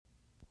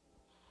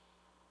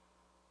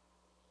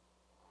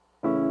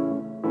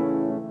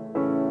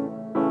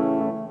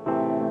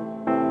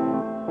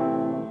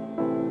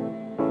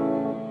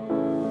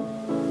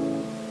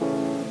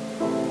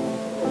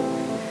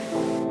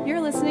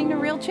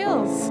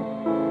chills.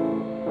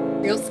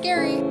 Real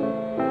scary.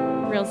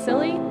 Real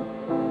silly.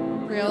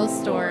 Real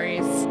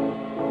stories.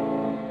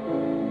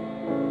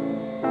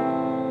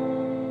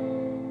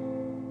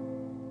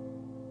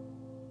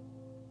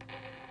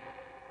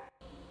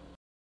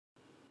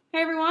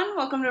 Hey everyone,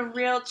 welcome to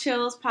Real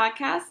Chills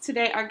Podcast.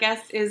 Today our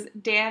guest is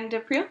Dan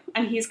DePriel,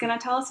 and he's going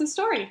to tell us his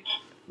story.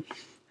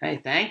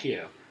 Hey, thank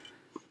you.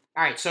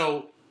 All right,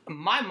 so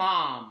my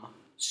mom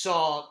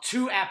saw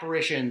two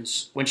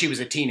apparitions when she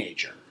was a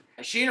teenager.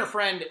 She and her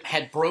friend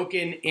had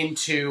broken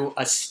into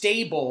a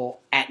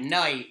stable at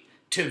night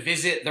to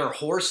visit their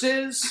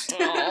horses.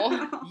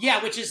 Oh.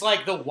 Yeah, which is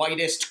like the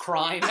whitest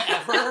crime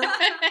ever.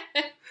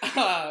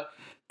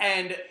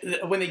 And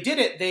when they did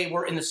it, they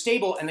were in the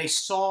stable and they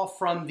saw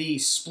from the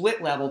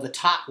split level, the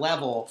top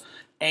level,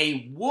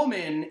 a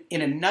woman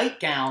in a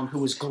nightgown who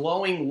was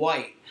glowing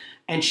white.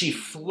 And she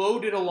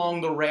floated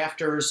along the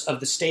rafters of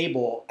the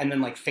stable and then,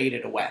 like,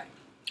 faded away.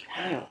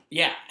 Wow.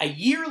 Yeah. A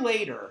year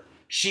later,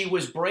 she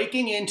was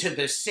breaking into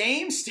the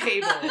same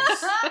stables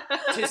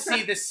to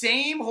see the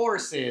same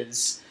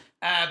horses,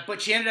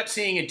 but she ended up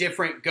seeing a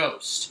different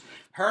ghost.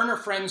 Her and her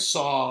friends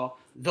saw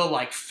the,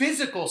 like,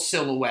 physical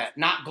silhouette,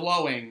 not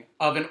glowing,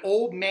 of an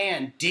old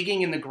man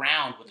digging in the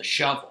ground with a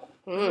shovel.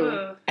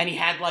 Mm. And he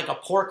had, like, a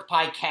pork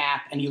pie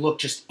cap, and he looked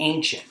just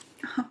ancient.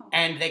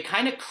 And they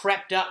kind of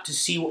crept up to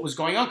see what was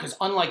going on, because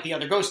unlike the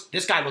other ghosts,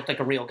 this guy looked like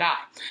a real guy.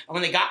 And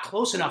when they got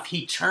close enough,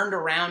 he turned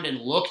around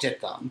and looked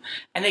at them,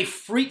 and they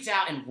freaked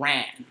out and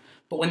ran.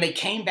 But when they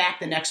came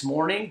back the next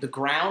morning, the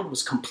ground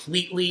was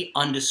completely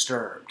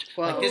undisturbed.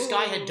 Whoa. Like, this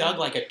guy had dug,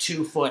 like, a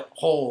 2-foot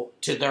hole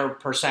to their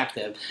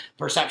perception,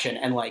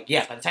 and, like,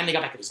 yeah, by the time they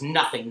got back, it was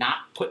nothing,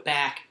 not put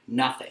back,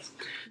 nothing.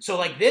 So,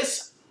 like,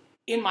 this,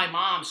 in my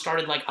mom,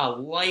 started, like, a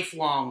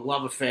lifelong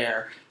love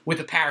affair with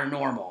the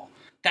paranormal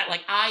that,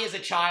 like, I, as a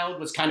child,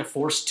 was kind of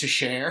forced to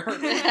share.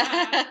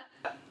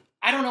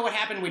 I don't know what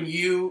happened when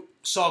you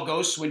saw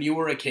ghosts when you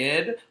were a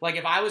kid. Like,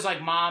 if I was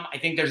like, Mom, I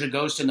think there's a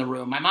ghost in the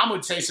room, my mom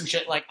would say some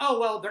shit like, oh,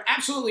 well, they're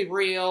absolutely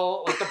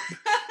real. Like,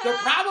 they're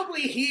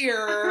probably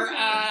here.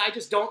 I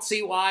just don't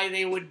see why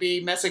they would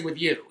be messing with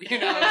you, you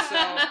know?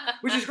 So,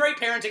 which is great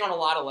parenting on a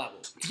lot of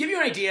levels. To give you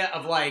an idea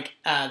of, like,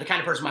 the kind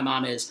of person my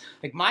mom is,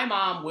 like, my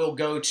mom will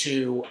go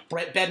to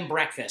bed and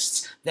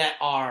breakfasts that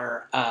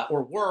are,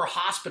 or were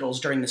hospitals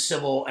during the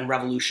Civil and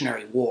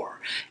Revolutionary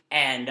War.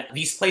 And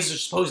these places are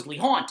supposedly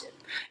haunted.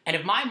 And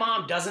if my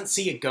mom doesn't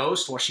see a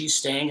ghost while she's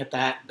staying at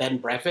that bed and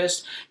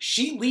breakfast,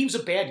 she leaves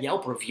a bad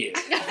Yelp review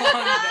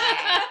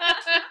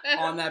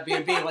on that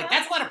B&B. Like,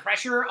 that's a lot of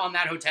pressure on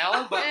that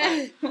hotel,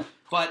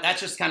 but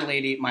that's just kind of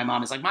lady my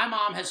mom is. Like, my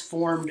mom has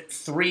formed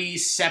 3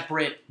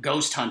 separate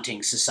ghost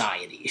hunting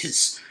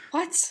societies.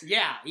 What?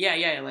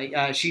 Yeah.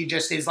 Like, she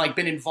just is, like,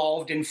 been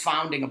involved in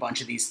founding a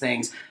bunch of these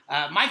things.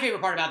 My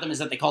favorite part about them is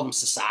that they call them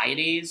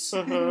societies.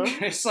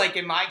 Mm-hmm. It's like,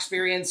 in my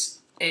experience,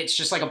 it's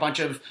just like a bunch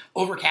of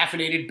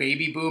over-caffeinated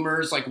baby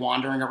boomers, like,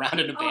 wandering around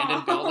an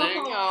abandoned building.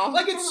 Oh.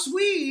 Like, it's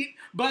sweet,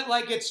 but,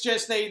 like, it's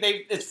just,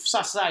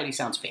 society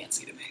sounds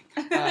fancy to me.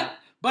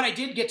 But I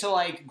did get to,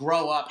 like,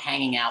 grow up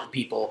hanging out with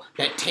people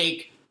that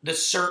take the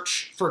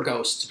search for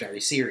ghosts very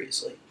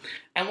seriously.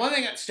 And one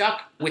thing that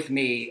stuck with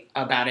me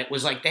about it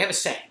was, like, they have a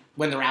saying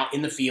when they're out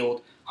in the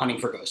field hunting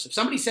for ghosts. If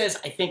somebody says,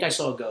 I think I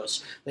saw a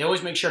ghost, they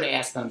always make sure to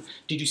ask them,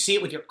 did you see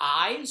it with your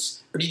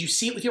eyes or did you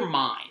see it with your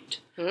mind?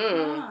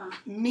 Mm.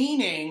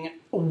 Meaning,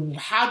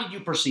 how did you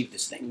perceive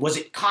this thing? Was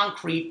it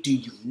concrete? Do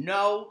you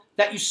know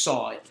that you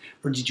saw it?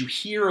 Or did you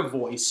hear a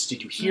voice?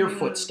 Did you hear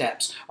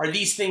footsteps? Are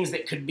these things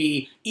that could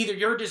be either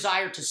your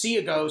desire to see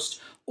a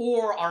ghost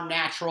or our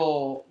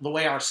natural, the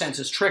way our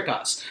senses trick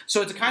us?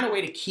 So it's a kind of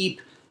way to keep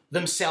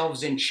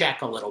themselves in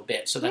check a little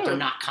bit so that they're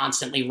not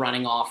constantly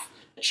running off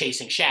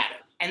chasing shadow.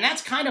 And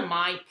that's kind of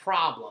my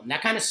problem.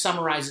 That kind of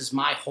summarizes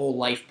my whole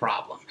life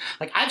problem.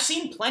 Like, I've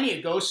seen plenty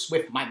of ghosts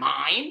with my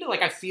mind.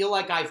 Like, I feel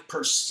like I've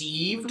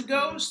perceived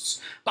ghosts,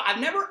 but I've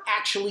never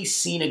actually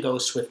seen a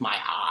ghost with my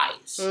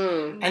eyes.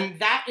 Mm. And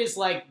that is,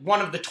 like,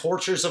 one of the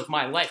tortures of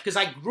my life, because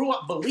I grew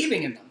up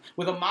believing in them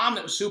with a mom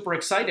that was super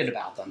excited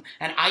about them.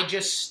 And I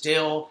just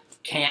still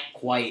can't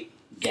quite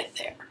get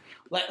there.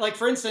 Like,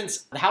 for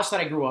instance, the house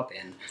that I grew up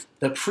in,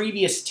 the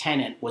previous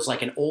tenant was,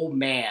 like, an old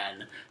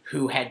man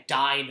who had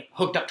died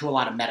hooked up to a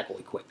lot of medical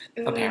equipment,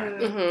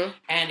 apparently. Mm-hmm.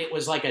 And it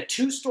was like a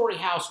 2-story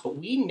house, but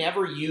we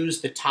never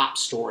used the top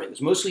story. It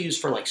was mostly used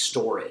for, like,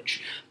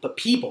 storage. But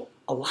people,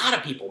 a lot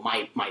of people,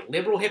 my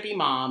liberal hippie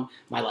mom,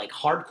 my, like,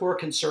 hardcore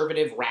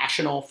conservative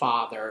rational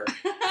father,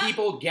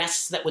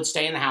 guests that would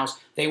stay in the house,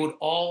 they would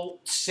all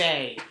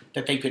say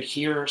that they could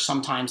hear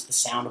sometimes the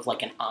sound of,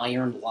 like, an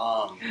iron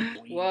lung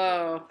breathing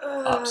Whoa.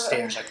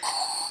 upstairs, like,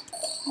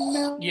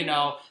 you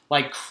know,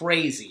 like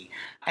crazy.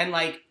 And,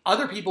 like,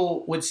 other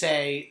people would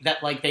say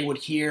that, like, they would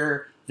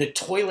hear the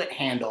toilet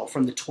handle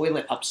from the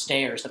toilet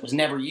upstairs that was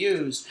never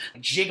used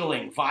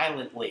jiggling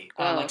violently,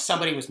 like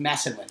somebody was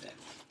messing with it.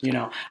 You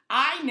know,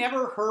 I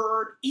never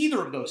heard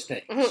either of those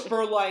things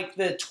for, like,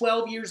 the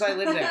 12 years I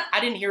lived there. I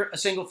didn't hear a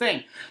single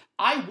thing.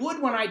 I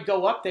would, when I'd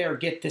go up there,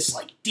 get this,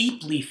 like,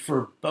 deeply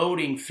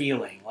foreboding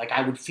feeling. Like,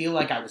 I would feel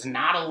like I was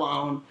not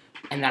alone,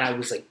 and that I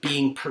was like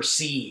being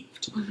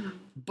perceived.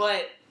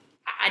 But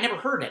I never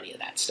heard any of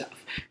that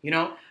stuff, you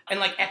know? And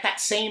like at that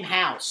same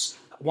house,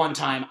 one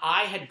time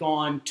I had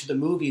gone to the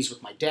movies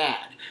with my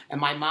dad, and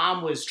my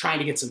mom was trying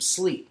to get some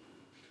sleep.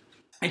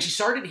 And she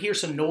started to hear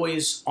some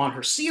noise on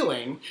her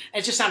ceiling,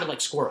 and it just sounded like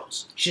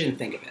squirrels. She didn't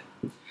think of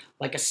it.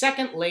 Like a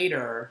second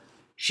later,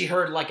 she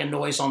heard like a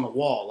noise on the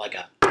wall, like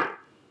a...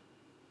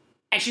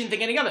 And she didn't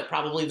think anything of it,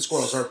 probably the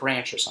squirrels or a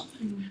branch or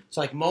something. So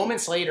like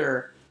moments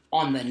later,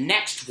 on the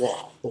next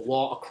wall, the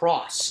wall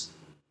across,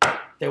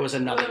 there was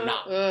another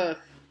knock. Ugh.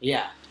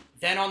 Yeah.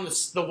 Then on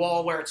the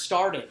wall where it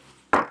started,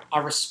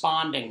 a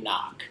responding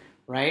knock,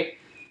 right?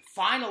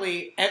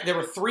 Finally, there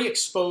were 3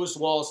 exposed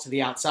walls to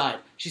the outside.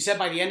 She said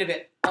by the end of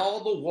it,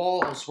 all the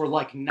walls were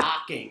like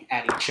knocking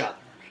at each other,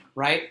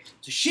 right?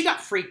 So she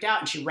got freaked out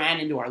and she ran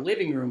into our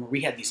living room where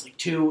we had these like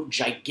 2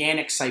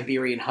 gigantic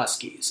Siberian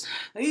Huskies.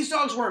 Now, these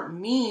dogs weren't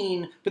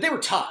mean, but they were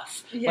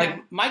tough. Yeah.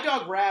 Like my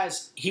dog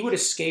Raz, he would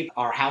escape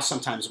our house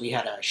sometimes. We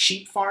had a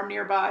sheep farm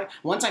nearby.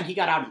 One time he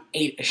got out and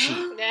ate a sheep.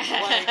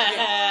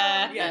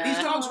 Yeah,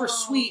 these dogs were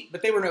sweet,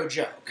 but they were no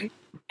joke.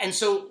 And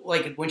so,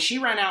 like, when she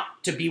ran out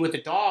to be with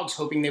the dogs,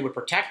 hoping they would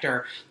protect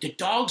her, the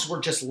dogs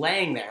were just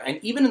laying there. And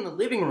even in the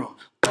living room,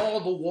 all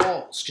the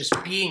walls just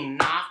being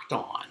knocked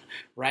on,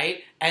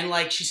 right? And,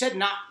 like, she said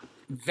not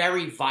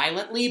very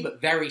violently,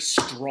 but very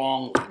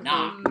strongly.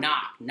 Knock,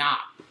 knock, knock.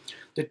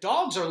 The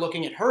dogs are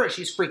looking at her as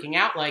she's freaking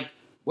out, like,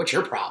 what's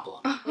your problem?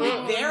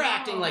 Like, they're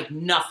acting like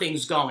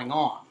nothing's going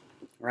on,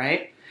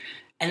 right?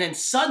 And then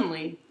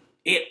suddenly,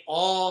 it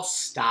all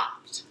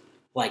stopped,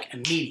 like,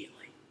 immediately.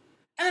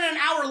 And then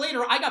an hour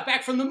later, I got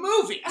back from the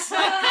movies.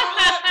 Like,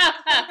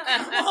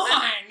 come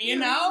on, you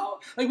know?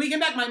 Like, we came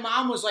back, my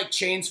mom was, like,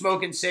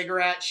 chain-smoking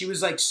cigarettes. She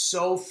was, like,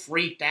 so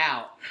freaked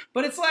out.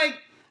 But it's like,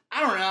 I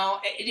don't know.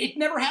 It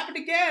never happened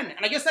again.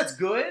 And I guess that's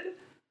good.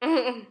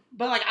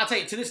 But, like, I'll tell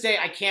you, to this day,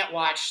 I can't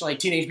watch, like,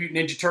 Teenage Mutant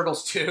Ninja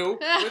Turtles 2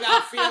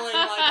 without feeling,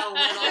 like, a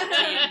little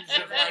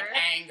tinge of, like,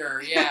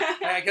 anger. Yeah,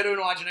 I could have been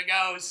watching a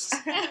ghost.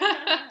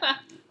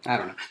 I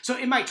don't know. So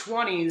in my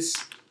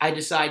 20s, I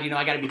decide, you know,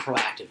 I got to be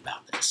proactive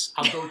about this.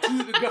 I'll go to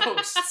the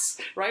ghosts,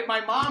 right? My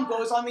mom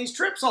goes on these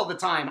trips all the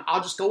time.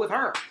 I'll just go with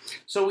her.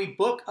 So we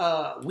book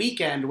a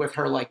weekend with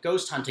her, like,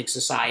 ghost hunting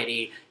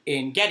society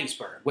in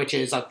Gettysburg, which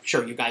is, I'm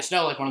sure you guys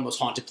know, like, one of the most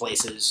haunted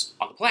places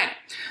on the planet.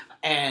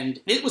 And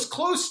it was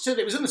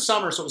it was in the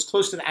summer, so it was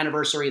close to the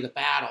anniversary of the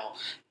battle.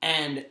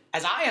 And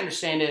as I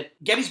understand it,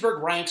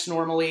 Gettysburg ranks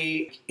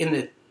normally in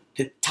the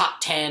top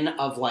 10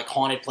 of, like,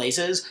 haunted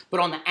places, but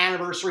on the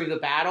anniversary of the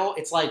battle,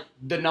 it's, like,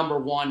 the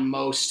 #1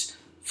 most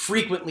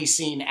frequently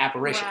seen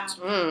apparitions.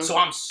 Wow. So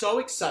I'm so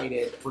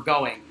excited we're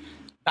going.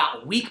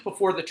 About a week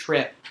before the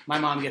trip, my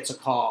mom gets a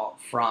call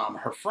from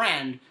her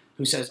friend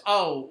who says,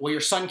 oh, well,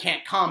 your son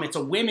can't come. It's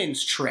a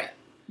women's trip.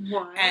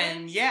 What?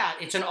 And, yeah,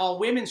 it's an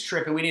all-women's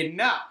trip, and we didn't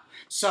know.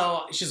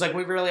 So she's like,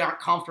 we really aren't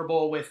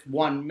comfortable with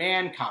one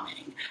man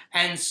coming.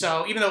 And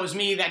so even though it was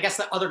me, I guess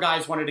the other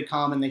guys wanted to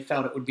come and they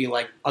felt it would be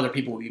like other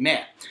people would be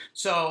mad.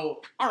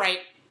 So, all right,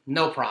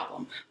 no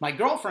problem. My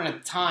girlfriend at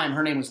the time,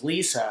 her name was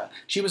Lisa,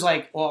 she was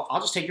like, well,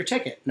 I'll just take your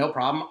ticket. No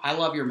problem. I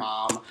love your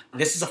mom.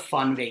 This is a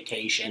fun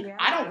vacation. Yeah.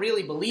 I don't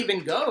really believe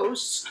in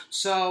ghosts,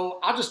 so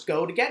I'll just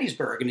go to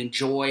Gettysburg and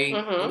enjoy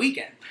the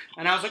weekend.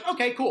 And I was like,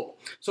 okay, cool.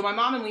 So my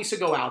mom and Lisa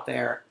go out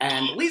there,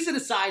 and Lisa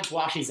decides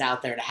while she's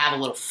out there to have a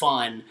little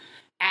fun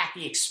at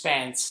the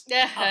expense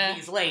of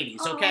these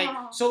ladies, okay?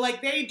 Oh. So,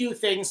 like, they do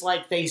things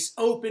like they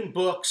open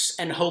books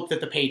and hope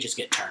that the pages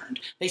get turned.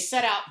 They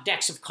set out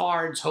decks of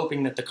cards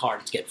hoping that the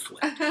cards get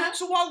flipped.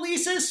 So while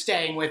Lisa's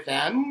staying with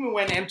them,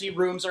 when empty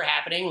rooms are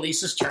happening,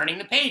 Lisa's turning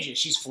the pages.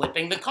 She's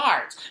flipping the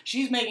cards.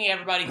 She's making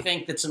everybody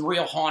think that some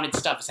real haunted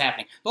stuff is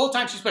happening. The whole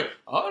time she's like,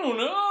 I don't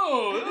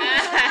know.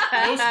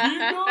 Must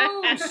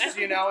be ghosts,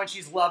 you know, and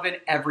she's loving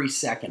every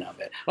second of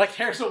it. Like,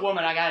 there's a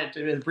woman, I got it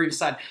to the brief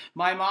side.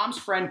 My mom's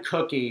friend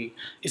Cookie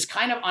is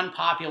kind of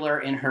unpopular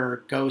in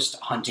her ghost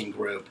hunting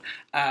group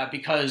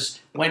because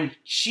when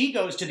she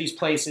goes to these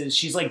places,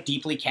 she's like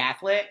deeply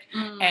Catholic,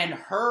 and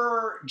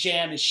her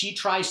jam is she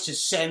tries to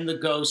send the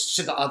ghosts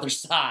to the other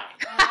side.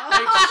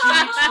 Like, she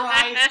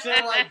tries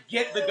to, like,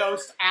 get the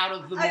ghost out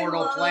of the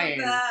mortal plane.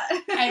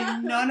 That.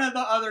 And none of the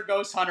other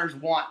ghost hunters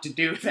want to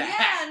do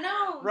that. Yeah,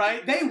 no.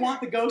 Right? They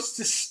want the ghosts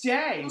to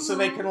stay so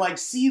they can, like,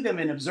 see them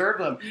and observe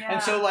them. Yeah.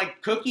 And so,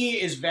 like,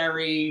 Cookie is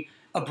very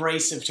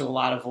abrasive to a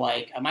lot of,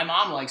 like, my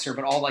mom likes her,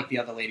 but all, like, the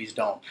other ladies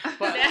don't.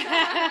 But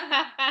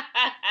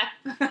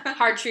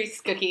Hard truths,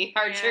 Cookie.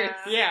 Hard Yeah. truths.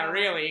 yeah,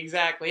 really,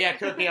 exactly. Yeah,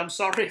 Cookie, I'm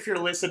sorry if you're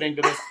listening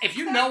to this. If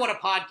you know what a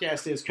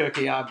podcast is,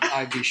 Cookie,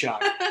 I'd be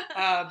shocked.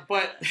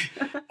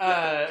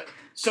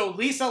 So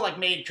Lisa, like,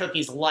 made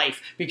Cookie's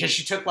life because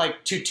she took,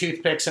 like, 2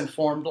 toothpicks and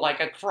formed, like,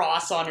 a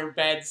cross on her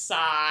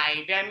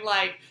bedside. And,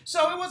 like,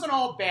 so it wasn't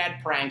all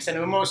bad pranks, and it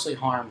was mostly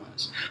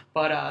harmless.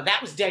 But that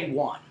was day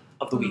 1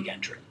 of the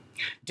weekend trip.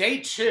 Day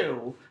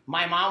 2,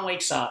 my mom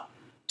wakes up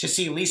to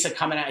see Lisa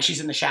coming out. She's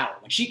in the shower.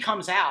 When she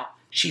comes out,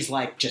 she's,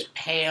 like, just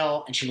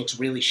pale, and she looks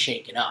really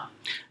shaken up.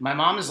 My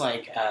mom is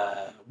like,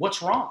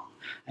 what's wrong?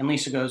 And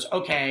Lisa goes,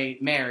 okay,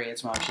 Mary,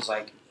 it's mom. She's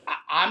like,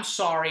 I'm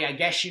sorry. I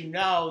guess you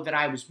know that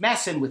I was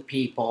messing with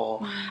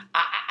people.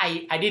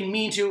 I didn't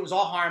mean to. It was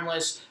all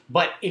harmless.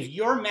 But if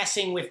you're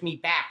messing with me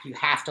back, you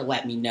have to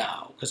let me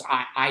know because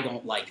I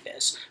don't like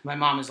this. My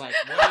mom is like,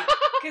 what?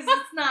 Because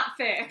it's not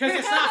fair. Because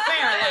it's not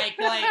fair.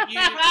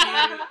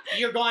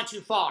 You're going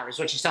too far is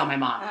what she's telling my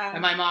mom.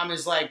 And my mom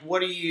is like,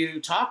 what are you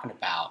talking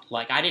about?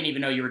 Like, I didn't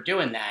even know you were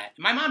doing that.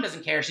 My mom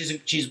doesn't care. She's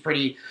a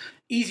pretty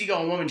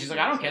easygoing woman. She's like,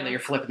 I don't care that you're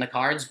flipping the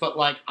cards, but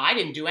like, I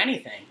didn't do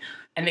anything.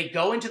 And they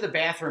go into the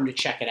bathroom to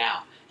check it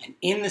out. And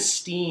in the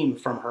steam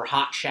from her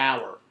hot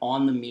shower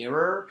on the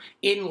mirror,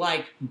 in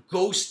like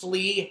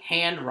ghostly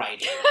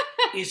handwriting,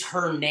 is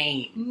her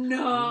name.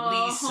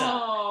 No.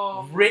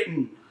 Lisa.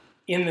 Written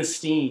in the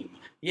steam.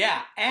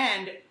 Yeah.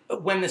 And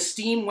when the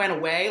steam went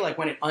away, like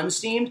when it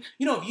unsteamed,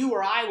 you know, if you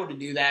or I were to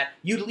do that,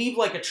 you'd leave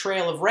like a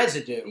trail of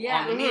residue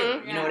on the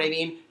mirror. You know what I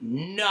mean?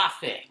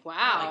 Nothing.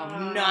 Wow.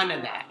 Like none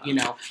of that, you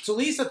know? So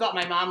Lisa thought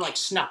my mom like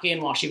snuck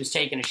in while she was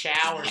taking a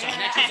shower or something.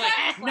 That's just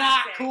like,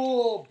 not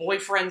cool.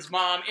 Boyfriend's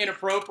mom,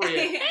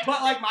 inappropriate.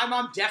 But like my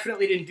mom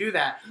definitely didn't do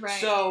that.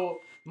 Right. So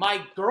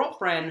my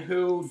girlfriend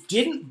who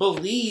didn't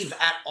believe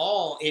at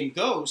all in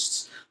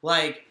ghosts,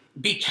 like,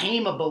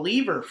 became a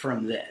believer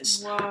from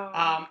this.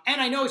 Whoa.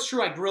 And I know it's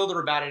true. I grilled her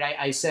about it.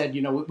 I said,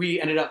 you know,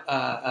 we ended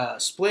up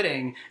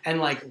splitting, and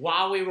like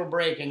while we were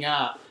breaking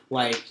up,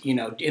 like, you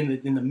know, in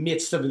the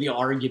midst of the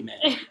argument,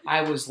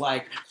 I was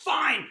like,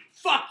 fine,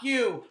 fuck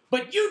you,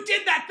 but you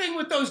did that thing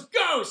with those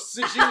ghosts.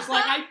 And she was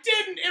like, I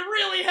didn't. It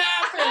really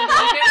happened.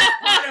 Like, it was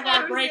part of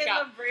our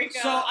breakup.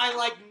 So I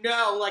like,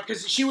 no, like,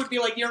 because she would be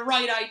like, you're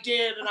right, I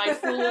did, and I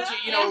fooled you,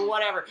 you know,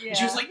 whatever. And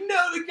she was like,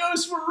 no, the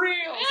ghosts were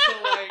real. So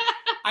like,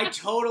 I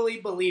totally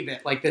believe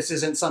it. Like, this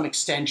isn't some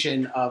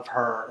extension of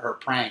her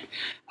prank.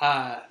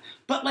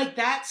 But like,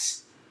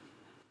 that's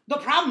the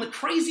problem. The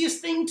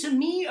craziest thing to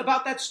me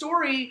about that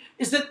story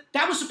is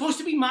that was supposed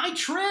to be my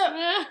trip.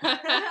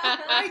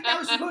 Right? That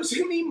was supposed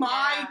to be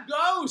my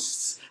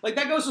ghosts. Like,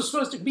 that ghost was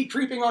supposed to be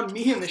creeping on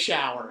me in the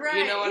shower. Right,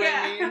 You know what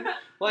I mean?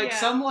 Like,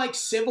 some, like,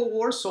 Civil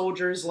War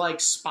soldiers,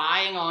 like,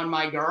 spying on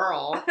my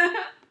girl.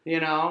 You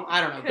know? I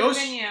don't know. Could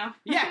have been you.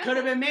 Yeah, could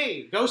have been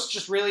me. Ghosts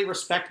just really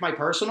respect my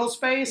personal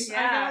space, I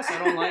guess.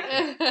 I don't like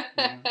it.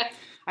 Yeah.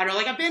 I don't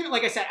know.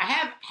 Like I said, I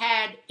have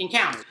had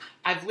encounters.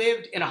 I've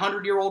lived in a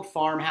 100-year-old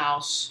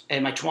farmhouse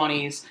in my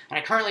 20s, and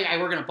I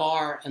work in a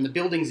bar, and the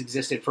buildings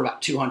existed for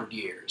about 200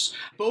 years.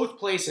 Both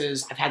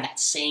places, I've had that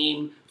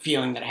same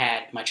feeling that I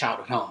had in my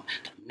childhood home.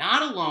 That I'm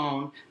not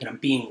alone, that I'm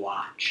being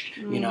watched.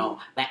 You know,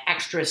 that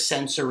extra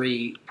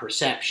sensory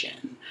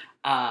perception.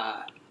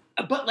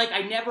 But, like,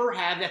 I never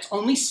have, that's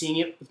only seeing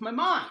it with my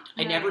mind.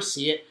 I never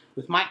see it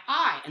with my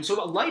eye. And so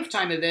a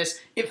lifetime of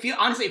this,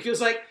 honestly, it feels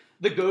like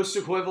the ghost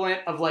equivalent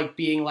of, like,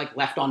 being, like,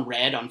 left on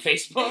red on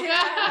Facebook.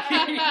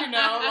 You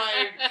know,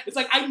 like, it's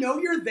like, I know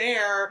you're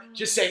there,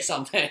 just say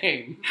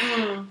something.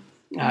 I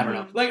don't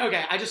know. Like,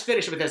 okay, I just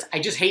finished with this. I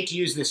just hate to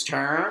use this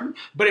term,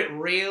 but it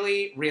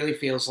really, really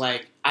feels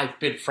like I've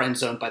been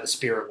friend-zoned by the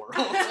spirit world.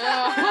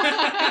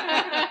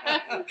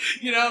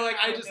 You know, like,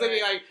 I just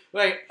think,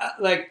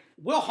 like,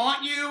 we'll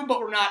haunt you, but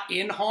we're not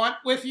in haunt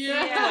with you.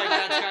 Like,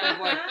 that's kind of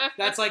like,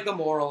 that's like the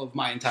moral of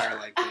my entire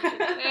life.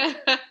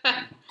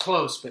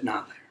 Close, but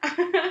not there.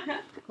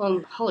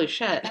 Well, holy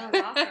shit. That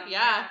was awesome.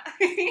 Yeah.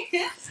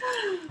 I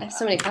have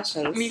so many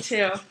questions. Me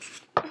too.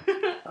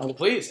 Oh,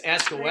 please,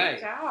 ask Great away.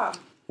 job.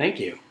 Thank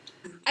you.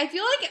 I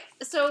feel like,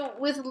 so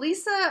with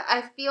Lisa,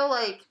 I feel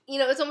like, you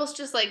know, it's almost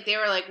just like they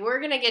were like, we're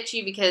going to get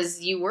you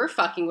because you were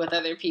fucking with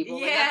other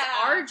people. Like, that's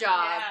our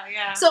job.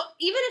 Yeah. So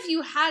even if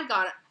you had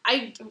gone,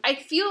 I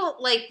feel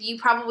like you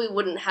probably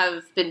wouldn't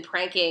have been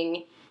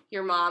pranking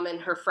your mom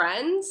and her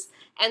friends.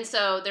 And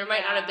so there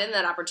might not have been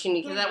that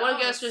opportunity because that one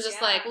ghost was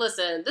just like,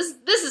 listen, this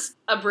is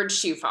a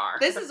bridge too far.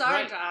 This is our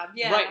Right. job.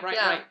 Yeah.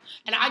 Right.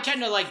 And I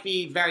tend to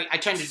I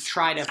tend to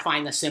try to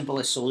find the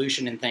simplest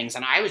solution in things.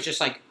 And I was just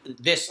like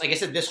I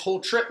said, this whole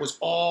trip was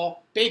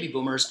all baby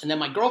boomers. And then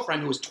my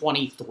girlfriend, who was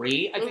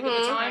 23, I think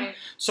at the time. Right.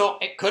 So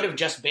it could have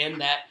just been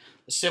that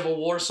the Civil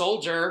War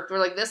soldier. We're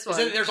like this one.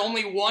 There's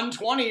only one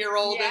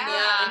 20-year-old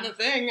in the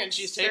thing, and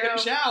she's taking a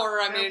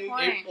shower. I mean,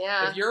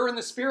 if you're in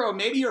the Spiro,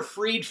 maybe you're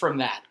freed from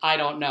that. I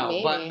don't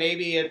know, but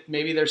maybe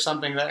there's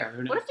something there.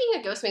 Who knows? What if being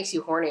a ghost makes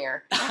you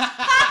hornier?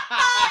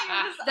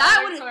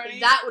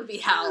 That That would be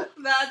hell.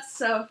 That's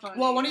so funny.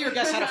 Well, one of your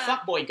guests had a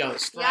fuckboy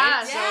ghost, right?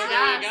 Yeah, so yes,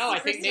 there you go.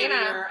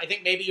 Christina. I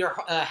think maybe you're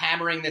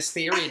hammering this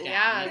theory down.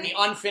 Yeah. The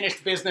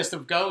unfinished business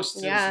of ghosts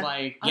is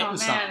like getting oh man,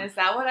 some. is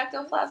that what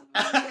ectoplasm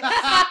is?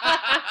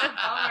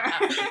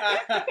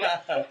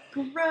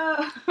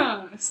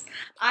 Gross.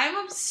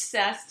 I'm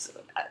obsessed.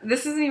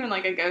 This isn't even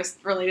like a ghost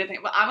related thing,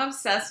 but I'm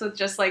obsessed with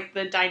just like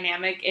the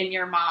dynamic in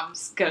your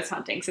mom's ghost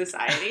hunting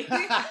society.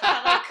 Like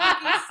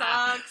cookie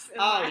socks. And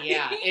Oh like,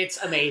 yeah, it's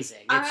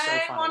amazing. It's so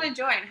I funny. want to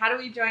join. How do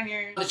we join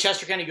your? The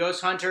Chester County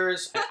Ghost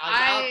Hunters.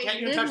 I'll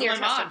get you in live touch with near my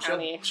mom. Chester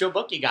County. She'll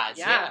book you guys.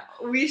 Yeah.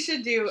 We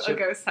should do a Sure.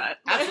 ghost hunt.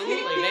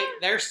 Absolutely.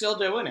 They're still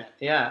doing it.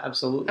 Yeah,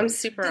 absolutely. I'm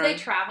super. Do they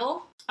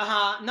travel?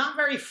 Not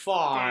very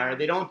far. Damn.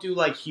 They don't do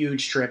like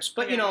huge trips,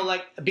 but you know, Okay.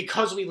 like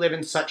because we live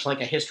in such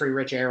like a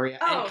history-rich area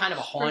Oh, and kind of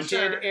a for haunted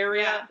sure.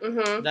 area,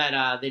 Mm-hmm.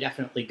 that they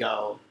definitely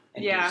go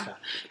and Yeah. do stuff.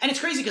 And it's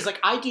crazy because like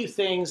I do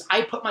things,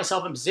 I put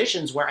myself in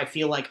positions where I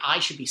feel like I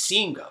should be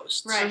seeing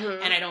ghosts, Right.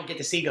 Mm-hmm. and I don't get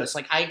to see ghosts.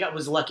 Like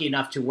was lucky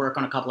enough to work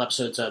on a couple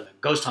episodes of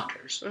Ghost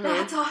Hunters. Mm-hmm.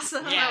 That's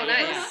awesome. Yeah, Oh,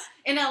 nice.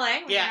 In LA?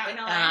 When you're Yeah, out in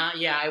LA?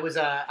 yeah. I was.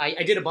 I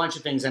did a bunch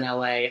of things in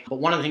LA, but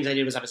one of the things I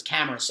did was I was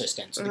camera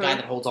assistant, so the guy Mhm.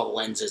 that holds all the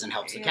lenses and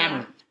helps the Yeah.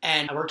 camera.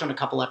 And I worked on a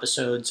couple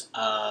episodes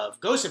of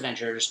Ghost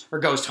Adventures or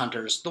Ghost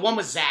Hunters. The one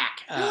with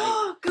Zach.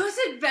 Ghost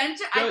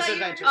Adventure? I Ghost thought you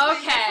were Adventures. gonna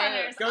say Okay.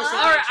 Hunters. Ghost Oh.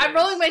 All right, I'm Adventures.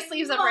 rolling my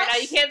sleeves up right now.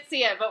 You Much- can't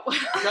see it, but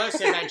Ghost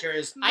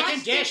Adventures. I can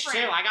Much dish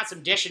different. too. I got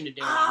some dishing to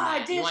do. on Ah,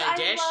 that. dish. You want a I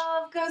dish?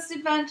 love Ghost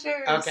Adventures.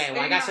 Okay, Are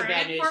well, I you got gonna some ruin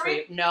bad it news for me?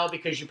 you. No,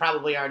 because you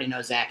probably already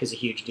know Zach is a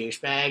huge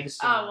douchebag.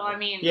 So. Oh, well, I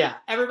mean. Yeah,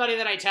 everybody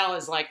that I tell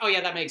is like, oh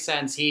yeah, that makes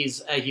sense.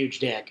 He's a huge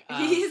dick.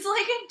 He's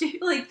like a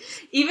dude, like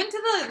even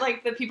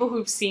to the people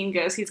who've seen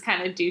ghosts, he's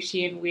kind of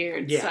douchey and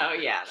weird. Yeah. So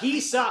yeah, He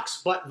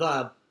sucks, but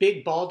the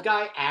big bald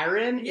guy,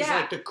 Aaron, is Yeah.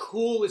 like the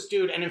coolest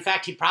dude. And in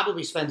fact, he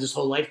probably spends his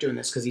whole life doing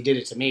this because he did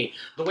it to me.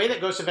 The way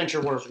that Ghost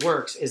Adventure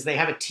works is they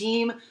have a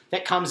team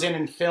that comes in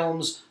and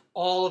films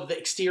all of the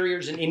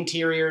exteriors and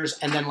interiors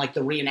and then like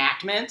the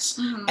reenactments.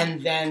 Mhm.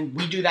 And then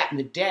we do that in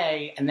the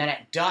day. And then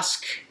at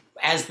dusk,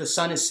 as the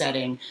sun is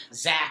setting,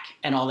 Zach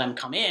and all them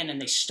come in and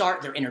they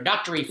start their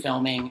introductory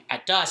filming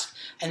at dusk.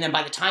 And then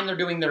by the time they're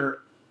doing their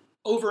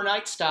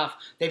overnight stuff,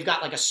 they've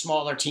got like a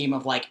smaller team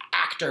of like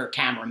actor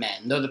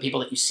cameramen. They're the people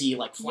that you see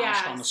like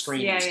flashed on the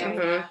screen Yeah, and stuff.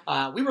 yeah,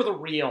 yeah. We were the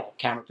real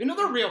camera. You know,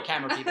 they're real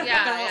camera people.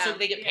 Yeah, but they're also yeah.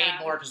 they get paid Yeah.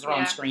 more because they're Yeah.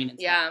 on screen and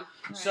stuff.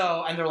 yeah.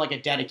 So and they're like a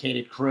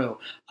dedicated crew.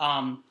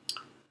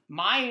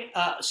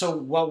 So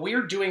while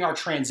we're doing our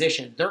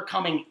transition, they're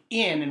coming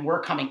in and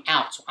we're coming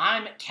out. So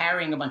I'm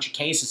carrying a bunch of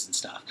cases and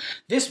stuff.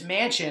 This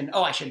mansion.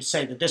 Oh, I should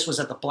say that this was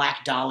at the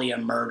Black Dahlia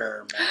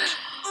murder mansion.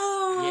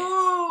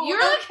 Oh, You're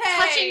like okay.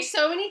 touching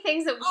so many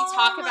things that we Oh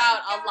talk my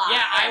about God. a lot.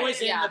 Yeah, I was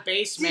in Yeah. the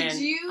basement.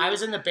 Did you? I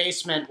was in the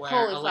basement where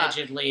Holy fuck.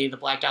 allegedly the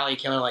Black Dahlia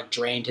killer like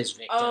drained his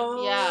victim.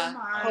 Oh Yeah.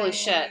 my Holy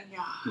shit.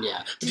 God.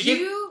 Yeah. Did you?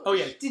 you? Oh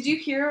yeah. Did you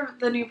hear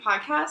the new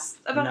podcast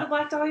about No. the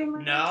Black Dahlia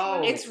murder? No.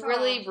 What is It's it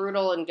really called?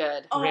 brutal and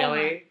good. Oh Really?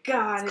 my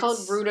God! It's called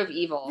Root of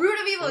Evil. Root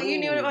of Evil. You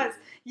knew what it was.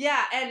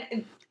 Yeah,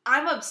 and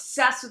I'm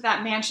obsessed with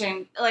that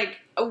mansion. Like,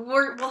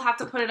 we'll have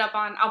to put it up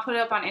on. I'll put it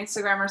up on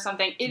Instagram or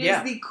something. It is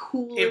Yeah. the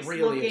coolest. It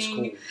really is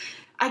looking, cool.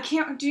 I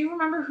can't. Do you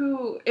remember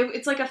who?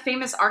 It's like a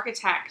famous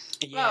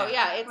architect. Oh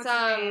yeah, it's What's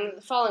his name?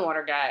 the Falling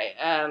Water guy.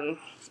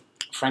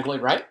 Frank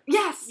Lloyd Wright?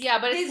 Yes. Yeah,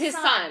 but it's his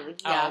son.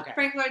 Oh, Yeah. okay.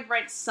 Frank Lloyd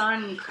Wright's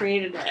son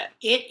created it.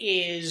 It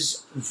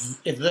is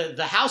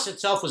the house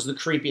itself was the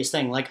creepiest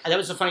thing. Like that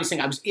was the funniest thing.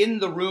 I was in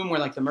the room where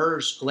like the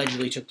murders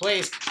allegedly took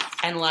place,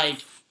 and like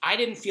I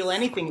didn't feel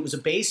anything. It was a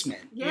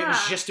basement. It Yeah.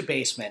 was just a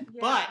basement.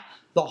 Yeah. But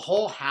the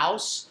whole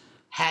house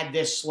had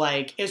this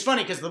like it was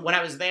funny because when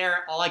I was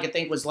there, all I could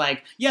think was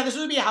like, yeah, this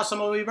would be a house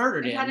someone would be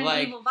murdered It in. had an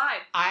Like evil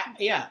vibe.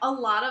 yeah. A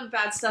lot of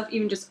bad stuff,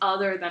 even just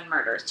other than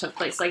murders, took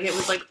place. Like it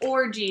was like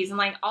orgies and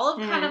like all of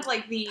kind of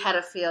like the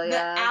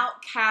Pedophilia.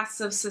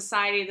 outcasts of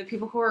society, the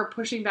people who are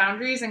pushing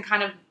boundaries in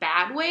kind of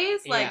bad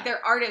ways. Like Yeah.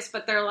 they're artists,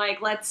 but they're like,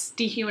 let's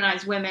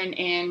dehumanize women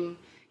in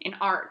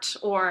art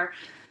or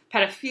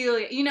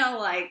pedophilia. You know,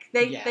 like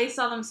Yeah. they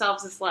saw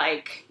themselves as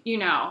like, you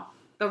know,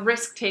 the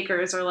risk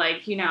takers or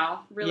like, you know,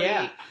 really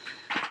Yeah.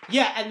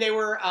 Yeah, and they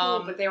were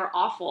cool, but they were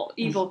awful,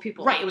 evil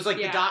people. right. It was like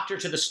Yeah. the doctor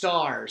to the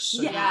stars.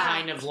 So he Yeah.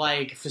 kind of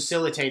like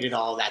facilitated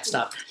all that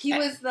stuff. He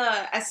was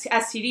the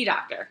STD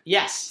doctor.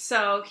 Yes.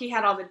 So he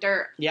had all the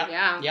dirt. Yep.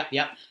 Yeah.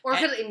 Yep. Or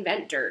And- could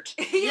invent dirt.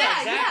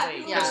 exactly.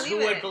 people Yeah. Because who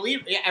believe would it.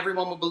 believe? Yeah,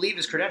 everyone would believe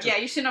his credentials. Yeah,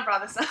 you shouldn't have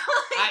brought this up.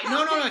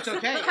 No, it's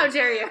okay. How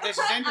dare you? This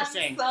is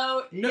interesting. I'm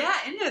so No-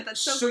 into it.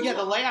 That's so cool. yeah,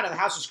 the layout of the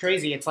house is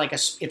crazy. It's like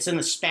it's in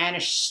the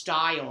Spanish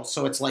style,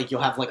 so it's like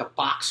you'll have like a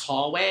box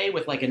hallway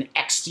with like an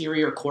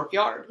exterior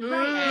courtyard, Right,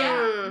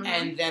 Mm.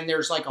 and then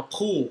there's like a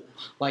pool,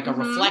 like a Mhm.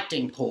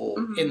 reflecting pool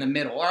Mhm. in the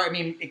middle. Or I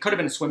mean, it could have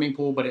been a swimming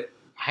pool, but it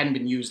hadn't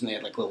been used, and they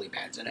had like lily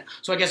pads in it.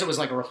 So I guess it was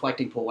like a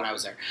reflecting pool when I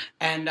was there,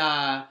 and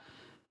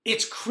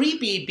it's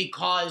creepy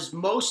because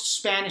most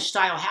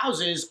Spanish-style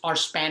houses are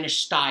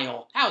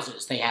Spanish-style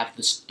houses. They have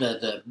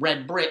the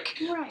red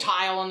brick Right.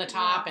 tile on the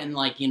top, and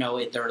like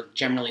they're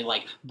generally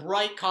like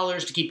bright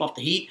colors to keep off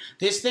the heat.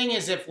 This thing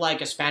is if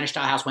like a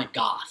Spanish-style house went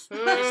goth.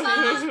 This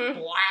thing is Mhm.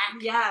 black.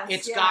 Yes.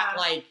 It's yeah. got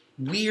like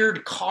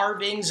weird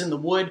carvings in the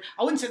wood.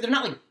 I wouldn't say they're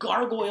not like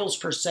gargoyles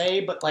per se,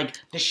 but like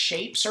the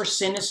shapes are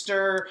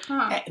sinister.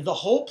 Huh. The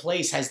whole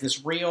place has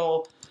this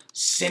real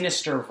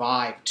sinister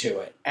vibe to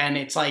it, and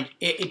it's like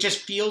it just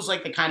feels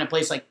like the kind of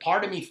place. Like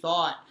part of me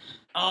thought,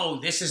 oh,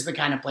 this is the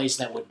kind of place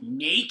that would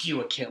make you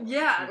a killer.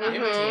 Yeah. if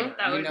you lived Mhm.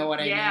 here. You know what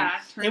I mean?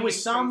 turn It was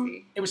me some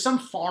crazy. it was some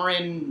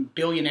foreign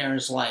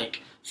billionaire's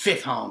like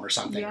fifth home or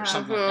something Yeah.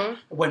 like that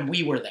when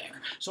we were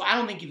there. So I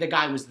don't think the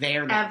guy was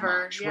there that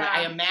Ever, much. yeah. Right?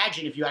 I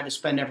imagine if you had to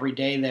spend every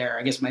day there,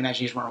 I guess my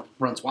imagination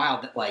runs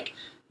wild that like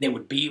they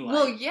would be like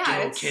Well,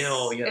 yeah,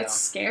 kill, it's you know.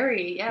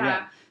 scary.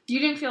 Yeah. You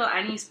didn't feel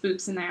any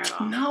spooks in there at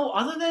all. No,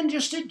 other than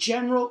just a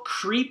general Bad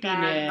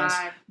creepiness.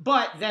 vibe.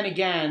 But then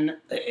again,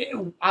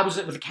 I was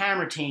with the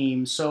camera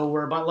team, so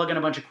we're lugging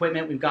a bunch of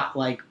equipment. We've got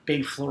like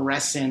big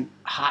fluorescent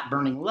hot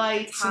burning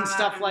lights and Hot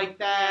stuff and- like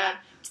that.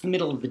 It's the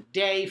middle of the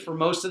day for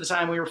most of the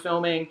time we were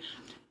filming.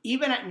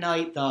 Even at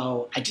night,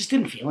 though, I just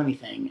didn't feel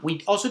anything.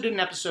 We also did an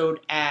episode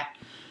at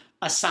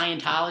a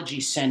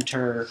Scientology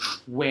center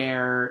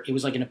where it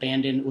was like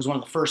it was one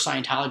of the first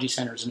Scientology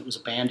centers and it was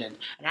abandoned.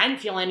 And I didn't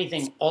feel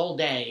anything all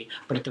day,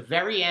 but at the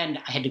very end,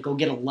 I had to go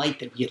get a light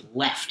that we had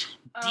left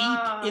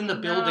deep in the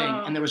building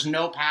and there was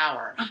no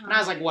power. And I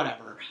was like,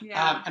 whatever.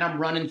 Yeah. And I'm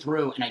running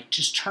through and I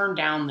just turned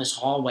down this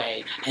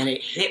hallway and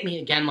it hit me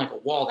again like a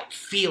wall, that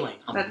feeling.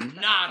 I'm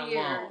not fear.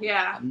 alone.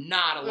 Yeah. I'm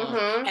not alone.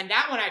 Mhm. And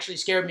that one actually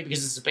scared me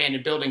because it's an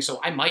abandoned building, so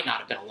I might not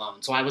have been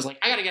alone. So I was like,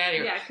 I gotta get out of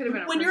here. Yeah, it could have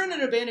been. When you're in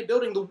an abandoned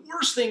building, the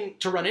worst thing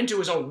to run into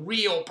is a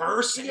real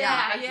person.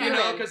 Yeah, You yeah.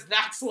 know, because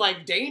that's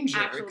like danger.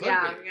 It Actual could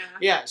danger, be. yeah.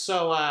 Yeah,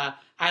 so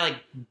I like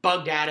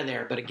bugged out of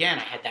there. But again,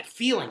 I had that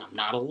feeling I'm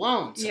not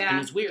alone. Something Yeah.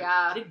 is weird.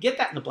 Yeah. I didn't get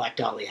that in the Black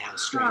Dahlia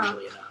house,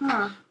 strangely enough.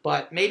 Huh.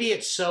 But maybe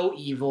it's so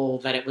evil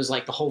that it was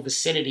like the whole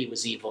vicinity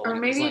was evil. Or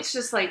and it was maybe like, it's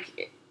just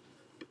like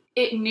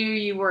it knew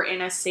you were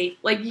in a safe,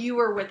 like you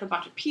were with a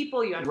bunch of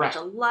people, you had a bunch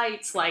of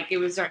lights, like it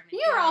was during the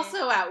You're day.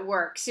 also at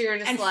work, so you're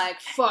just And- like,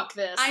 fuck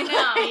this. I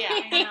know, yeah,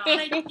 I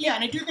know.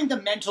 And I do think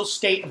the mental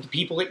state of the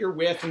people that you're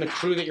with and the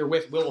crew that you're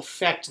with will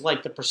affect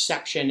like the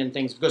perception and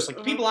things. Because like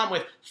the people I'm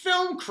with,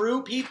 film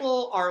crew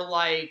people are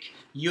like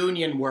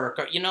union work,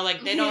 or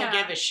like they don't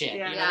Yeah. give a shit.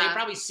 Yeah. They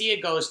probably see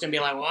a ghost and be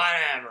like,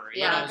 whatever.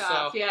 Yeah. Fuck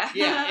off,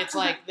 yeah. It's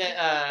like the.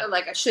 They're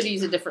like, I should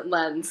use a different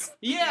lens.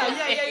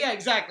 Yeah,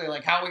 exactly.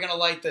 Like, how are we gonna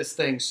light this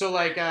thing? So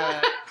like,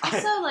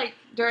 Also, like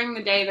during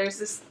the day,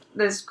 there's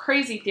this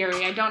crazy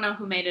theory. I don't know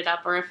who made it up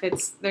or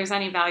if there's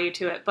any value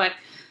to it, but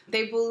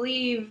they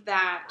believe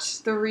that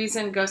the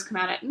reason ghosts come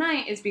out at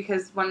night is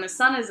because when the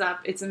sun is up,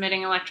 it's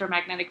emitting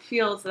electromagnetic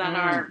fields that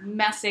are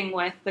messing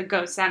with the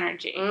ghost's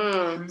energy.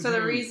 So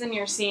the reason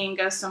you're seeing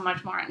ghosts so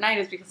much more at night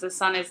is because the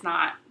sun is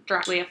not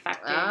directly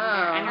affecting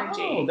their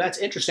energy. Oh, that's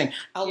interesting.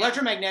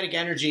 Electromagnetic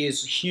energy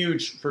is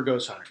huge for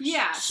ghost hunters.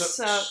 Yeah,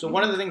 So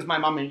one of the things my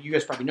mom, and you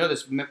guys probably know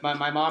this,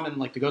 my mom and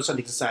like the ghost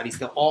hunting societies,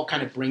 they'll all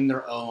kind of bring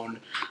their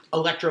own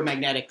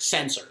electromagnetic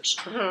sensors.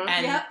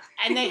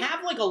 And they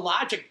have like a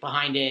logic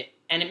behind it.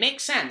 And it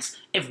makes sense.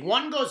 If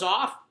one goes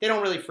off, they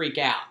don't really freak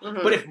out.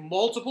 But if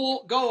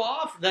multiple go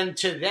off, then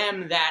to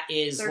them that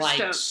is They're like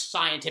stoked.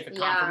 scientific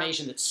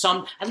confirmation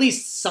that at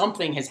least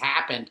something has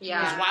happened. Yeah.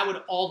 Because why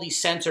would all these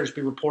sensors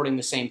be reporting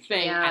the same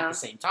thing at the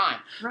same time?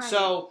 Right.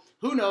 So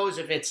who knows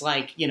if it's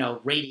like,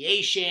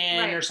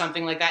 radiation or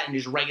something like that and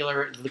just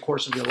regular the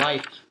course of your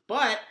life.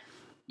 But,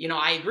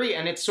 I agree.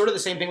 And it's sort of the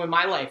same thing with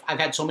my life. I've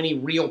had so many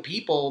real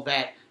people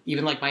that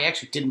even like my ex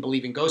who didn't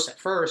believe in ghosts at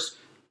first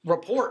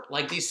report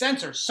like these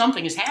sensors,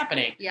 something is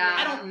happening. Yeah.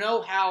 I don't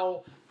know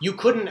how you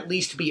couldn't at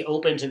least be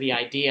open to the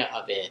idea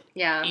of it,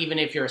 Yeah. even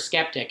if you're a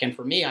skeptic. And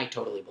for me, I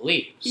totally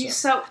believe.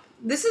 So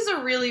this is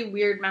a really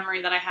weird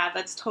memory that I had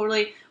that's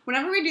totally,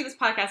 whenever we do this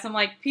podcast, I'm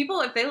like,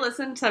 people, if they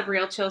listen to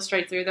Real Chill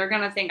straight through, they're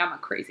going to think I'm a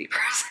crazy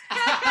person.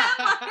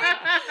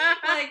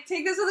 like,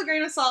 take this with a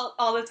grain of salt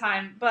all the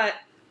time. But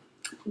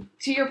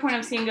to your point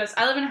of seeing ghosts,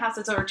 I live in a house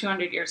that's over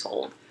 200 years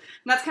old.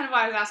 And that's kind of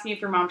why I was asking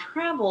if your mom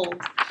traveled,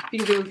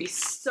 because it would be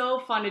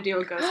so fun to do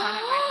a ghost hunt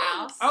at my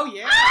house. Oh,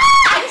 yeah.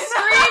 I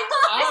screamed.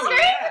 Oh,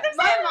 yeah.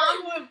 My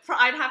mom would,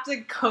 I'd have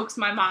to coax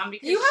my mom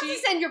because You have to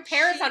send your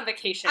parents on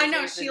vacation. I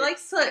know,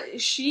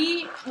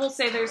 she will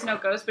say there's no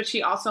ghost, but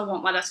she also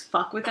won't let us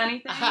fuck with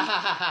anything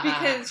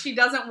because she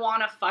doesn't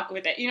want to fuck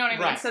with it. You know what I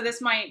mean? Right. So this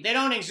might... They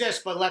don't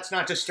exist, but let's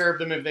not disturb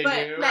them if they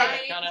But, do.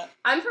 right. Kinda.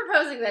 I'm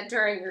proposing that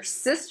during your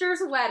sister's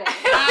wedding.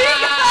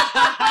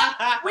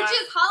 Which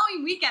is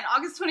Halloween weekend,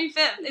 August 25th.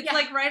 It's Yeah.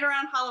 like right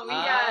around Halloween.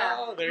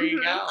 Oh, there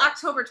you go.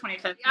 October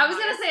 25th. I was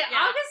gonna say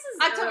August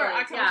is October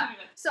early. 25th.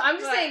 So I'm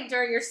just But- saying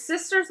during your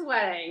sister's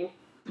wedding,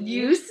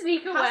 you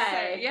sneak away. Cuss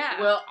it, yeah.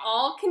 We'll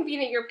all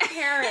convene at your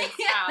parents'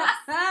 house.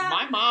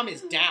 My mom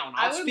is down.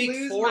 I I'll would speak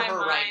lose for my her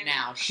right mind.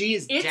 now. She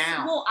is It's,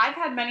 down. well, I've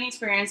had many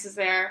experiences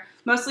there,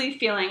 mostly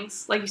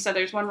feelings. Like you said,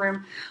 there's one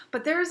room.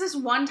 But there was this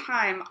one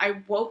time I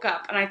woke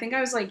up, and I think I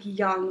was, like,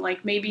 young,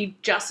 like, maybe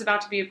just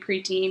about to be a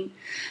preteen.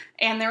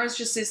 And there was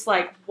just this,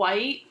 like,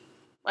 white,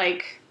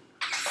 like,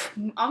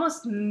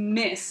 almost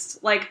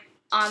mist. Like,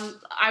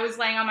 I was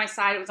laying on my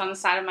side. It was on the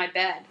side of my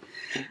bed.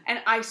 And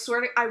I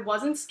swear to, I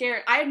wasn't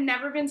scared. I had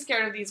never been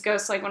scared of these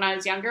ghosts, like, when I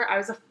was younger. I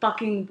was a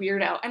fucking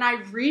weirdo. And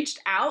I reached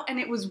out, and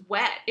it was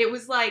wet. It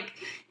was like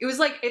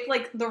if,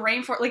 like, the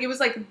rainforest, like, it was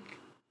like,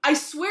 I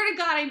swear to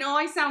God, I know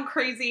I sound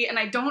crazy, and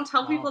I don't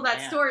tell people that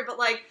man. story, but,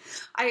 like,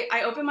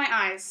 I opened my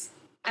eyes,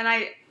 and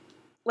I,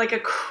 like a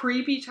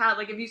creepy child,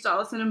 like, if you saw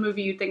this in a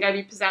movie, you'd think I'd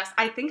be possessed.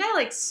 I think I,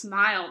 like,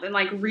 smiled and,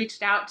 like,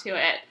 reached out to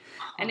it,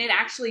 and it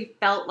actually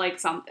felt like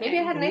something. Maybe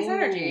I had nice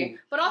energy.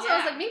 But also I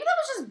was Yeah. like, maybe that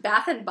was just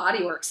Bath and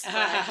Body Works.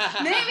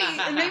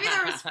 Maybe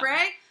there was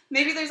spray.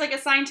 maybe there's like a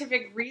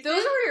scientific reason.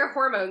 Those were your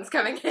hormones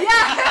coming in.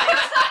 Yeah.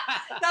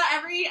 Not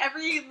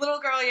every little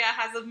girl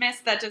has a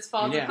mist that just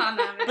falls Yeah. upon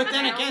them. But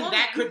then They're a again, woman.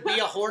 that could be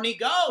a horny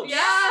ghost. Yes.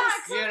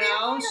 Yeah, You it could be a know,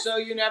 horny- so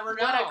you never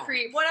know. What a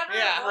creep. whatever.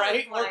 Yeah, it was,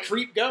 right? Or like,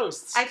 creep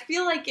ghosts. I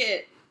feel like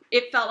it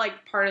felt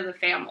like part of the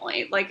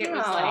family. Like it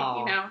was like,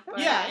 you know. but-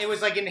 Yeah, it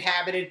was like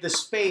inhabited the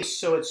space,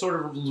 so it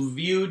sort of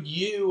viewed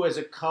you as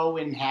a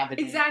co-inhabitant.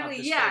 Exactly.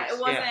 Of the Yeah, space.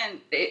 it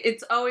wasn't.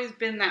 It's always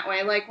been that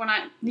way. Like when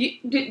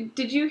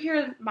did you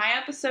hear my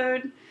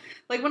episode?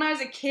 Like when I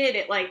was a kid,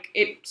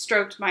 it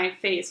stroked my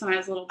face when I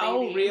was a little baby.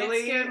 Oh, and really?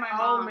 It scared my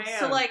Oh, mom. man.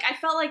 So like I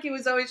felt like it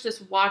was always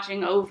just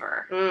watching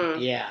over.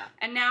 Mm. Yeah.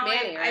 And now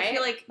Manny, I right?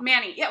 feel like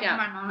Manny. Yeah, Yeah.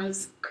 my mom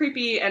is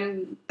creepy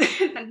and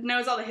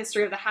knows all the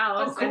history of the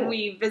house. Oh, cool. And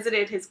we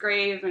visited his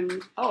grave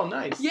and Oh,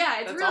 nice. yeah,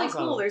 it's That's really awesome.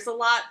 cool. There's a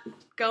lot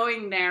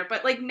going there,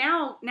 but like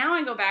now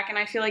I go back and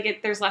I feel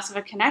like there's less of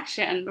a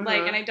connection. Mhm.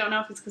 Like, and I don't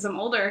know if it's because I'm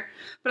older,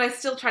 but I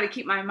still try to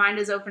keep my mind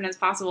as open as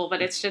possible.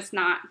 But it's just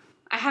not.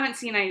 I haven't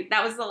seen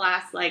that was the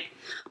last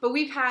but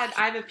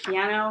I have a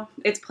piano.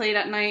 It's played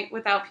at night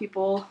without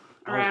people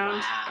Oh, around.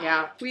 wow.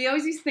 Yeah. We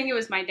always used to think it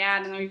was my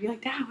dad, and then we'd be like,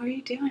 Dad, what are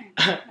you doing?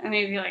 And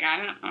he'd be like, I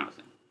don't know. I was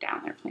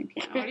down there playing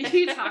piano. What are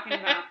you talking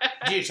about?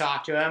 Do you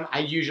talk to him? I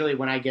usually,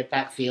 when I get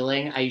that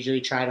feeling, I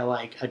usually try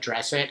to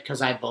address it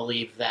because I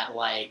believe that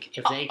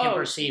if they can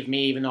perceive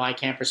me, even though I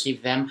can't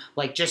perceive them,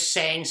 just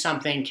saying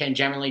something can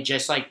generally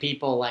just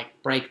people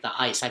break the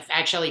ice. I've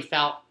actually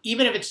felt,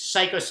 even if it's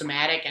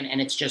psychosomatic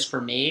and it's just for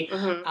me,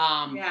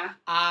 Mm-hmm. Yeah.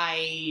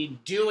 I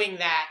doing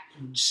that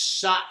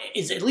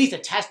is at least a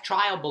test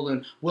trial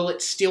balloon. Will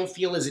it still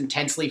feel as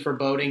intensely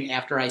foreboding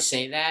after I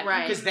say that?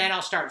 Right. Because then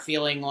I'll start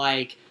feeling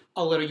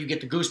a little, you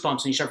get the goosebumps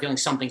and you start feeling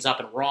something's up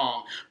and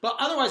wrong. But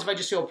otherwise, if I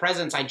just feel a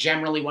presence, I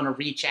generally want to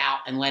reach out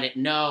and let it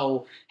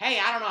know, hey,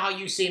 I don't know how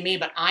you see me,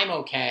 but I'm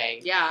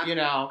okay. Yeah. You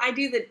know? I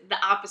do the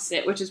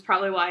opposite, which is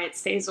probably why it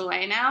stays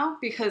away now,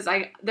 because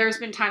there's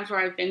been times where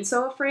I've been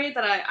so afraid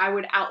that I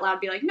would out loud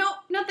be like, no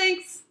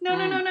thanks,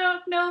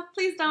 no,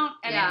 please don't,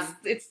 and Yeah.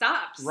 it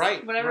stops.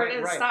 Right. Whatever right, it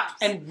is right. stops.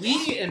 And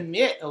we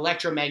emit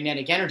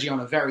electromagnetic energy on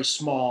a very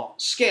small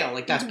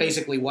scale. That's Mhm.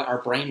 basically what our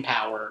brain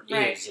power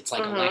Right. is. It's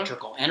like Mhm.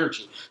 electrical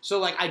energy.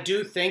 So I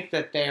do think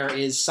that there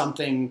is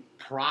something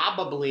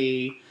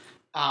probably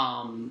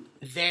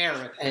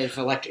there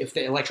if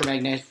the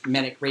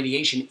electromagnetic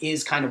radiation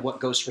is kind of what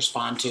ghosts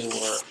respond to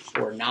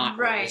or not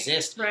or Right,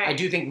 resist. right. I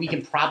do think we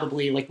can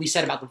probably, like we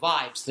said about the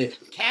vibes, the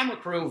camera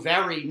crew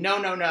very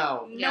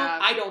no. Yeah.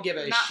 I don't give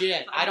a Not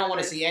shit. I don't want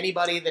to this. see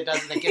anybody that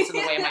gets in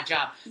the way of my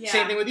job. Yeah.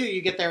 Same thing with you.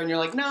 You get there and you're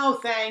like, no,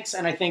 thanks.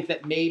 And I think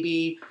that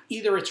maybe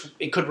either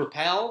it could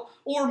repel,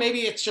 or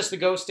maybe it's just the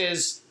ghost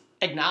is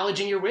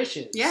acknowledging your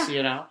wishes. Yeah.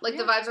 You know? Like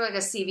the vibes are like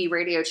a CV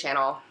radio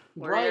channel.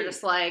 Where Right. you're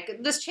just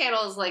like, this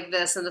channel is like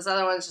this, and this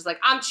other one's just like,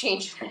 I'm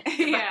changing it.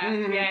 yeah,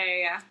 Mhm.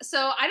 yeah. So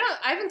I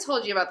haven't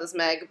told you about this,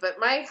 Meg, but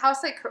my house,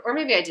 or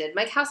maybe I did.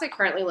 My house I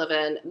currently live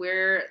in,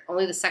 we're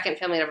only the second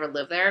family to ever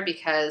live there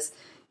because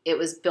it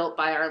was built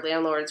by our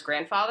landlord's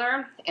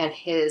grandfather and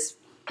his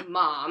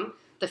mom.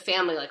 The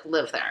family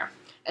lived there,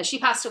 and she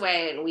passed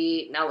away, and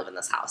we now live in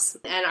this house.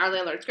 And our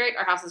landlord's great.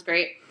 Our house is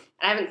great.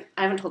 And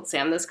I haven't told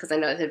Sam this because I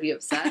know he'd be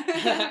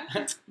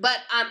upset. But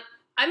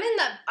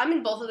I'm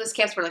in both of those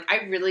camps where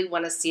I really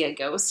want to see a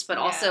ghost, but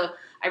Yeah. also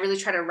I really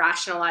try to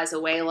rationalize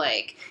away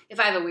if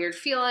I have a weird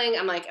feeling,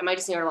 I'm like, am I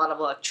just near a lot of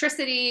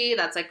electricity?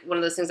 That's one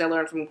of those things I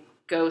learned from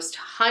ghost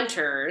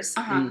hunters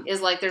Uh-huh.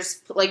 is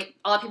there's a lot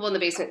of people in the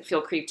basement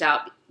feel creeped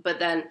out, but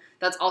then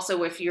that's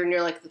also if you're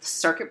near the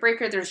circuit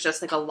breaker, there's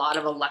just a lot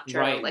of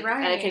electro, Right. and it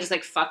Right. can just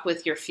fuck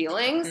with your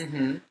feelings.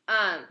 Mm-hmm.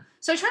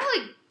 So I try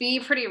to be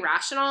pretty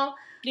rational.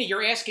 Yeah,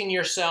 you're asking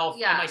yourself,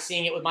 Yeah. am I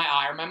seeing it with my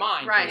eye or my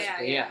mind? Right.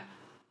 Basically, Yeah.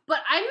 But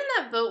I'm in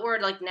that boat where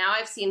now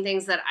I've seen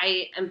things that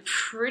I am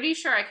pretty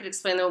sure I could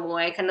explain them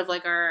away, kind of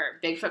like our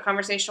Bigfoot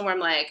conversation where I'm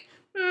like,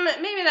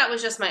 maybe that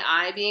was just my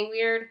eye being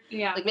weird.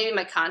 Yeah. Maybe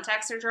my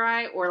contacts are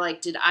dry, or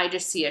did I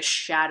just see a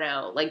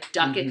shadow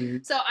duck it?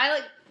 Mhm. So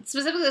I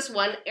specifically this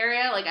one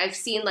area, I've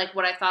seen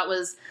what I thought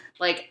was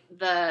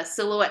the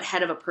silhouette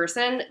head of a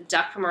person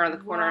duck from around the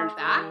corner and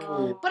back.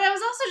 Whoa. But I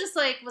was also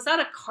just was that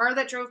a car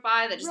that drove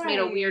by that just made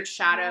a Right. weird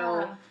shadow?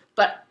 Yeah.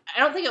 But I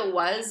don't think it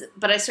was,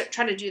 but I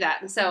tried to do that.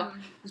 And so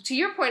to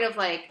your point of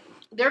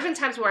there have been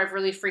times where I've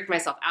really freaked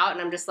myself out and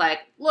I'm just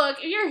look,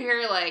 if you're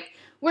here,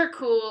 we're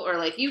cool,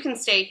 or you can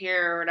stay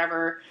here or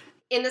whatever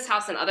in this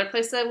house and other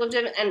places I've lived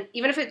in. And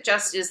even if it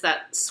just is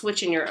that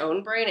switch in your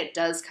own brain, it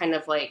does kind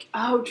of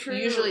Oh, true.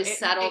 usually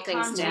settle it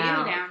things calms you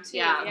down. too.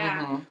 Yeah. Yeah.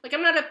 Mhm.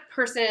 I'm not a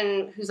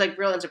person who's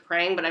real into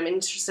praying, but I'm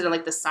interested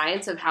in the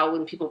science of how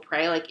when people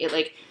pray,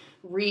 it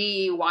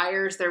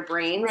rewires their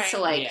brains Right.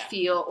 to Yeah.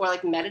 feel or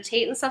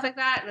meditate and stuff like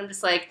that. And I'm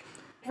just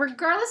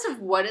regardless of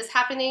what is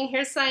happening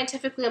here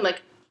scientifically, I'm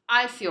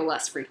I feel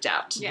less freaked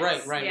out.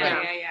 Yes. Right.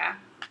 Yeah.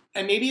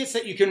 And maybe it's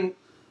that you can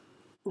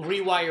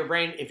rewire your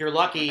brain, if you're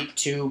lucky,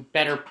 to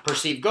better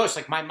perceive ghosts.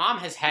 My mom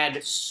has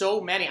had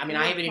so many. I mean,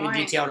 I Good haven't even point.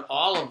 detailed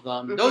all of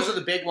them. Mhm. Those are the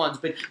big ones,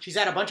 but she's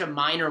had a bunch of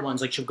minor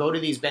ones. She'll go to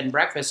these bed and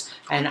breakfasts,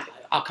 and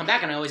I'll come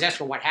back and I always ask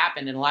her what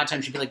happened, and a lot of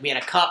times she'd be like, we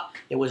had a cup,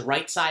 it was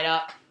right side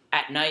up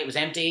at night, it was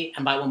empty,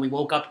 and by when we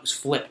woke up, it was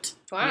flipped.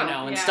 Wow. You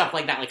know, and Yeah. stuff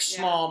like that, like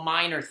small,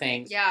 minor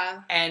things.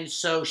 Yeah. And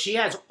so she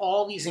has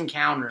all these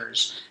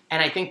encounters,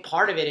 and I think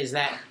part of it is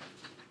that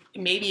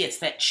maybe it's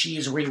that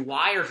she's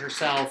rewired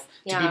herself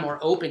to be Yeah. more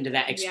open to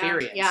that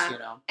experience, Yeah. you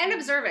know? And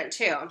observant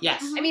too.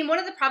 Yes. I mean, one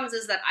of the problems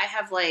is that I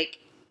have like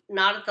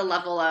not at the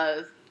level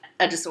of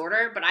a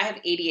disorder, but I have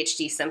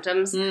ADHD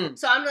symptoms. Mm.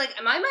 So I'm like,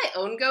 am I my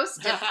own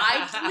ghost? Did I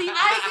leave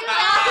I this do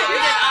out? Or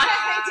did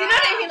that. do you know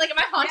what I mean? Like, am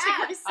I haunting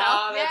Yeah. myself?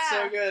 Oh, that's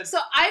Yeah. so good. So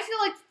I feel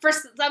like for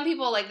some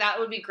people, like that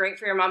would be great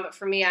for your mom, but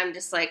for me, I'm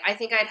just like, I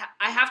think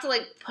I have to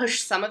like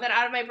push some of it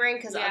out of my brain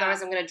because Yeah.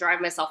 otherwise I'm gonna drive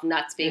myself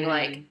nuts, being Mhm.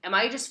 like, am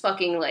I just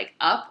fucking like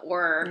up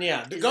or Yeah,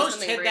 the is this ghost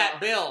something hit real?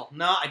 that bill.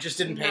 No, I just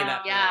didn't pay No.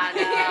 that bill. Yeah,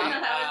 no.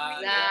 That was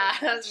me. Nah,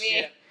 that was me.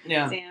 Shit.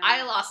 Yeah. Damn.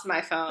 I lost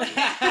my phone.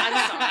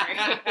 I'm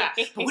sorry.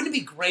 But wouldn't it be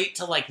great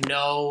to like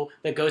know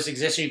that ghosts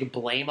exist so you could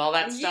blame all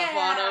that stuff Yeah,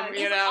 on them?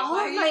 You If know. all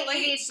Why of are my you late,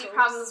 ADHD ghosts?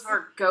 problems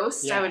were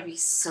ghosts, Yeah. I would be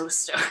so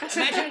stoked.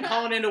 Imagine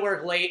calling into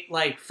work late,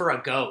 like for a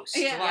ghost.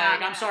 Yeah.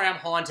 Like, Yeah. I'm sorry, I'm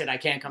haunted. I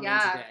can't come in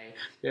Yeah. today.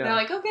 Yeah. They're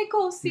like, okay,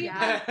 cool. See you.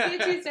 Yeah. See you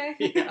Tuesday.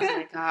 Yeah. Oh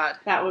my god.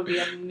 That would be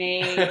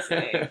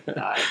amazing. Oh,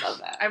 I love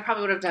that. I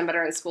probably would have done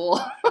better in school.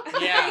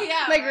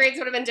 Yeah. My grades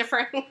would have been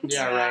different.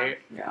 Yeah, right.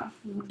 Yeah.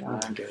 Oh my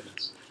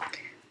goodness.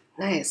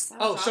 Nice.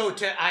 Oh, so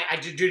I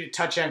do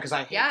touch on because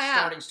I hate Yeah.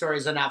 starting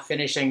stories and not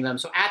finishing them.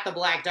 So at the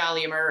Black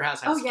Dahlia Murder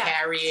House, I was Oh, yeah.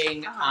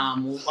 carrying.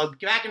 I'll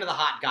get back into the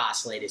hot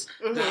goss, ladies.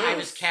 Mhm. I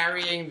was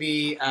carrying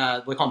the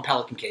we call them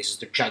Pelican cases.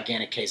 They're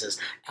gigantic cases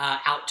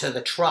out to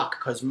the truck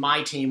because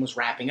my team was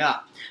wrapping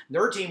up.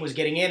 Their team was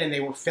getting in and they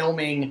were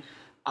filming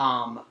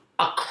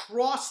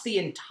across the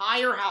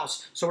entire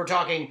house. So we're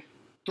talking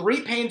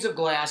 3 panes of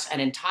glass, an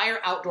entire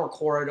outdoor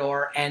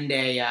corridor, and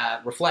a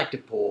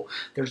reflective pool.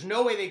 There's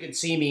no way they could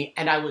see me,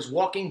 and I was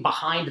walking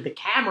behind the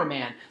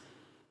cameraman.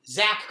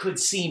 Zach could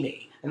see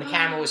me, and the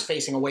camera was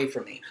facing away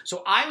from me.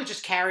 So I was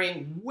just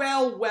carrying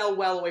well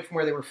away from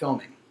where they were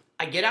filming.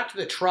 I get out to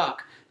the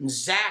truck, and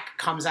Zach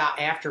comes out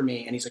after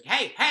me, and he's like,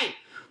 hey,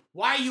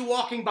 why are you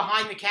walking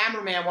behind the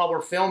cameraman while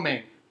we're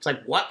filming? It's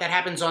like, what? That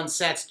happens on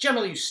sets.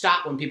 Generally, you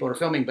stop when people are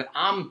filming, but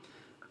I'm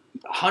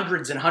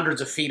hundreds and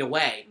hundreds of feet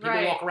away. People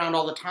Right. walk around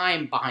all the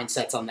time behind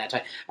sets on that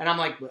time. And I'm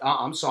like,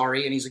 I'm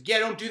sorry. And he's like, yeah,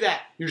 don't do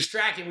that. You're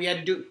distracting. We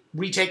had to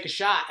retake the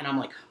shot. And I'm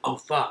like, oh,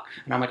 fuck.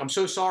 And I'm like, I'm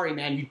so sorry,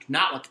 man. You do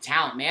not want the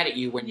talent mad at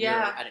you when you're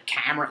Yeah. at a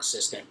camera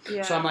assistant.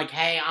 Yeah. So I'm like,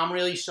 hey, I'm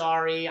really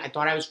sorry. I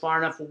thought I was far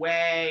enough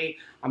away.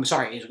 I'm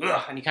sorry. He's like,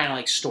 ugh. And he kind of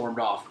like stormed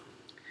off.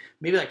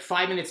 Maybe like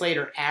 5 minutes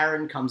later,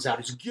 Aaron comes out.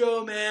 He's like,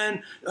 yo,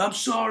 man, I'm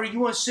sorry. You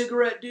want a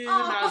cigarette, dude? And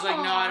I was like,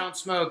 no, I don't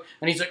smoke.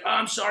 And he's like, oh,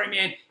 I'm sorry,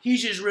 man.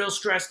 He's just real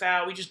stressed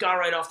out. We just got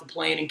right off the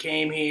plane and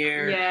came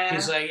here. Yeah.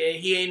 He's like,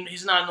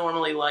 he's not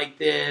normally like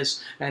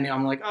this. And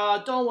I'm like,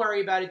 oh, don't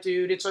worry about it,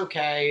 dude. It's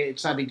okay.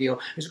 It's not a big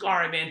deal. He's like, all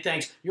right, man,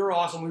 thanks. You're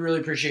awesome. We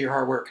really appreciate your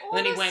hard work. And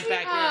then he went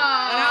back in. And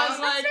I was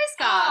like, nice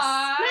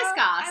goss. Nice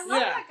goss. I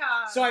love Yeah. that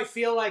guy. so I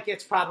feel like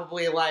it's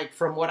probably like,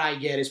 from what I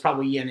get, it's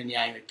probably yin and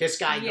yang. Like this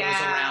guy goes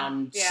Yeah.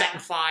 around Yeah. setting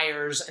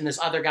fires, and this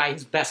other guy,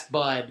 his best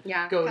bud,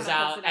 Yeah. goes Kinda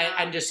out puts it out.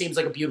 and just seems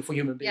like a beautiful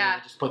human being Yeah.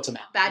 and just puts him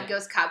out. Bad Yeah.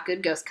 ghost cop,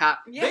 good ghost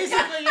cop. Yeah.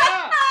 Basically,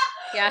 yeah.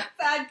 Yeah.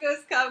 Bad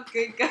ghost cop,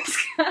 good ghost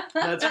cop.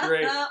 That's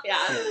great.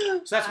 Yeah.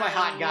 So that's my I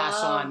hot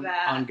goss love on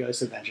that.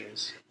 Ghost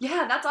Adventures.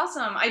 Yeah, that's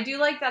awesome. I do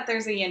like that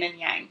there's a yin and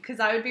yang because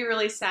I would be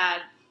really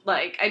sad.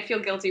 Like, I'd feel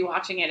guilty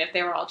watching it if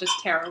they were all just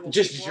terrible.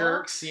 Just people.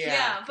 jerks, yeah.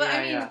 Yeah, but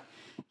I mean,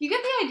 you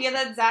get the idea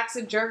that Zach's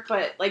a jerk,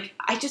 but like,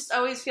 I just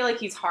always feel like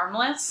he's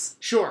harmless.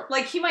 Sure.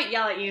 Like, he might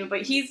yell at you,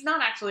 but he's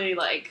not actually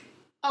like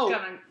Oh,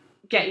 gonna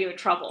get you in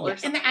trouble or yeah.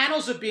 something. In the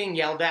annals of being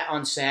yelled at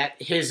on set,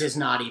 his is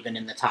not even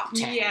in the top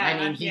 10. Yeah, I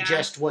mean, he yeah.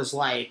 just was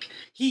like,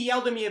 he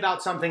yelled at me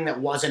about something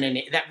that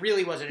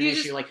really wasn't an You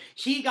issue. just- Like,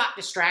 he got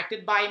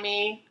distracted by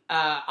me.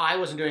 I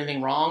wasn't doing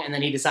anything wrong, and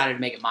then he decided to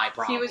make it my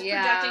problem. He was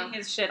Yeah. projecting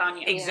his shit on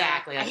you.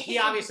 Exactly. I Like, hate he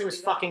when obviously people was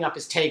do that. fucking up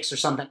his takes or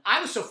something.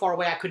 I was so far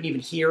away I couldn't even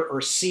hear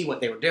or see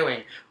what they were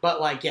doing. But,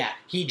 like, yeah,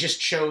 he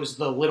just chose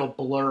the little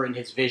blur in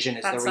his vision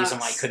as That the reason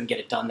why sucks. he couldn't get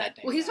it done that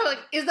day. Well, he's probably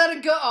like, is that a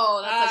go?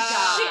 Oh, that's a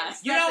goss.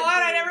 shit. You know That's a what?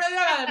 I dude. never really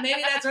thought about that.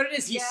 Maybe that's what it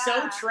is. He's so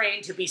Yeah.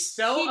 trained to be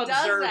so He does that.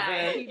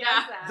 observant. He does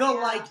Yeah. that. The yeah.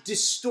 like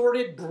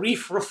distorted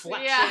brief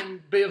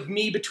reflection of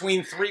me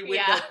between 3 window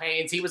Yeah.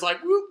 panes. He was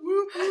like, whoop,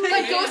 whoop, whoop. My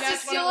Maybe ghost is that's what it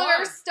stealing our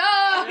was. stuff.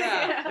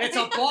 Yeah. It's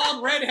a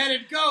bald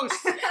redheaded ghost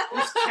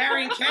who's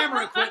carrying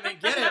camera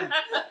equipment. Get him.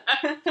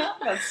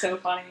 That's so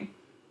funny.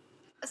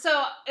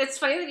 So it's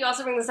funny that you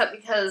also bring this up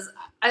because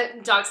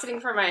I'm dog sitting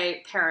for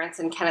my parents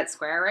in Kennett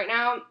Square right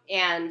now,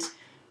 and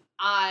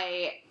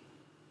I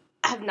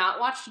have not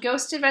watched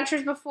Ghost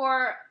Adventures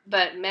before,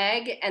 but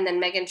Meg and then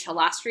Megan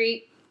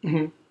Chalastri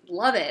Mhm.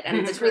 love it. And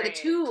It's between the great.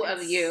 two of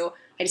It's- you,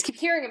 I just keep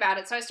hearing about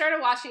it. So I started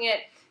watching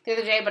it the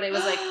other day, but it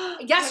was like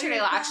yesterday,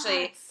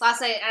 actually,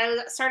 last night. And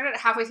I started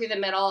halfway through the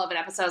middle of an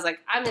episode. I was like,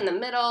 I'm in the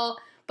middle,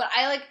 but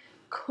I like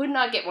could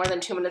not get more than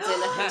 2 minutes in of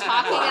him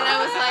talking, and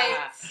I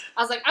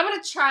was like, I'm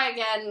gonna try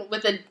again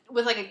with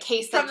like a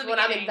case From that's the what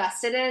I'm beginning.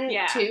 invested in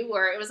Yeah. too.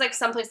 Where it was like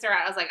someplace they're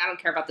at, I was like, I don't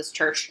care about this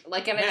church.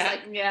 Like, and it's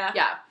like, Yeah.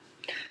 yeah,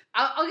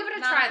 I'll give it a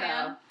Not try a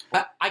fan.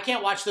 though. I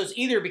can't watch those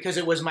either because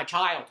it was my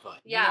childhood.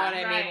 Yeah, you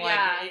know what I right, mean?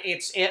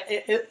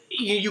 Like yeah.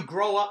 you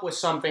grow up with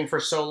something for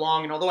so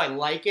long, and although I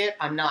like it,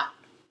 I'm not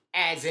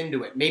as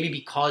into it. Maybe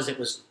because it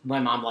was my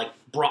mom like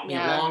brought me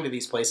Yeah. along to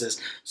these places.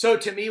 So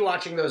to me,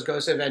 watching those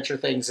Ghost Adventure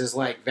things is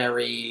like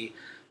very.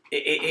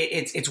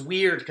 It's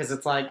weird because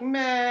it's like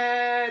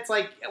meh. It's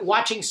like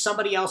watching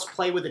somebody else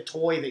play with a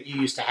toy that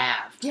you used to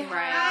have. Yeah.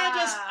 Right.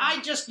 I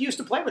just used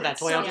to play with that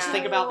toy. I'll just so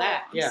think about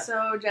that. I'm Yeah.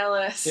 so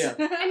jealous. Yeah.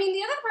 I mean,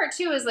 the other part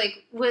too is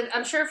like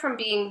I'm sure from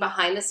being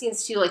behind the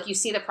scenes too, like you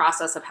see the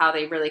process of how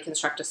they really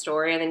construct a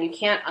story, and then you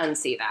can't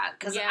unsee that.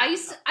 Because Yeah.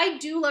 I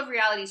do love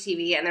reality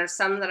TV, and there's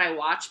some that I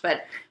watch,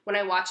 but when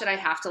I watch it, I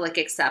have to like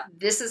accept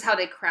this is how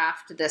they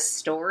craft this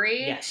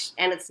story, Yes.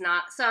 and it's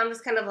not. So I'm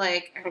just kind of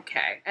like,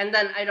 okay, and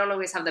then I don't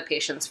always have the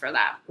patience for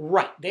that.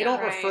 Right. They don't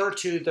Right. refer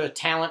to the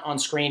talent on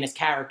screen as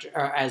character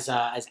or as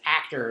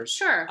actors.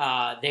 Sure.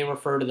 They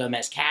refer to them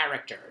as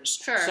characters.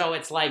 Sure. So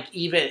it's like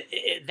even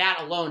that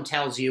alone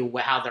tells you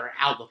how their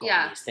outlook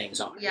Yeah. on these things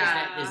are.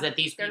 Yeah. Is that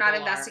these They're people not are-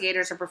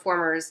 investigators or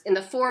performers in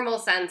the formal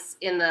sense,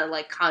 in the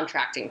like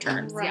contracting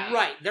terms. Right. Yeah.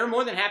 Right. They're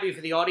more than happy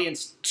for the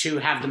audience to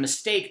have the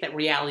mistake that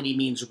reality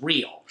means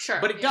real. Sure.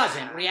 But it Yeah.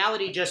 doesn't.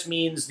 Reality just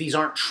means these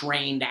aren't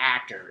trained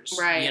actors.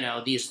 Right. You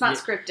know, these It's not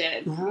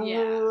scripted.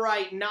 Yeah.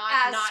 Right, not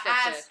As not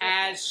scripted.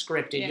 as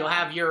scripted. Yeah.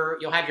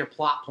 You'll have your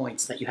plot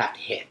points that you have to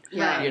hit.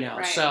 Right. You know,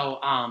 Right. so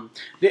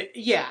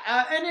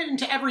and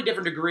to every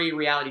different degree,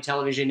 reality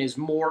television is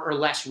more or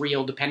less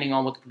real depending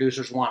on what the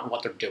producers want and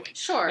what they're doing.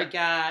 Sure. Like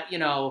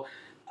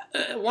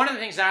one of the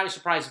things that I was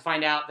surprised to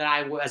find out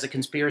that as a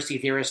conspiracy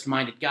theorist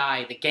minded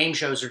guy, that game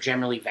shows are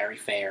generally very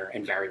fair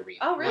and very real.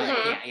 Oh, really?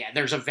 Mhm. Yeah.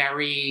 There's a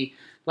very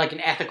like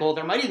an ethical.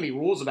 There might even be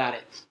rules about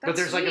it, but That's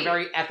there's like a sweet.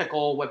 very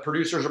ethical. When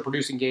producers are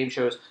producing game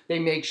shows, they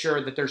make sure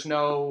that there's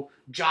no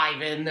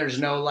jiving, there's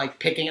no like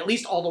picking. At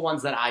least all the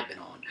ones that I've been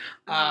on.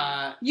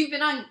 You've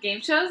been on game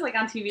shows, like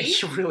on TV?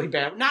 It's really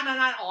bad. Not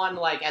on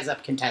like as a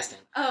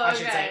contestant. Oh, I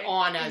should say okay.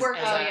 on as Work-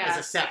 as, oh, a, yeah. as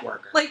a set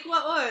worker. Like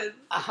what was?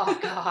 Oh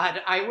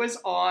God! I was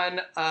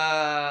on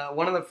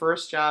one of the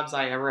first jobs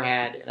I ever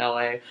had in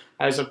LA.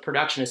 I was a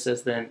production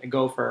assistant, a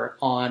gopher,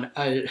 on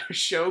a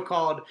show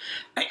called.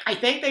 I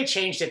think they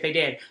changed it. They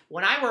did.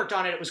 When I worked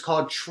on it, it was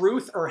called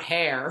Truth or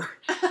Hair.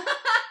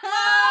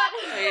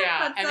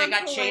 Yeah, That and they got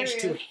sounds changed to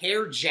hilarious.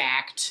 Hair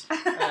Jacked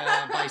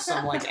by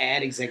some like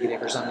ad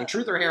executive or something.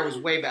 Truth or Hair was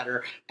way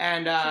better,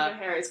 and Your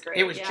hair is great.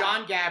 it was yeah.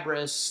 John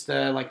Gabris,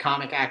 the like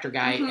comic actor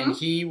guy, Mhm. and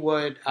he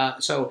would.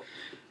 So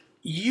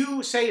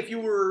you say if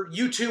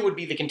you two would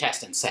be the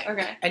contestants, say,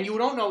 Okay. and you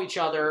don't know each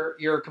other.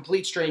 You're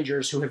complete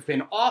strangers who have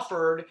been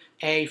offered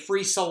a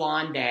free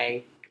salon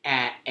day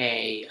at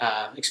a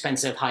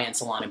expensive high-end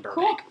salon in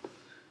Burbank. Cool.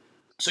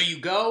 So you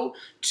go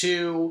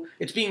to,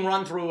 it's being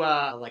run through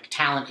a like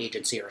talent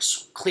agency or a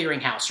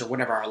clearinghouse or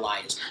whatever our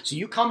lie is. So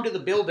you come to the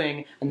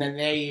building and then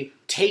they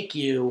take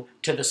you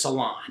to the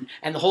salon.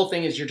 And the whole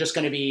thing is you're just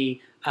going to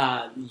be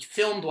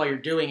filmed while you're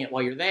doing it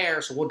while you're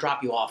there. So we'll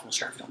drop you off and we'll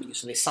start filming you.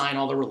 So they sign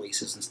all the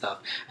releases and stuff.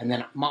 And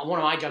then one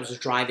of my jobs was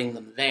driving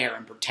them there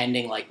and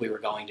pretending like we were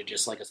going to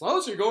just like, oh,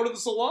 so you're going to the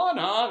salon,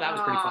 huh? That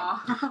was pretty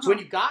fun. fun. So when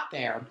you got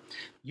there,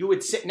 you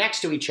would sit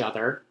next to each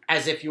other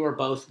as if you were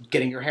both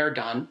getting your hair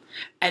done,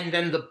 and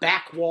then the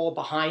back wall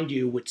behind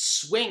you would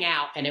swing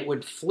out and it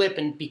would flip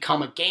and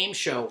become a game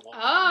show wall.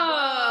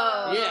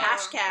 Oh. Yeah.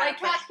 Cash cab. Like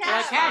cash Yeah,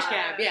 cab. cash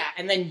cab, yeah.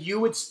 And then you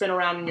would spin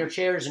around in your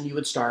chairs and you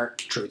would start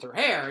Truth or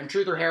Hair. And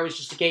Truth or Hair was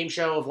just a game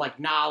show of like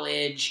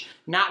knowledge,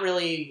 not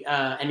really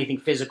anything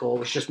physical. It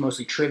was just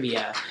mostly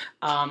trivia.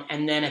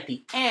 And then at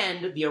the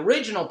end, the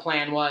original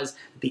plan was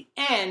at the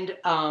end,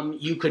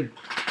 you could,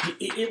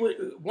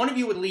 one of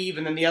you would leave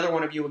and then the other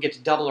one of you would get to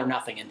double or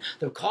nothing. And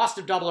the cost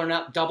of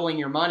doubling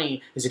your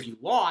money is if you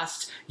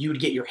lost, you would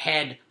get your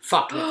head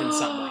fucked with in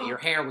some way. Your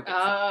hair would get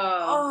fucked.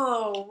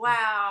 Oh. Oh,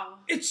 wow.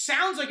 It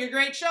sounds like a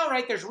great show,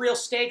 right? There's real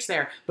stakes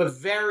there. But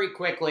very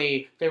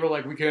quickly, they were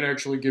like, we can't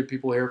actually give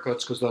people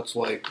haircuts because that's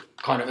like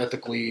kind of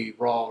ethically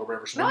wrong or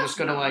whatever. So No, we're it's just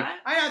going to like, not.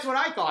 that's what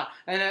I thought.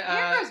 And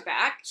Hair grows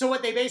back. so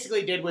what they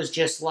basically did was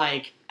just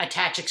like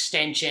attach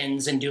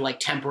extensions and do like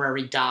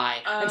temporary dye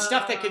and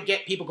stuff that could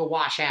get people to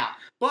wash out.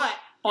 But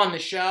on the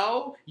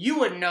show, you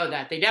wouldn't know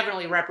that. They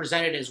definitely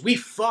represented as we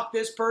fucked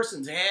this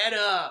person's head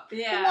up.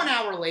 Yeah. But 1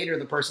 hour later,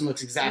 the person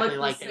looks exactly Look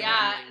like the they same.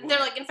 Yeah. normally would. They're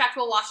like, in fact,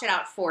 we'll wash it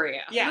out for you.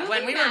 Yeah,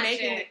 when we were Movie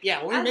making magic.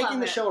 when we I were making love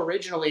the it. show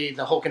originally,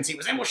 the whole conceit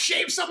was, and we'll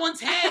shave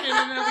someone's head and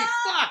then they'll be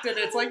fucked. And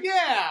it's like,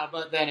 yeah,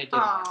 but then it didn't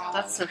work Aw, out.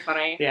 That's that so funny.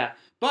 way. Yeah,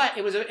 but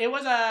it was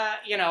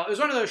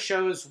one of those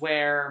shows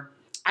where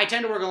I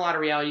tend to work on a lot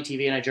of reality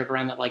TV, and I joke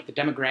around that like the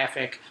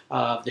demographic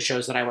of the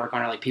shows that I work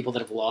on are like people that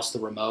have lost the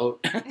remote.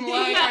 Like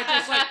I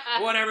just like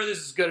whatever, this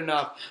is good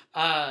enough.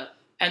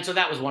 And so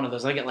that was one of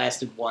those. I think it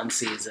lasted one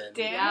season.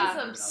 Dan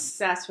Yeah. is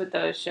obsessed with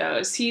those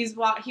shows. He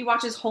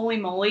watches Holy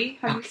Moly.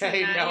 Have you Okay,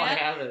 seen that no, I yet?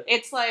 haven't.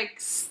 It's like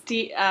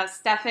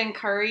Stephen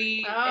Curry.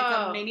 It's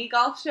Oh. a mini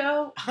golf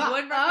show. Would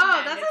recommend.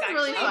 Oh, that It's sounds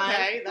really actually- fun.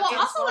 Okay, that well,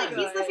 sounds also, like, fun.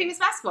 he's the famous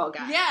basketball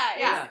guy.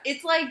 Yeah,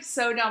 it's like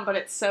so dumb, but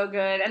it's so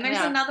good. And there's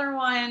Yeah. another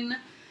one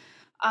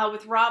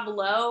with Rob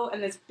Lowe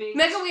and this big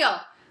Mega Wheel.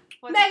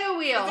 What's Mega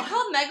Wheel. Is it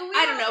called Mega Wheel?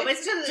 I don't know, but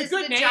it's just It's a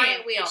good the name.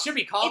 giant wheel. It should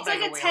be called It's like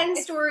Mega a Wheel.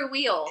 10-story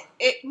wheel.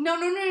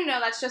 No.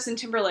 That's Justin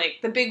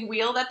Timberlake. The big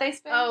wheel that they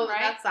spin. Oh, right?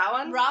 that's that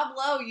one? Rob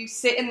Lowe. You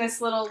sit in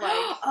this little like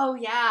Oh,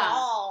 yeah.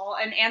 ball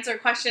and answer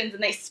questions,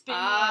 and they spin you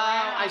around.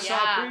 I saw a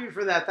preview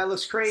for that. That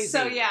looks crazy.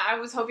 So yeah, I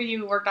was hoping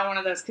you worked on one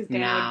of those because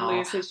Dan No. would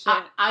lose his shit.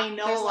 I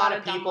know There's a lot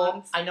of dumb people.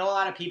 ones. I know a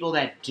lot of people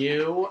that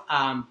do,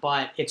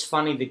 but it's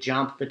funny the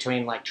jump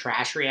between like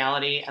trash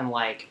reality and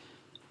like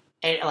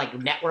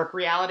network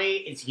reality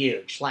is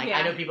huge. Like Yeah.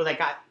 I know people that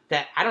got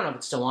that. I don't know if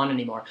it's still on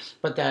anymore,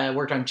 but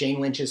worked on Jane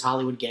Lynch's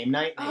Hollywood Game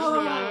Night. They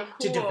Oh, got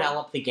to cool.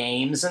 develop the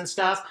games and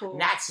stuff. That's cool.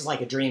 And that's like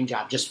a dream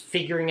job, just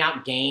figuring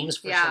out games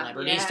for Yeah.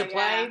 celebrities Yeah, to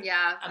play.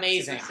 Yeah.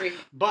 Amazing. Super sweet.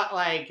 But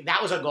like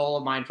that was a goal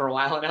of mine for a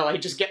while in LA.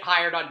 Just get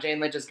hired on Jane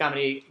Lynch's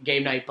comedy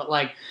game night. But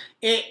like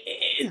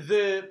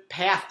the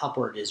path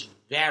upward is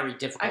very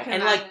difficult. I can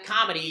And like imagine.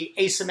 comedy,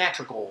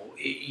 asymmetrical.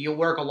 You'll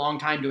work a long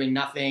time doing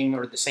nothing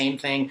or the same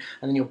thing,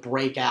 and then you'll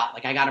break out.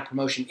 Like I got a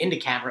promotion into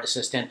camera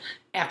assistant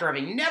after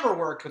having never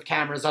worked with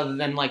cameras other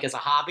than like as a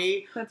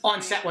hobby. That's On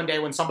funny. set one day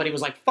when somebody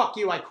was like, "Fuck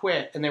you, I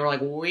quit," and they were like,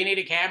 "We need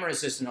a camera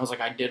assistant." I was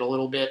like, "I did a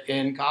little bit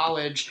in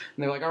college,"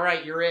 and they're like, "All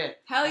right, you're it."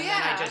 Hell And then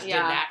yeah. I just Yeah.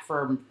 did that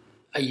for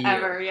a year.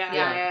 Ever, yeah.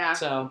 Yeah.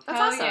 So That's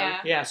Hell awesome. yeah.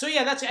 yeah, so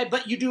yeah, that's.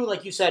 But you do,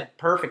 like you said,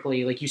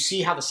 perfectly. Like you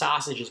see how the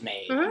sausage is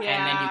made, Mhm. and then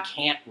Yeah. you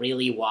can't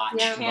really watch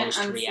Yeah. Can't most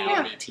unsee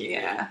reality it. TV.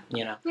 Yeah.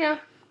 You know, Yeah.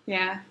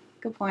 Yeah.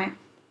 Good point.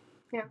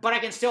 but I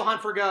can still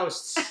hunt for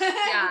ghosts.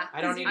 Yeah.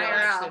 I don't need to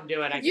IRL. watch them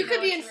do it. I You can-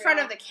 could be in it's front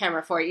real. of the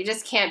camera for it. You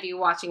just can't be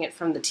watching it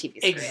from the TV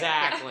screen.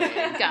 exactly.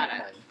 Yeah. Got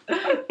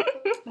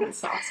it.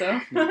 That's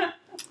awesome.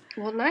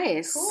 Well,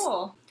 nice.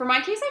 Cool. For my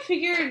case, I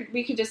figured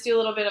we could just do a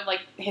little bit of like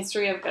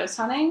history of ghost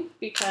hunting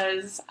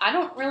because I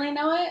don't really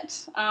know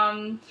it,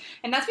 and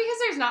that's because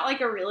there's not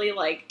like a really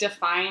like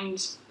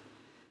defined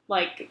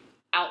like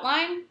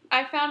outline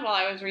I found while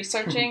I was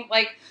researching.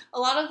 Like a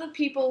lot of the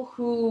people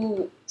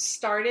who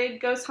started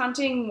ghost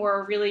hunting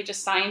were really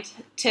just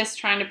scientists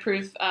trying to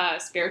prove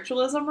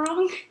spiritualism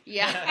wrong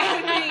Yeah.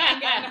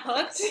 and getting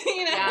hooked.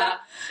 You know.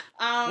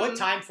 Yeah. What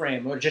time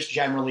frame, or just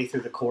generally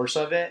through the course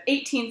of it?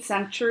 18th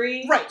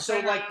century. Right. So,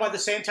 Right like, by around. the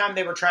same time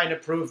they were trying to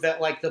prove that,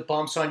 like, the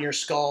bumps on your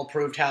skull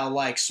proved how,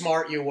 like,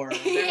 smart you were.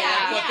 They were Yeah,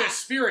 like, but yeah. this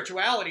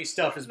spirituality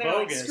stuff is They were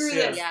like, bogus. screw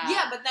yeah. this. Yeah.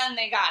 Yeah, but then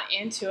they got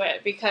into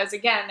it because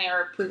again they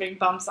were proving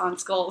bumps on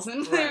skulls,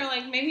 and they were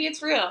Right. like, maybe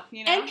it's real,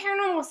 you know? And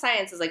paranormal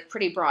science is like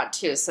pretty broad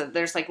too. So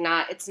there's like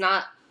it's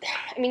not.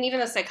 I mean, even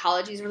though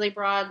psychology is really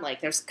broad, like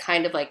there's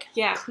kind of like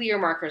Yeah, clear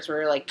markers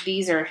where like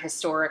these are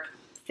historic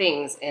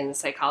things in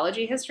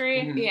psychology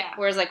history. Mhm. yeah,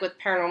 Whereas like with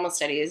paranormal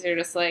studies, you're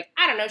just like,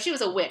 I don't know, she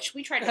was a witch.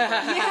 We tried to.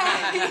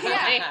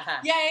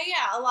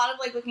 yeah. A lot of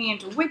like looking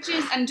into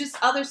witches and just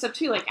other stuff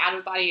too, like out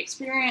of body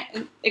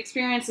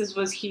experiences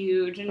was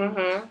huge. And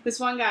Mm-hmm. this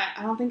one guy,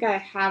 I don't think I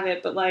have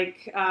it, but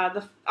like I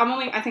think I'm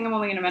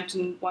only going to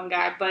mention one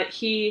guy, but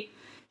he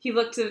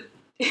looked at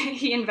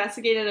he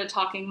investigated a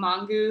talking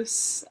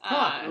mongoose.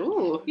 Huh.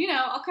 Ooh. You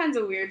know, all kinds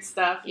of weird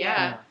stuff.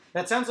 Yeah.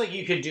 That sounds like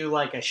you could do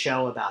like a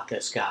show about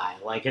this guy.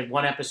 Like in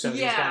one episode, he's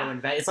Yeah. got to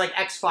invent. It's like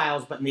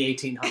X-Files, but in the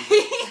 1800s.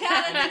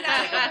 Yeah, And then it's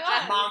like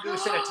that's a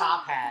mongoose in a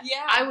top hat.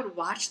 Yeah. I would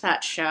watch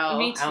that show.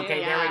 Me too.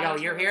 Okay, there we Yeah.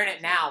 go. You're hearing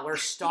it now. We're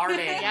starting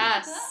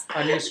Yes.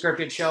 a new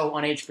scripted show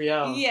on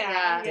HBO.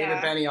 Yeah. David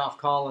Benioff,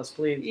 call us,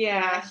 please.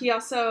 Yeah. He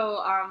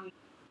also,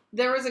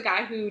 there was a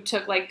guy who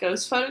took like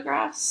ghost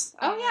photographs.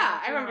 Oh,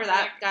 yeah, I remember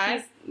that guy.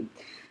 He's-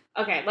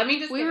 Okay, let me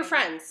just. We get were into-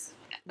 friends.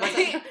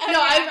 Okay.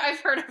 No, I've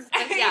heard of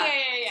yeah, yeah.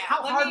 yeah.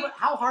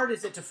 How hard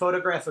is it to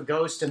photograph a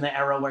ghost in the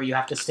era where you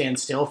have to stand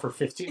still for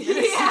 15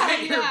 minutes Yeah,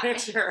 to get your yeah.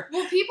 picture?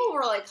 Well, people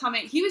were like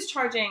coming. He was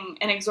charging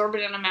an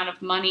exorbitant amount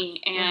of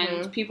money,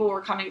 and people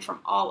were coming from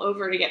all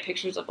over to get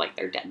pictures of like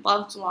their dead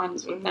loved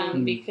ones with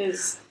them Mhm.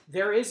 because.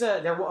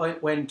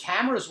 When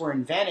cameras were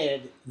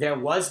invented, there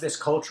was this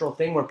cultural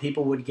thing where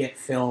people would get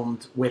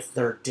filmed with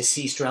their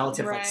deceased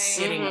relative like Right.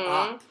 sitting Mhm.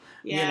 up,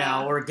 Yeah. you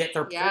know, or get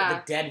their Yeah.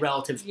 the dead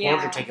relative's Yeah.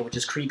 portrait taken, which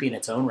is creepy in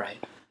its own right.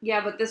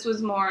 Yeah, but this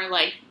was more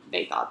like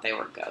they thought they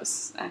were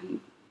ghosts. And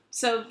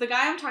so the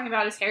guy I'm talking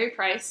about is Harry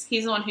Price.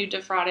 He's the one who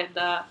defrauded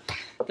the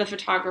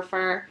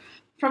photographer.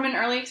 From an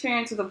early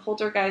experience with a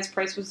poltergeist,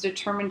 Price was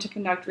determined to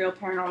conduct real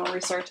paranormal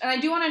research. And I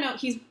do want to note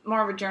he's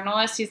more of a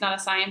journalist. He's not a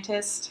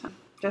scientist,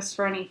 just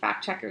for any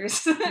fact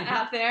checkers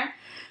out there.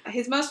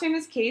 His most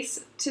famous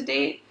case to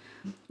date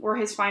were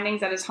his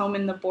findings at his home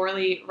in the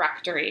Borley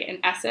Rectory in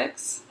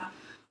Essex.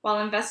 While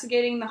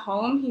investigating the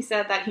home, he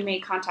said that he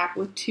made contact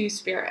with two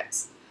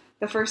spirits.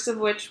 The first of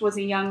which was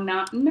a young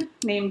nun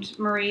named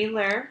Marie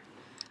Lair,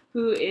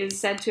 who is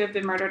said to have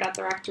been murdered at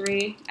the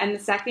rectory. And the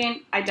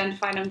second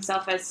identified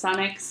himself as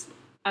Sonix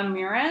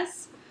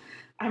Amirez.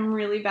 I'm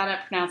really bad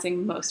at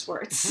pronouncing most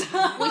words.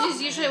 Which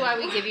is usually why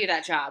we give you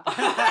that job.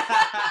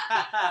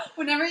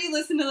 Whenever you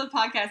listen to the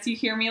podcast, you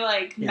hear me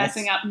like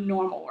messing up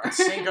normal words.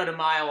 Cinco de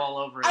Mayo all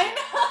over again.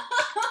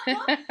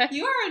 I know.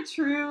 You are a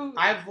true.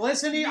 I've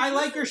listened to you. I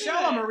like your show.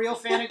 I'm a real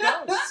fan of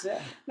Ghosts.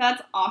 Yeah.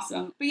 That's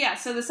awesome. But yeah,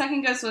 so the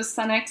second ghost was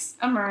Sunix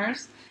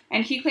Amers,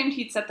 and he claimed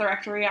he'd set the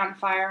rectory on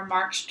fire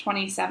March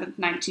 27th,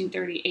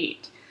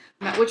 1938,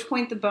 at which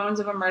point the bones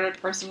of a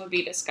murdered person would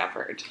be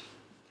discovered.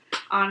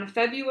 On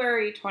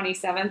February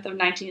 27th of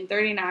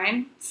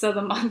 1939, so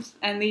the month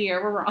and the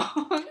year were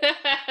wrong,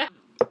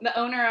 the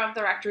owner of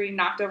the rectory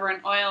knocked over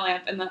an oil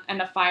lamp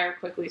and a fire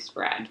quickly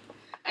spread.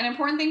 An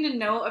important thing to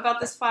note about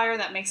this fire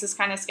that makes this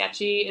kind of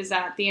sketchy is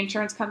that the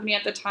insurance company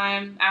at the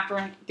time,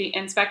 after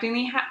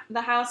inspecting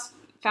the house,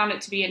 found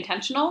it to be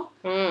intentional.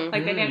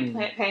 Like they didn't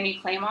pay any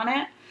claim on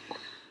it.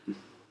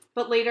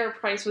 But later,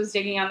 Price was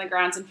digging on the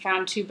grounds and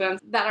found 2 bones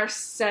that are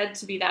said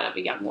to be that of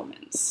a young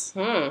woman's.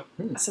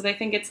 So they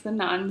think it's the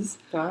nuns.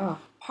 Wow.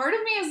 Part of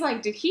me is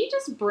like, did he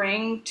just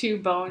bring 2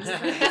 bones to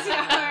his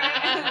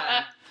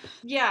yard?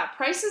 Yeah,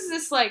 Price is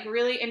this like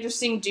really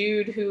interesting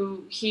dude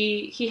who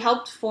he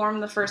helped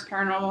form the first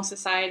paranormal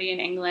society in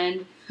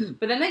England.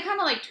 But then they kind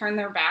of like turned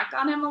their back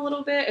on him a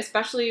little bit,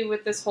 especially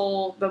with this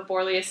whole the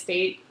Borley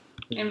Estate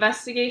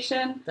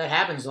investigation. That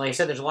happens. Like I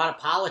said, there's a lot of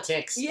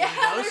politics in ghost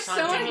there's so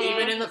hunting, many.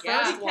 even in the Yeah,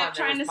 first they one. kept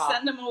trying to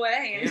send him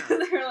away,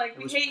 and they're like,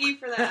 "We hate you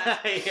for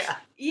that."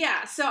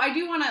 Yeah, so I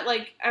do want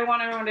to I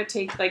want everyone to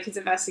take like his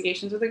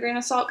investigations with a grain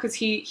of salt because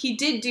he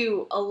did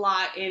do a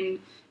lot in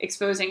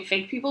exposing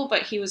fake people,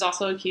 but he was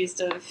also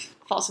accused of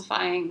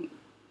falsifying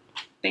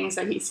things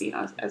that he's seen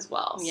as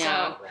well.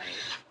 Yeah. So,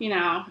 you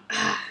know.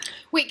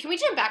 Wait, can we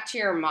jump back to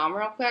your mom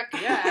real quick?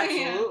 Yeah,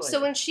 absolutely.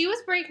 So when she was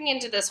breaking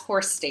into this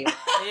horse stable,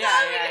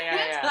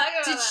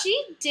 yeah. did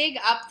she dig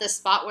up the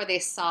spot where they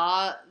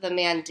saw the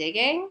man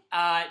digging?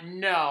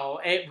 No,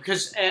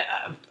 because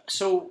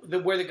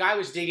where the guy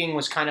was digging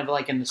was kind of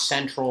like in the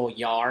central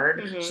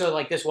yard. So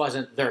like this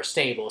wasn't their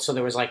stable, so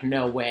there was like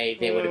no way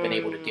they would have been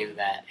able to do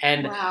that.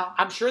 And Wow.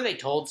 I'm sure they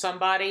told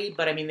somebody,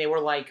 but I mean they were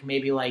like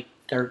maybe like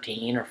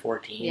 13 or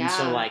 14,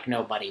 so like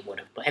nobody would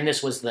have. And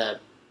this was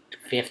the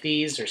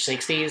 50s or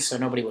 60s, so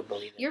nobody would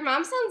believe it. Your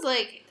mom sounds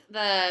like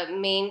the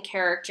main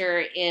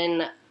character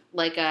in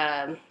like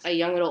a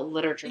young adult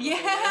literature book. Yeah.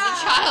 As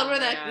a child where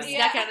that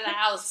Yeah. snuck out of the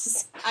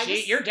house.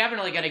 You're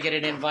definitely going to get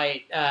an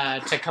invite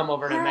to come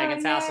over to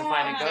Megan's house and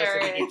find a ghost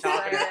and keep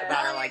talking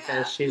about her like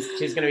this. She's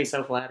going to be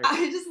so flattered.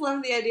 I just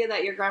love the idea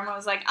that your grandma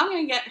was like, I'm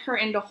going to get her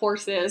into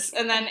horses,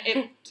 and then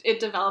it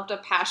developed a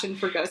passion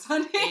for ghost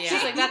hunting. Yeah.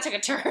 She's like, that took a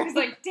turn. It's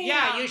like, damn.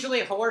 Yeah,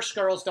 usually horse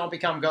girls don't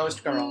become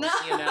ghost girls. No.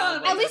 You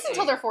know, At least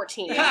until they're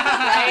 14. Right?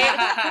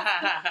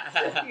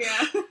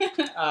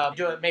 Yeah.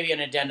 Do maybe an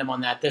addendum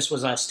on that. This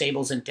was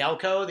stables in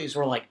Delco. These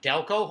were like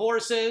Delco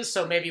horses,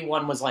 so maybe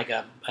one was like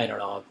a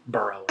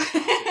burro. Or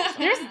something.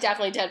 There's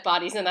definitely dead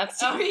bodies in that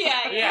Oh, story.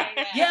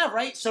 Yeah,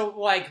 right. So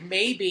like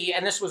maybe,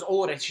 and this was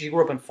old. She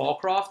grew up in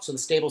Fallcroft, so the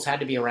stables had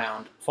to be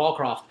around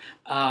Fallcroft.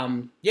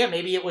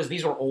 Maybe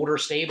these were older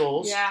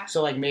stables. Yeah.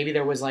 So like maybe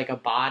there was like a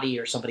body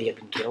or somebody had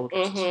been killed.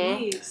 Or something.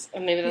 Jeez.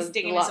 And maybe He's that's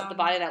digging his own- the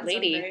body of that his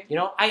own lady. grave. You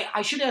know,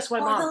 I should ask my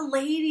Or mom. the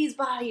lady's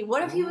body.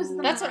 What if he was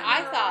the That's what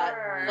I thought.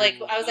 murderer?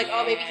 Like, I was like,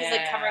 oh, maybe he's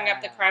like covering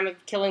up the crime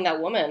of killing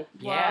that woman.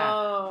 Yeah.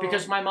 Whoa.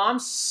 Because my mom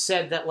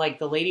said that, like,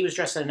 the lady was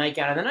dressed in a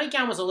nightgown, and the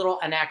nightgown was a little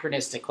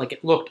anachronistic. Like,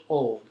 it looked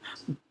old.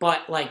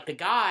 But, like, the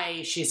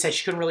guy, she said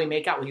she couldn't really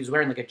make out what he was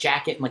wearing, like, a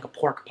jacket and, like, a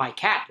pork pie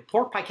cap. The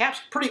pork pie cap's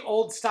a pretty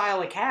old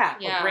style of cap.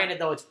 Yeah. But granted,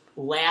 though, it's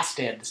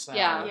lasted. So,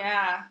 Yeah.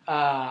 Yeah.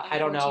 I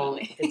don't know.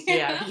 Unfortunately.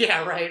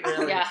 Yeah, right,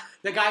 really. Yeah.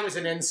 The guy was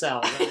an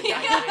incel. The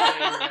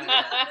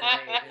guy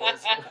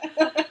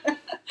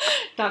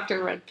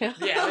Dr. Red Pill.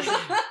 Yeah.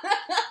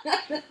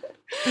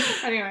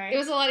 Anyway. It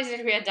was a lot easier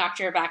to be a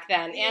doctor back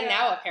then, and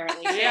now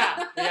apparently.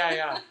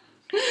 yeah.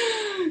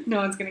 No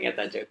one's going to get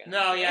that joke.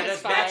 No, yeah,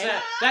 It's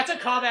that's a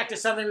callback to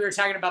something we were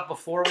talking about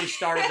before we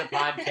started the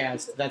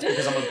podcast. That's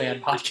because I'm a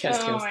bad podcast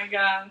Oh host. my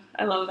god,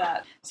 I love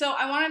that. So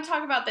I want to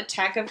talk about the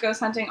tech of ghost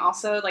hunting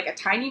also, like a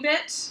tiny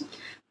bit.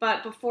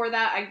 But before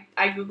that,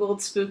 I googled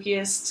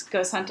spookiest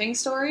ghost hunting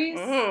stories,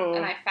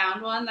 and I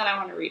found one that I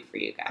want to read for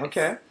you guys.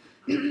 Okay.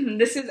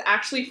 This is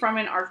actually from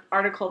an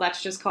article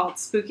that's just called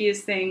 "Spookiest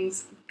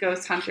Things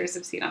Ghost Hunters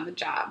Have Seen on the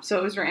Job." So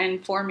it was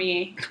written for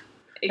me.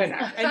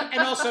 Exactly. And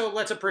also,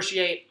 let's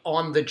appreciate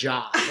on the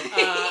job.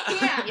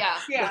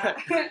 Yeah.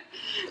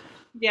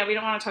 Yeah, we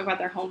don't want to talk about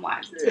their home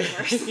lives. It's way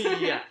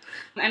worse. Yeah.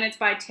 And it's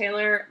by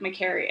Taylor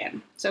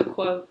McCarrion. So,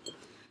 quote,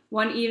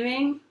 "One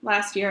evening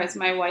last year, as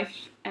my wife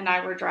and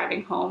I were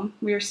driving home,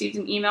 we received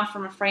an email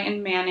from a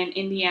frightened man in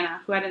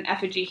Indiana who had an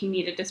effigy he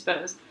needed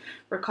disposed,"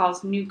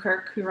 recalls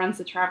Newkirk, who runs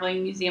the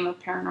Traveling Museum of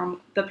the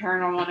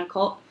Paranormal and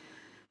Occult.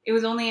 "It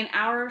was only an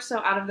hour or so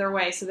out of their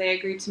way, so they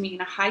agreed to meet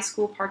in a high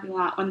school parking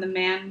lot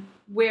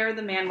where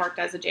the man worked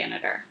as a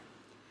janitor.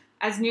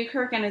 As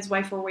Newkirk and his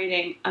wife were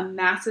waiting, a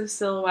massive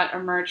silhouette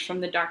emerged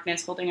from the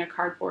darkness holding a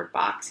cardboard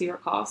box," he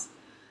recalls.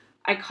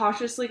 "I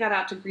cautiously got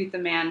out to greet the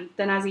man.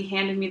 Then as he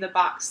handed me the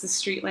box, the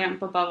street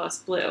lamp above us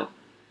blew.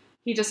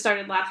 He just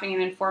started laughing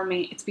and informed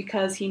me it's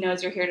because he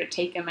knows you're here to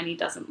take him and he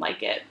doesn't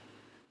like it.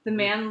 The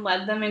man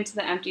led them into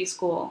the empty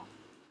school.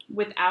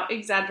 Without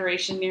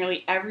exaggeration,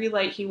 nearly every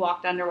light he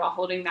walked under while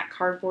holding that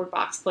cardboard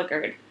box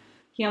flickered.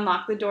 He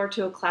unlocked the door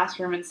to a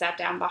classroom and sat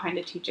down behind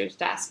a teacher's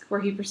desk, where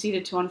he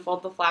proceeded to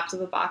unfold the flaps of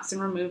the box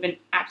and remove an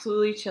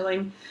absolutely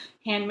chilling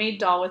handmade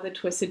doll with a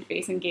twisted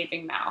face and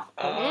gaping mouth.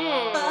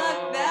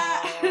 Fuck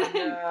that!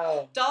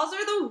 No. Dolls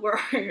are the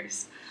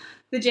worst.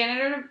 The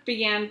janitor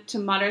began to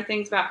mutter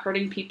things about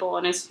hurting people,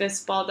 and his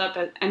fists balled up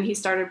and he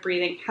started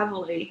breathing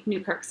heavily,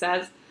 Newkirk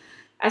says.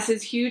 As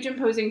his huge,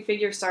 imposing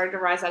figure started to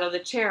rise out of the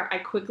chair, I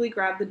quickly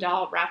grabbed the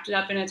doll, wrapped it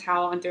up in a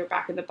towel, and threw it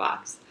back in the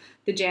box.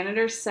 The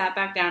janitor sat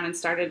back down and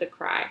started to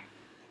cry.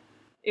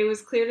 It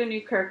was clear to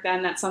Newkirk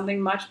then that something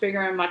much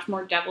bigger and much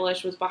more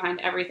devilish was behind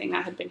everything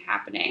that had been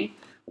happening.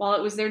 While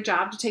it was their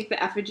job to take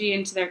the effigy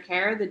into their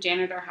care, the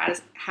janitor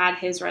had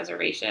his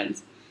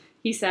reservations.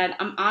 He said,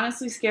 I'm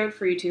honestly scared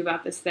for you two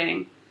about this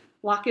thing.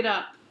 Lock it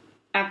up.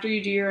 After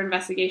you do your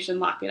investigation,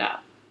 lock it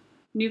up.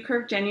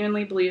 Newkirk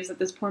genuinely believes that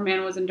this poor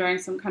man was enduring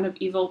some kind of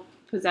evil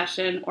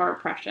possession or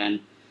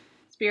oppression.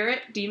 Spirit,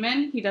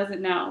 demon, he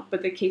doesn't know,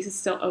 but the case is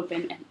still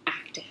open and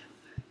active.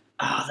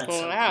 Oh, that's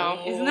so Wow.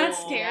 cool. Isn't that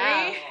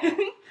scary?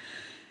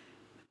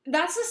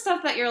 That's the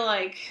stuff that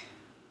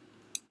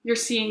you're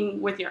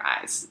seeing with your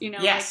eyes. You know,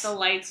 Yes. like the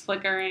lights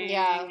flickering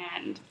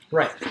and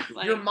Right.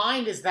 like, Your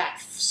mind is that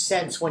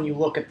sense when you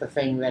look at the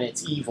thing that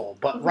it's evil,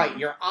 but right,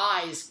 your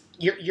eyes,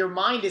 your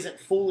mind isn't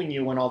fooling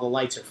you when all the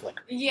lights are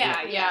flickering.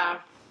 yeah.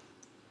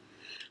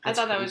 I That's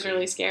thought that was creepy.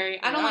 really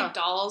scary. I don't Yeah. like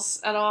dolls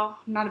at all.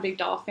 I'm not a big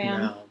doll fan.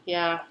 No.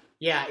 Yeah.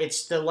 Yeah,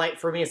 it's the light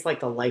for me. It's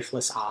like the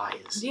lifeless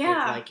eyes.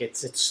 Yeah.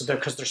 It's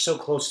because they're so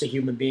close to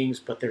human beings,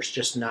 but there's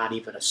just not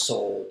even a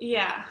soul.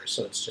 Yeah. there,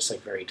 so it's just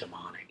like very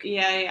demonic.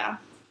 Yeah.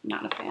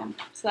 Not a fan.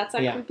 So that's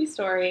our Yeah. creepy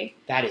story.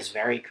 That is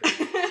very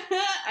creepy.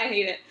 I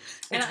hate it.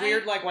 It's And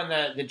weird, like when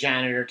the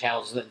janitor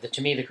tells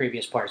to me the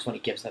creepiest part is when he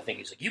gives the thing.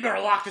 He's like, "You better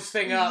lock this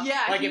thing up."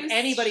 Yeah, like he if was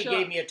anybody shook.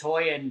 gave me a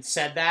toy and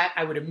said that,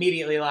 I would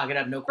immediately lock it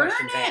up, no Burn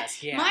questions it.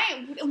 asked.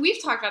 Yeah.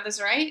 We've talked about this,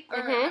 right?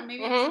 Or Mhm,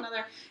 maybe mhm. it's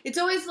another. It's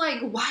always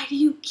like, why do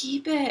you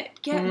keep it?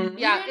 Get Mhm. rid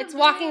Yeah, of it's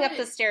walking up it.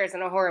 the stairs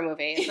in a horror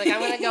movie. It's like, I'm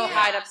going to go Yeah.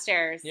 hide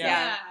upstairs.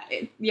 Yeah.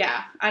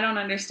 Yeah. I don't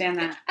understand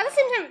that. At the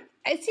same time,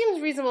 it seems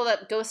reasonable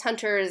that ghost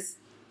hunters,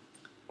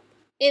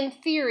 in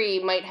theory,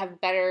 might have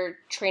better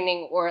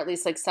training or at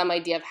least like some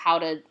idea of how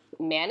to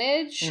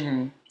manage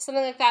Mhm.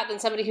 something like that than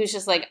somebody who's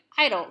just like,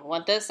 I don't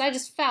want this. I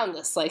just found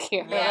this like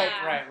here.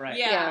 Yeah. Right.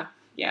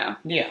 Yeah.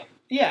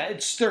 Yeah.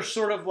 They're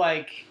sort of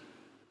like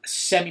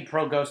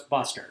semi-pro ghost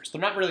busters. They're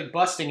not really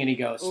busting any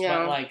ghosts, Yeah.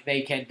 but like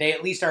they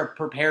at least are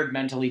prepared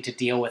mentally to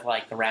deal with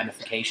like the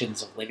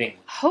ramifications of living.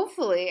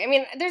 Hopefully. I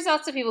mean, there's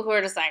lots of people who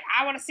are just like,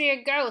 I want to see a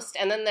ghost,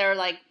 and then they're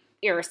like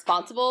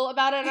irresponsible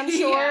about it, I'm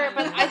sure. Yeah.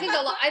 But I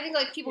think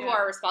like people who Yeah.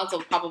 are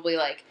responsible probably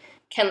like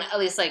can at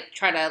least like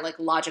try to like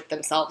logic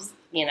themselves,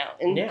 in Yeah.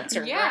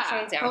 certain Yeah.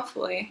 directions. Yeah.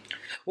 Hopefully.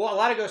 Well, a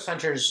lot of ghost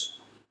hunters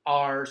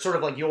are sort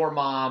of like your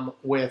mom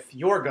with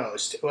your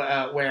ghost,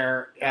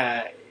 where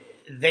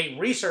they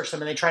research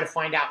them and they try to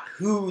find out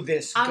who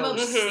this I'm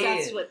ghost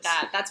obsessed is. with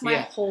that. That's my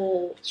Yeah.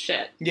 whole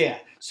shit. Yeah.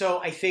 So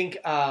I think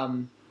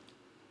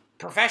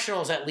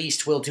professionals at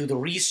least will do the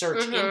research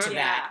Mhm. into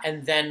that, Yeah.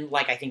 and then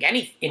like I think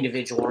any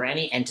individual or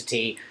any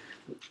entity,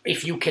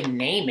 if you can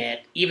name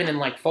it, even in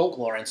like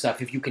folklore and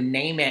stuff, if you can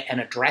name it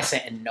and address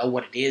it and know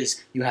what it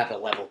is, you have a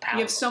level of power.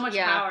 You have so much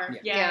Yeah. power.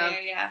 Yeah.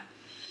 Yeah.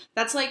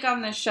 That's like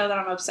on this show that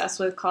I'm obsessed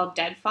with called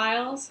Dead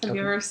Files. Have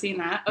you Okay. ever seen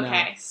that? No.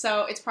 Okay,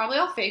 so it's probably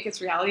all fake.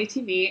 It's reality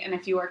TV, and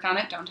if you worked on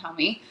it, don't tell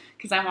me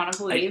because I want to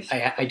believe.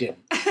 I do.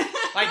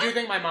 I do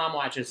think my mom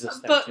watches this.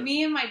 But too.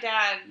 me and my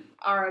dad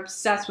are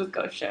obsessed with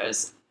ghost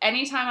shows.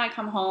 Anytime I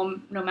come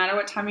home, no matter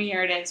what time of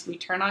year it is, we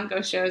turn on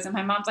ghost shows, and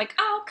my mom's like,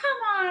 "Oh,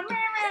 come on,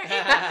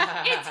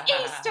 it's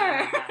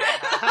Easter."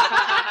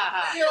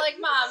 You're like,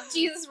 Mom,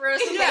 Jesus rose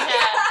from the Yeah.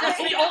 dead. That's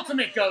the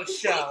ultimate ghost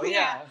show.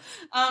 Yeah.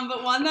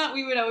 But one that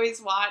we would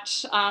always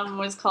watch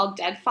was called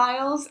Dead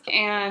Files,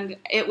 and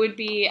it would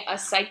be a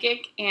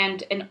psychic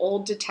and an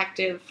old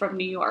detective from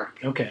New York,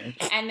 Okay.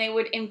 and they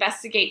would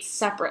investigate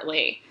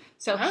separately.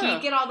 So Oh.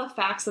 he'd get all the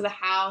facts of the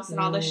house and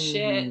all the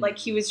shit, like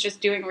he was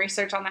just doing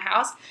research on the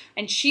house,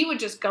 and she would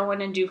just go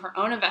in and do her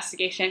own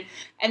investigation,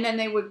 and then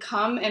they would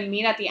come and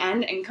meet at the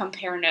end and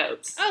compare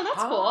notes. Oh,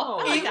 that's cool.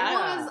 I like It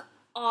that. was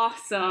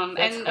awesome,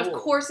 That's and cool. of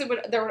course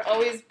there would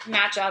always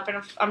match up,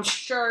 and I'm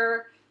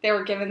sure they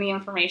were given the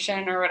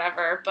information or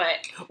whatever,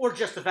 but Or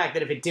just the fact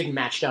that if it didn't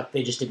match up,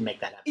 they just didn't make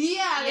that up.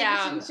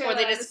 yeah, Or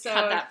they just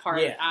cut that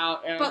part Yeah.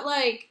 out. Yeah. But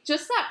like,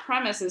 just that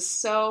premise is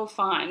so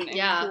fun and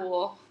Yeah.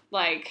 cool.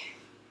 Like,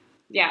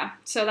 yeah.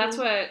 So that's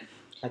what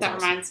That's that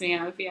awesome. reminds me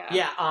of. Yeah.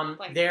 Yeah,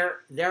 Like-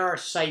 there are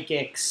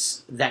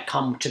psychics that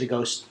come to the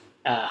ghost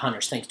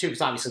hunters things too,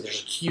 because obviously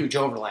there's a huge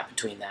overlap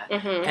between that.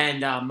 Mhm.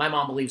 And my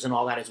mom believes in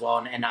all that as well,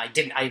 and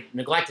I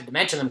neglected to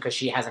mention them because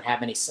she hasn't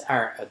had many.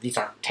 These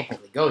aren't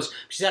technically ghosts.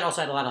 She's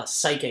also had a lot of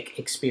psychic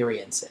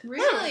experiences.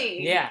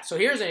 Really? Yeah. So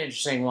here's an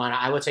interesting one.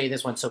 I would say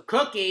this one. So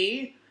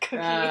Cookie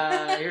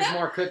Cookie. Here's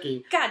more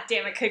Cookie. God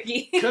damn it,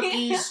 Cookie.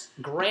 Cookie's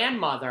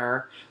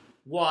grandmother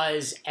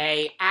was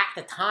at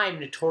the time,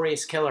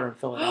 notorious killer in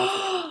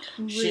Philadelphia.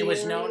 She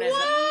was known as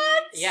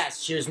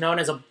she was known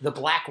as the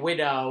Black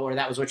Widow, or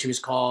that was what she was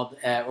called,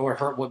 or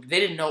her. They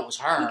didn't know it was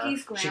her. Cookie's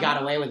She grandma?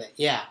 got away with it.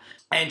 Yeah.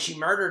 And she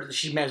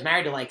was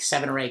married to like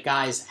 7 or 8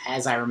 guys,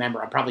 as I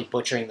remember. I'm probably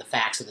butchering the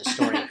facts of this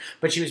story.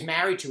 But she was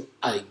married to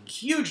a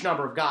huge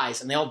number of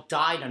guys, and they all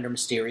died under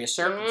mysterious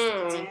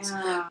circumstances.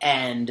 Damn.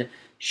 And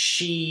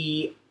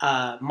she,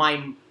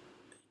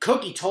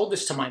 Cookie told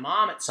this to my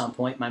mom at some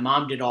point. My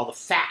mom did all the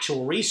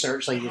factual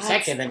research, like the That's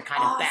detective, and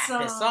kind of backed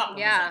this up. And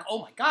was like, oh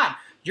my God,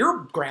 your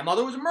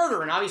grandmother was a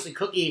murderer. And obviously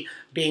Cookie,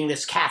 being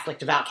this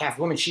devout Catholic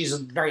woman, she's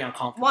very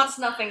uncomfortable. Wants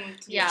nothing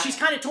to Yeah. She's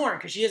kind of torn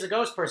because she is a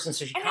ghost person,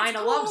 so she And kind it's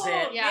of loves cool.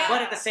 it. Yeah.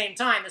 But at the same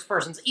time, this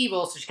person's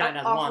evil, so she kind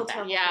of doesn't want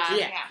that. Yeah.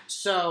 Yeah.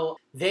 So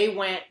they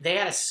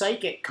had a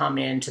psychic come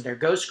into their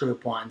ghost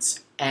group once,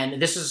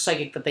 and this is a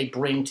psychic that they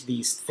bring to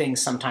these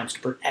things sometimes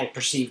to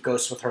perceive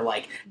ghosts with her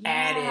like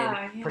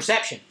added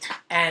perception.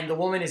 And the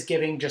woman is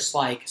giving just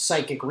like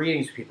psychic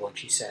readings to people, and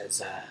she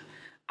says,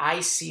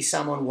 I see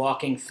someone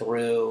walking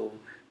through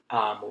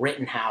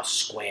Rittenhouse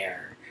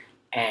Square,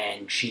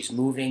 and she's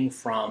moving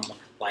from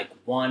like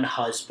one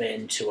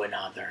husband to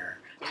another,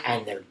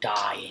 and they're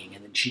dying,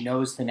 and then she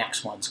knows the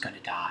next one's going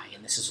to die,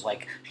 and this is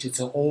like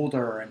she's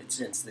older, and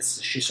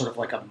she's sort of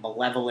like a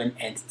malevolent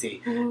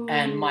entity. Ooh.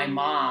 And my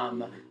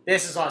mom,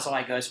 this is also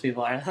why ghost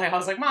people are. I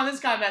was like, Mom, this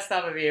got messed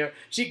up of you.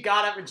 She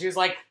got up and she was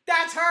like,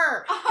 "That's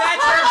her!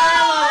 That's her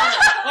grandmother!"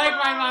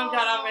 Like my mom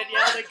got up and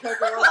yelled at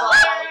Cookie.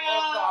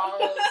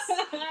 Was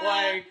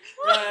like,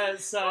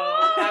 so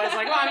I was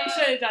like, Mom, you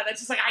should have done that.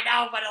 She's like, I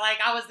know, but like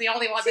I was the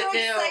only one that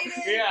knew.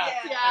 Excited.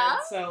 Yeah. And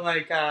so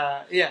like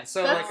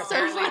so That's like so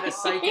apparently funny. the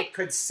psychic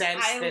could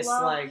sense I this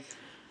love- like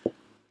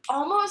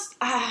Almost,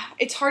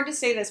 it's hard to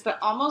say this, but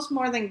almost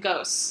more than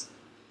ghosts.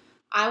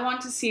 I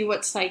want to see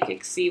what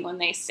psychics see when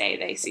they say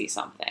they see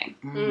something.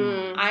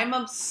 Mm. I'm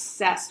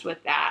obsessed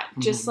with that.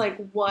 Mhm. Just like,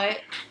 what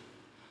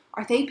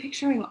are they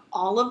picturing?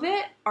 All of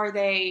it? Are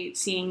they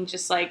seeing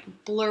just like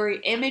blurry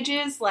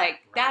images?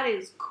 Like, that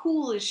is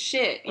cool as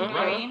shit. You know what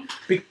I mean?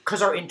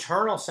 because our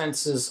internal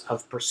senses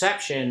of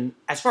perception,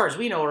 as far as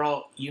we know, are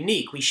all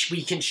unique. We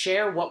can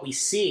share what we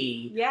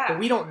see, Yeah. but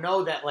we don't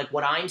know that like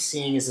what I'm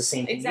seeing is the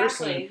same thing you're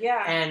seeing. Exactly.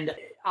 Yeah. And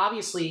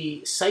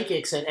obviously,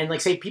 psychics and like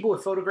say people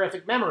with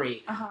photographic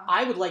memory, Uh-huh.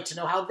 I would like to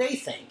know how they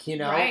think. You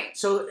know, Right.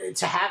 so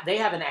they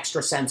have an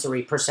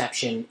extrasensory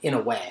perception in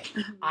a way.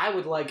 Mhm. I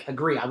would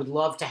agree. I would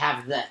love to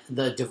have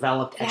the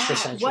developed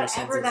extrasensory senses.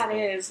 Whatever that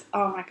is.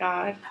 Oh my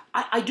god.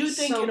 I do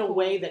think So in a cool.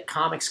 way that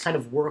comics kind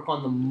of work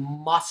on the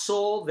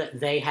muscle that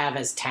they have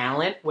as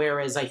talent,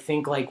 whereas I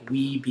think like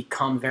we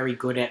become very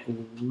good at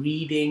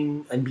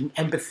reading and being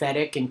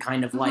empathetic and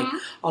kind of like Mhm.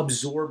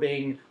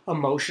 absorbing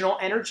emotional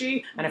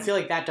energy. And I feel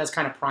like that does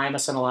kind of prime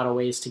us in a lot of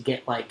ways to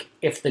get like,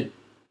 if the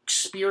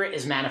spirit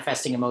is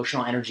manifesting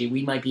emotional energy,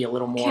 we might be a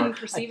little more Can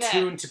perceive it.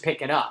 attuned to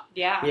pick it up.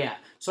 Yeah. Yeah.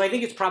 So I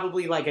think it's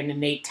probably like an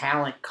innate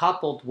talent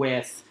coupled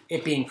with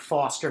it being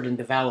fostered and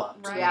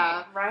developed. Right.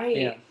 Yeah. Right.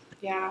 Yeah.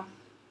 Yeah.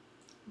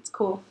 It's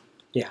cool.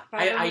 Yeah,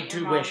 Better I meet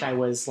your do mom. wish I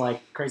was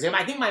like crazy.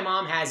 I think my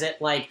mom has it,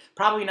 like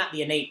probably not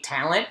the innate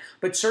talent,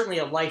 but certainly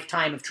a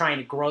lifetime of trying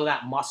to grow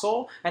that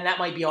muscle. And that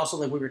might be also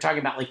like we were talking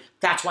about, like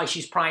that's why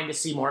she's primed to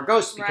see more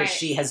ghosts, because Right.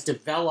 she has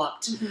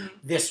developed Mhm.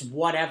 this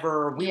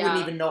whatever we Yeah.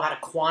 wouldn't even know how to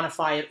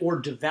quantify it or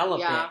develop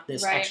Yeah. it.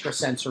 This Right.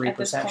 extrasensory At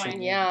this perception.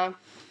 point. Yeah.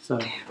 So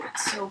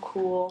That's so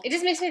cool. It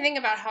just makes me think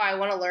about how I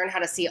want to learn how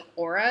to see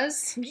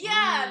auras.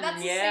 Yeah, that's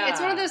the yeah. same.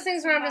 It's one of those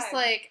things where I'm just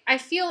like, I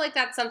feel like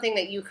that's something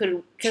that you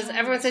could, because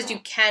everyone says you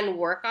can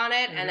work on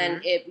it, and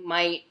then it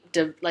might,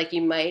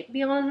 you might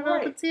be able to develop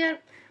Right. it to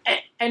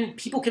it. And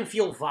people can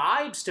feel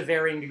vibes to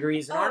varying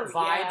degrees, and aren't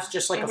vibes yeah.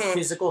 just like a Mhm.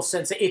 physical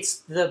sense? It's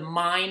the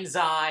mind's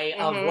eye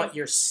of Mhm. what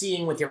you're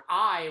seeing with your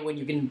eye when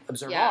you can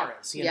observe Yeah.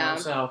 auras. You Yeah. know,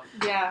 so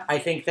Yeah. I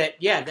think that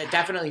that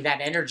definitely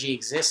that energy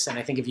exists, and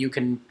I think if you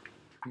can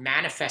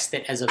manifest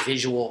it as a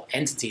visual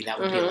entity, that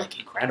would be Mhm. like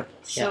incredible.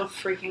 So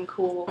freaking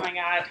cool. Oh my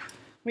god.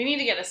 We need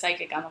to get a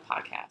psychic on the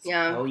podcast.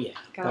 Yeah. Oh yeah,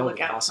 Gotta that would look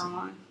be out awesome.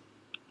 online.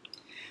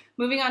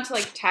 Moving on to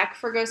like tech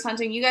for ghost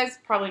hunting, you guys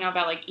probably know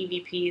about like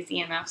EVPs,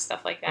 EMFs,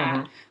 stuff like that.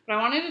 Mhm. But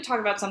I wanted to talk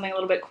about something a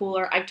little bit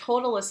cooler. I've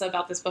told Alyssa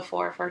about this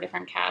before for a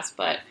different cast,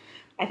 but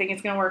I think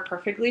it's going to work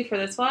perfectly for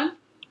this one.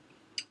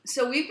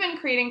 So we've been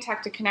creating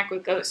tech to connect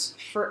with ghosts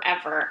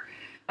forever.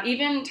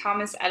 Even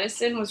Thomas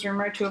Edison was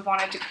rumored to have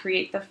wanted to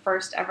create the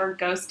first ever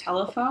ghost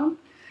telephone.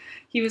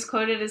 He was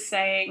quoted as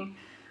saying,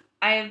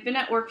 "I have been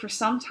at work for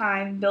some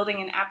time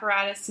building an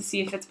apparatus to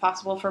see if it's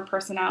possible for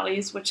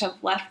personalities which have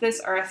left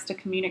this earth to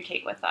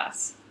communicate with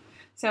us."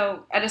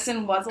 So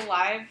Edison was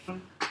alive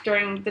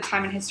during the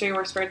time in history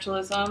where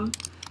spiritualism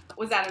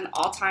was at an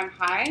all-time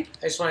high.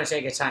 I just want to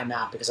take a time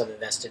out because I'm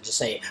invested. Just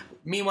say,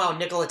 meanwhile,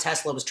 Nikola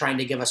Tesla was trying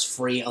to give us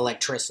free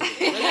electricity.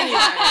 But anyway,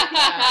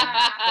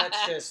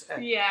 that's just...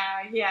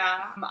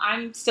 Yeah.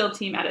 I'm still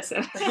Team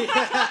Edison.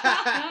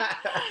 I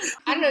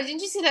don't know.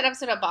 Didn't you see that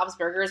episode of Bob's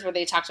Burgers where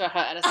they talked about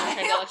how Edison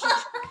turned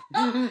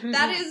electricity?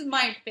 That is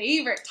my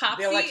favorite.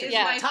 Topsy is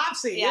my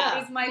Topsy,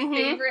 is my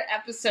favorite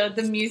episode.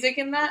 The music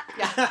in that,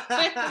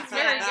 It's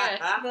very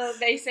good.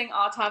 They sing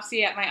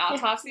autopsy at my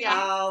autopsy.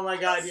 Oh my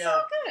god, It's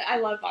so good. I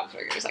love Bob's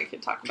Burgers. I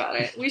could talk about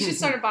it. We should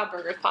start a Bob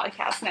Burgers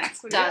podcast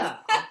next. Done.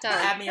 Done.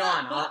 Have me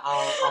on.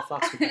 I'll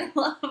fuck with you. I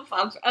love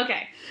Bob's.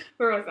 Okay,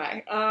 where was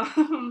I?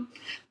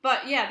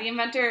 But yeah, the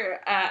inventor,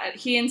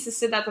 he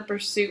insisted that the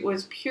pursuit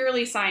was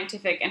purely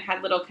scientific and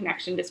had little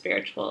connection to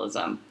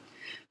spiritualism.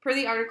 Per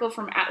the article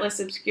from Atlas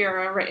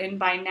Obscura written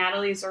by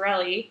Natalie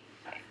Zorelli,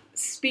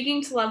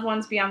 speaking to loved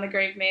ones beyond the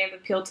grave may have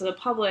appealed to the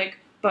public,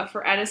 but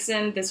for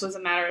Edison, this was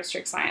a matter of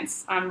strict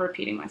science. I'm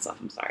repeating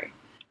myself, I'm sorry.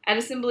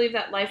 Edison believed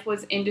that life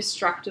was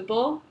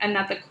indestructible and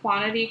that the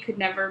quantity could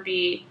never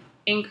be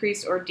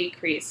increased or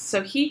decreased.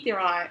 So he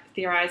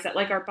theorized that,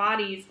 like our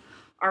bodies,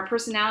 our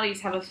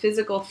personalities have a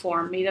physical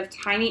form made of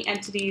tiny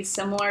entities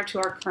similar to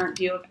our current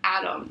view of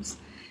atoms.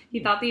 He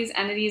thought these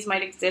entities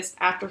might exist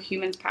after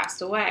humans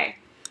passed away.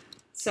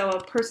 So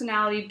a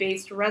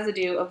personality-based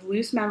residue of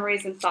loose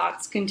memories and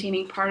thoughts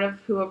containing part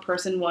of who a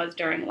person was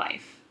during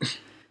life.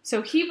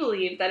 So he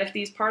believed that if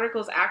these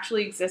particles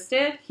actually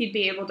existed, he'd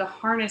be able to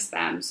harness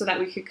them so that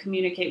we could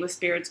communicate with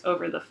spirits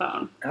over the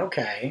phone.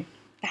 Okay.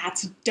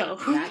 That's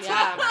dope.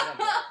 Yeah.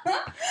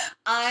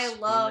 I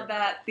love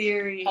that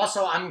theory.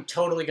 Also, I'm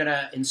totally going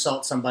to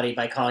insult somebody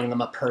by calling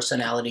them a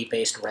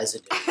personality-based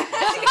residue.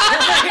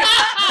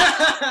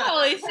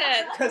 Holy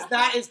shit. Because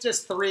that is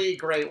just three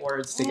great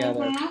words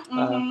together.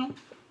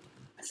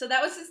 So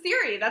that was his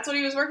theory. That's what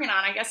he was working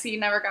on. I guess he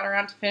never got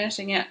around to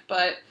finishing it,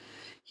 but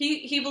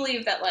he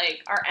believed that,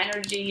 like, our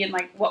energy and,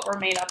 like, what we're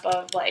made up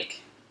of,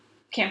 like,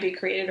 can't be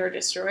created or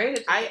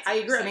destroyed.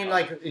 I agree. I mean,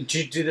 like,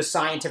 do the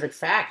scientific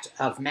fact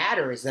of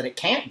matter is that it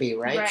can't be,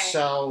 right?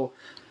 So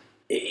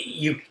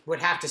you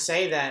would have to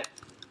say that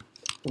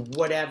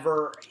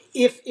whatever,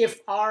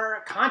 if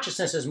our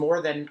consciousness is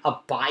more than a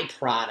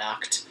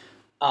byproduct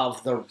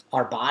of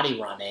our body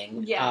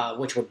running,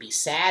 which would be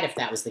sad if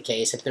that was the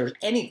case. If there's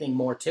anything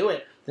more to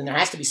it, then there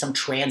has to be some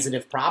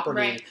transitive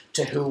property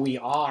to who we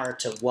are,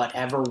 to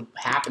whatever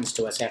happens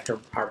to us after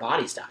our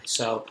bodies die.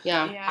 So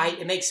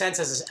it makes sense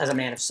as a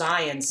man of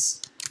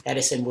science.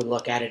 Edison would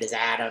look at it as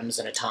atoms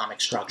and atomic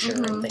structure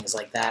and things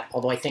like that.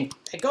 Although I think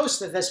at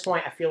Ghost at this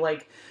point, I feel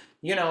like,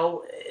 you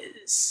know,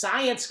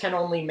 science can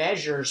only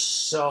measure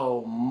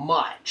so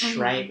much,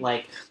 right?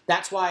 Like,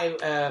 that's why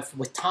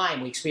with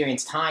time, we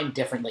experience time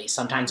differently.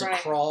 Sometimes it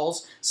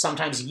crawls,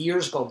 sometimes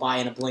years go by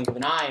in a blink of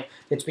an eye.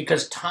 It's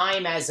because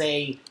time as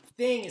a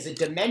thing is a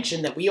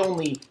dimension that we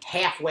only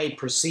halfway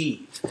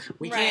perceive.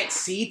 We can't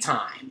see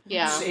time.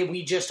 So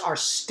we just are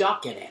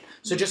stuck in it.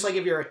 So just like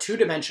if you're a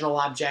two-dimensional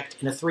object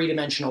in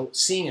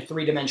seeing a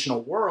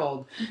three-dimensional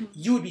world,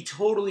 you would be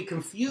totally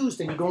confused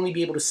and you'd only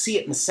be able to see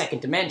it in the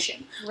second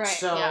dimension.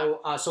 So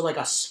like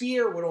a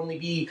sphere would only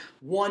be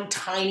one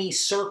tiny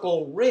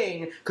circle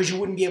ring because you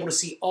wouldn't be able to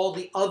see all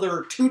the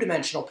other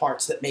two-dimensional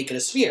parts that make it a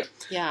sphere.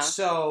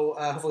 So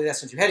hopefully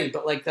that's not too heady,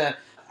 but like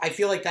I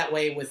feel like that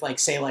way with, like,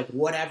 say, like,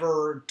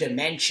 whatever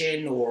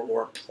dimension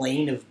or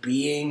plane of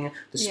being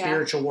the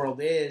spiritual world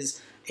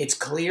is, it's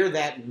clear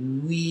that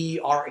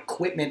our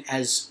equipment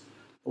as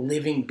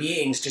living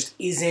beings just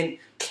isn't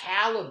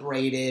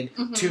calibrated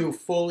to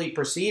fully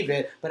perceive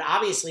it, but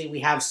obviously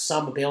we have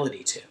some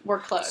ability to. We're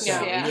close.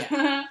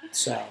 So,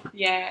 So.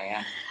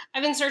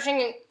 I've been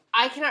searching.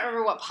 I cannot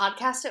remember what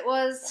podcast it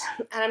was,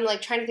 and I'm,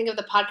 like, trying to think of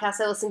the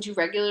podcasts I listen to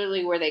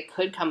regularly where they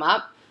could come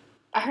up.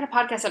 I heard a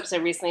podcast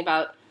episode recently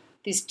about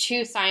these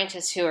two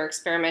scientists who are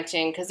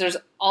experimenting, because there's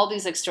all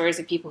these, like, stories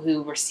of people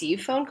who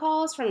receive phone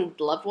calls from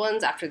loved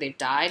ones after they've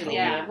died and they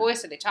hear their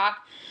voice or they talk.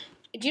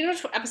 Do you know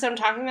which episode I'm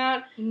talking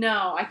about?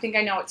 No, I think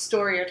I know what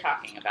story you're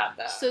talking about,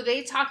 though. So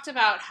they talked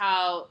about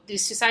how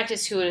these two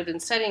scientists who had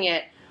been studying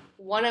it,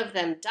 one of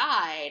them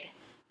died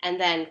and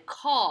then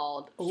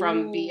called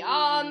from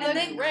beyond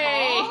the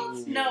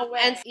grave. No way.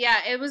 And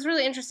it was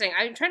really interesting.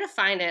 I'm trying to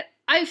find it.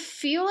 I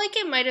feel like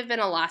it might have been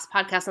a last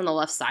podcast on the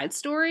Left Side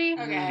story,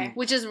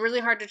 which is really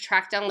hard to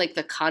track down, like,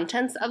 the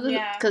contents of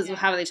the, because of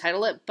how they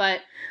title it.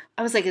 But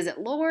I was like, is it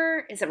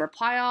lore? Is it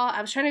reply all?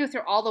 I was trying to go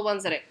through all the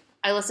ones that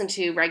I listen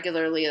to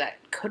regularly that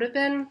could have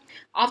been.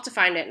 I'll have to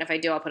find it, and if I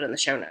do, I'll put it in the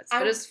show notes.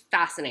 But it was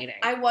fascinating.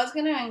 I was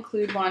going to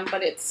include one,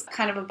 but it's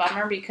kind of a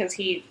bummer because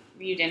you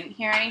didn't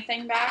hear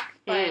anything back.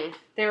 But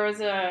there was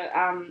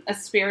a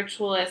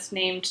spiritualist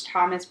named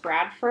Thomas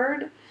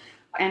Bradford,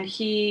 and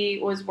he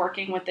was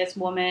working with this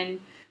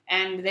woman,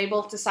 and they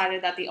both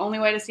decided that the only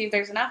way to see if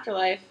there's an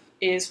afterlife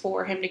is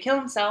for him to kill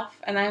himself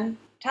and then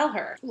tell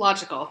her.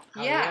 Logical.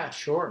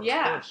 Sure.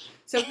 Yeah.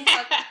 So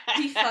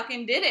he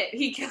fucking did it.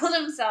 He killed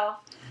himself.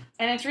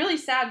 And it's really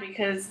sad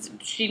because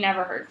she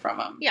never heard from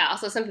him. Yeah,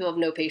 also some people have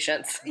no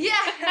patience. Yeah.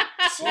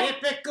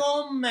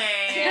 Typical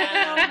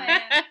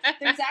man.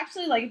 There's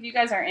actually, like, if you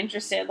guys are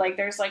interested, like,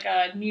 there's like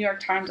a New York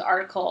Times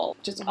article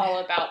just all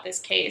about this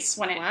case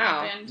when it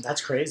Wow. happened. That's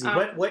crazy.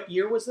 Um, What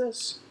year was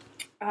this?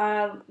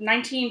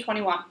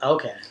 1921.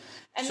 Okay.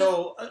 And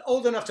So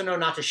old enough to know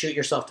not to shoot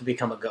yourself to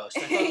become a ghost.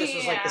 I thought this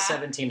was like the Yeah.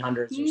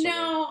 1700s or something.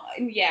 No,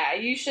 yeah,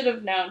 you should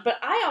have known. But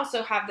I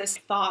also have this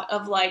thought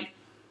of like,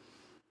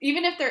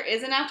 even if there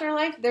is an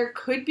afterlife, there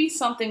could be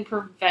something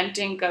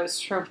preventing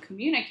ghosts from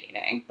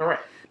communicating. All right.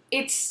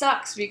 It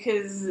sucks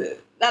because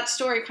that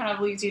story kind of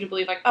leads you to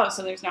believe like, oh,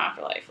 so there's no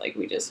afterlife, like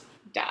we just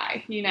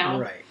die, you know?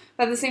 Right.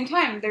 But at the same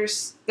time,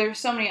 there's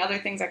so many other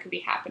things that could be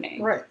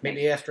happening. Right.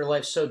 Maybe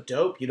afterlife's so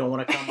dope you don't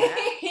want to come back.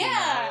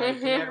 Yeah. You know?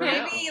 You never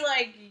know. Maybe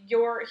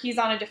like he's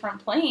on a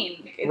different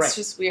plane. It's Right.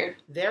 just weird.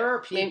 There are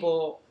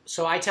people.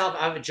 So I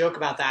have a joke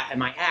about that in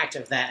my act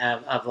of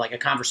like a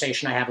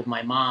conversation I had with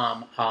my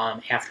mom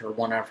after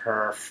one of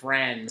her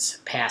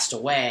friends passed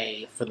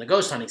away from the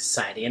Ghost Hunting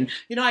Society, and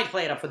I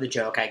play it up for the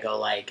joke. I go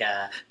like,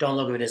 "Don't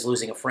look at it as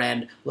losing a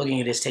friend. Looking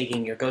at it as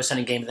taking your ghost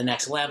hunting game to the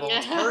next level.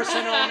 It's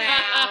personal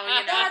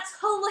now." That's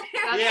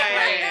hilarious.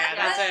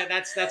 Yeah.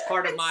 That's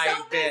part of my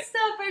so bit. messed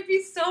up. I'd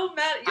be so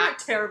mad. You're a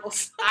terrible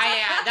son.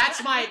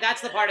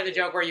 That's the part of the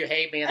joke where you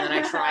hate me, and then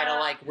I try to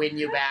like win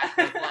you back.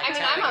 With, like, I mean,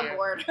 telling I'm you. on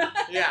board.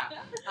 Yeah.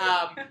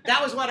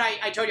 That was what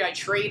I told you. I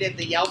traded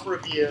the Yelp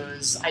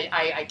reviews.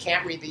 I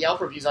can't read the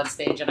Yelp reviews on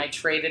stage, and I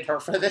traded her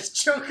for this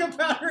joke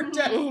about her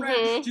dead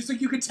friend. She's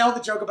like, you could tell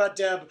the joke about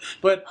Deb,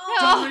 but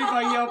don't read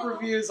my Yelp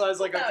reviews. I was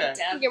like, okay.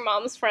 Your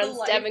mom's friends,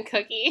 The Deb and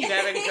Cookie.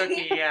 Deb and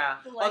Cookie, yeah.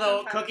 The life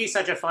Although of Cookie's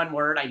such a fun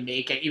word, I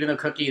make it, even though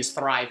Cookie is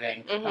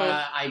thriving,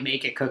 I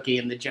make it Cookie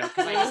in the joke,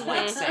 because I just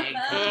like saying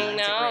Cookie.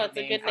 No, it's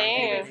a good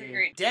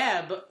name.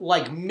 Deb,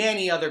 like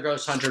many other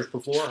ghost hunters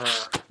before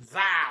her,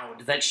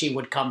 vowed that she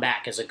would come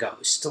back as a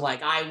ghost.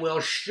 Like, I will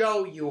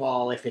show you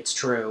all if it's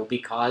true,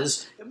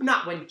 because,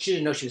 not when she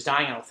didn't know she was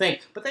dying, I don't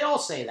think, but they all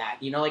say that.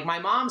 Like my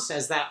mom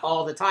says that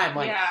all the time.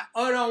 Like, Yeah.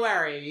 oh, don't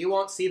worry, you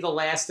won't see the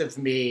last of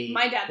me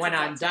My dad when says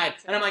I'm that dead.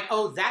 too. And I'm like,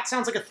 oh, that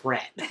sounds like a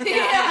threat.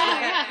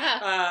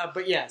 Yeah.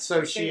 But yeah,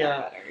 so she... They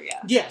got better, yeah.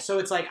 Yeah, so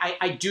it's like,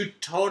 I do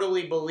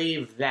totally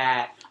believe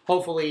that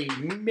hopefully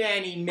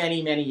many,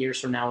 many, many years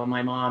from now when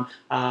my mom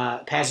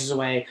passes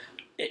away,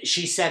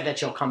 she said that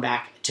she'll come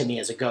back to me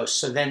as a ghost.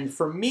 So then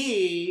for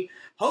me,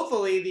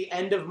 hopefully the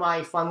end of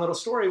my fun little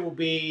story will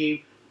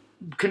be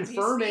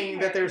confirming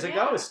that there's a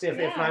ghost. If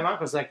my mom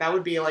was like, that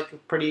would be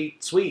like pretty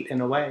sweet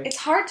in a way. It's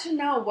hard to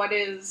know what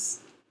is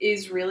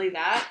really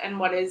that and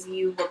what is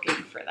you looking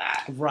for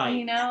that. Right.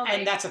 You know?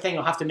 And that's the thing.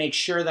 I'll have to make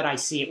sure that I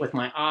see it with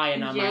my eye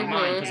and on my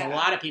mind. Because a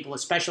lot of people,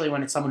 especially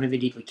when it's someone who they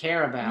deeply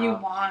care about, you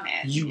want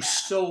it. you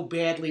so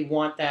badly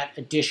want that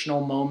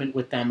additional moment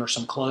with them or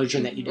some closure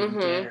that you didn't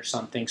get or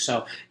something.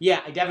 So,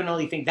 yeah, I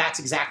definitely think that's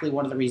exactly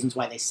one of the reasons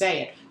why they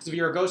say it. Because if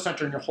you're a ghost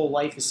hunter and your whole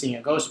life is seeing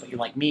a ghost, but you're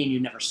like me and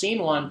you've never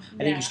seen one,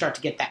 I think you start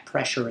to get that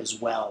pressure as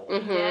well.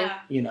 Yeah.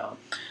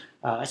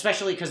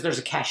 Especially because there's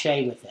a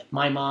cachet with it.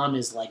 My mom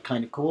is like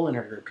kind of cool in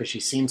her group because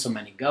she's seen so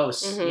many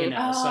ghosts,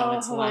 so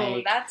it's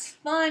like that's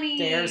funny.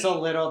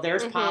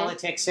 there's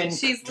politics and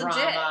She's drama.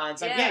 legit. And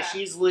it's like, Yeah.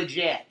 she's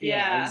legit.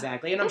 Yeah,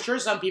 exactly. And I'm sure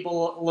some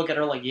people look at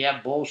her like, yeah,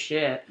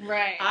 bullshit.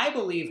 Right. I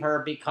believe her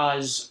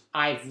because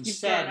I've You've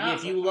said, grown up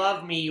if you with her.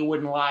 love me, you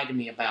wouldn't lie to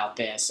me about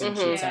this. And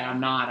she'd say, I'm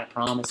not, I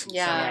promise. And so,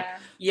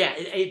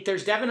 like,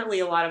 there's definitely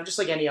a lot of, just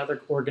like any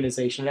other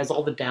organization, it has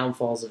all the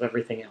downfalls of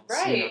everything else.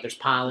 Right. There's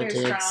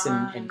politics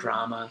drama and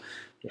drama.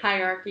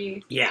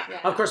 Hierarchy. Yeah.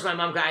 Of course, my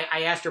mom,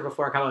 I asked her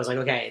before I was like,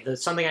 okay,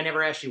 there's something I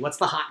never asked you. What's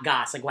the hot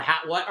goss? Like,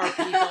 what are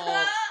people...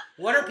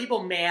 What are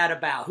people mad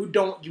about? Who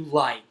don't you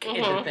like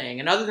is the thing.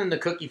 And other than the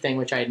cookie thing,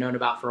 which I had known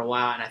about for a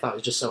while and I thought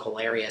was just so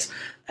hilarious,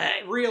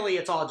 really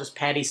it's all just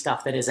petty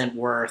stuff that isn't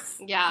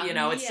worth,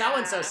 it's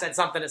so-and-so said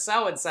something to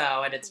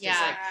so-and-so, and it's just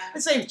like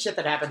the same shit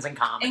that happens in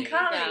comedy. In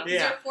comedy,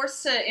 you're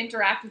forced to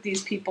interact with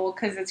these people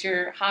because it's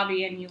your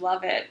hobby and you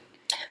love it.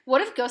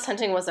 What if ghost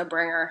hunting was a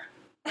bringer?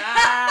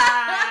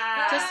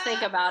 Just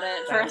think about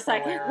it for a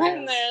second.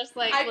 There's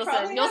like,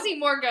 listen, you'll see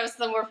more ghosts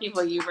the more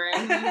people you bring.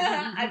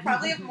 I'd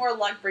probably have more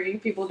luck bringing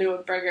people to a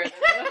burger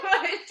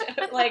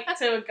than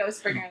to a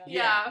ghost bringer. Than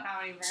a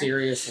comedy bringer.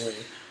 Seriously.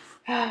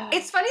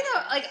 It's funny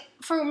though, like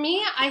for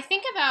me, I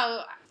think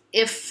about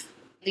if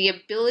the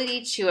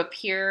ability to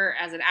appear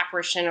as an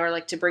apparition or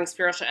like to bring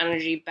spiritual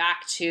energy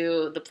back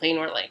to the plane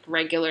where like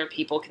regular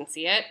people can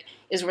see it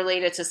is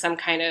related to some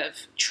kind of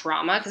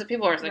trauma, because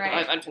people are like, I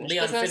have unfinished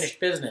business. Unfinished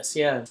business,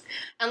 yeah.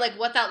 And like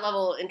what that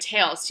level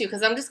entails too,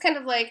 because I'm just kind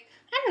of like,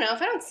 I don't know,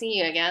 if I don't see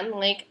you again,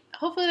 like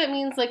hopefully that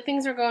means like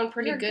things are going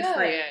pretty good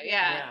for you.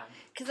 Yeah.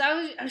 Because I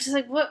was just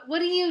like, what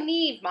do you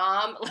need,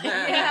 Mom? Like, you know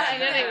what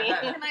I mean?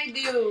 What can I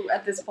do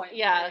at this point?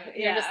 Yeah,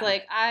 you're just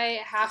like, I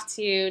have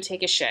to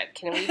take a shit.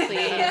 Can we please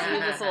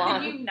move this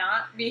along? Can you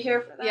not be here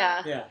for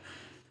that? Yeah.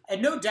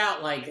 And no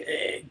doubt,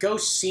 like,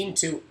 ghosts seem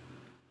to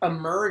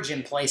emerge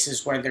in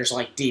places where there's,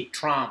 like, deep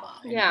trauma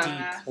and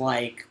deep,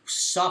 like,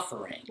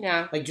 suffering.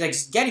 Yeah. Like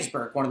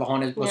Gettysburg, one of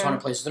the most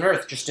haunted places on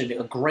Earth, just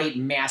a great,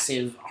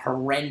 massive,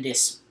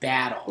 horrendous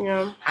battle.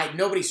 Yeah.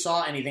 Nobody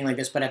saw anything like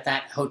this, but at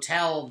that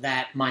hotel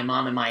that my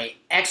mom and my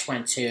ex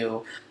went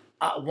to,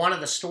 one of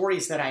the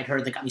stories that I'd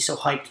heard that got me so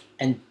hyped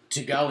and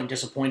to go and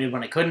disappointed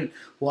when I couldn't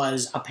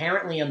was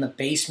apparently in the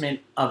basement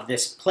of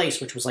this place,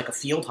 which was like a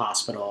field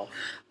hospital,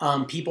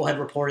 people had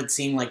reported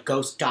seeing like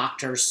ghost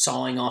doctors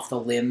sawing off the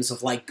limbs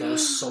of like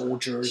ghost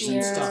soldiers and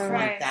Jesus stuff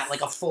like that,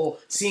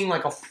 seeing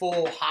like a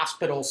full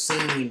hospital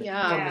scene from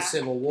Yeah. the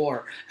Civil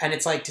War. And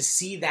it's like to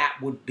see that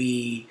would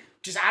be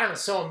just, I don't know,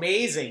 so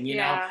amazing, you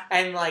know? Yeah.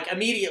 And like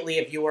immediately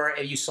if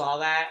you saw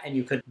that and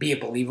you could be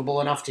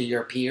believable enough to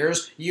your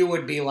peers, you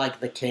would be like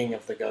the king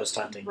of the ghost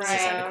hunting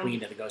society, the Right.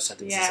 queen of the ghost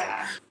hunting society.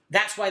 Yeah.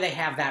 That's why they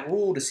have that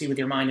rule to see with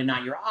your mind and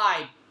not your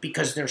eye,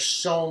 because there's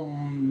so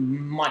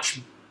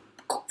much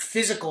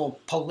physical,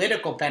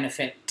 political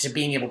benefit to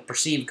being able to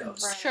perceive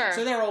ghosts. Right. Sure.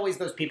 So there are always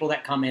those people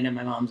that come in, and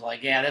my mom's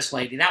like, "Yeah, this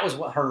lady, that was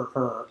what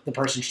the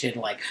person she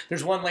didn't like."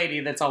 There's one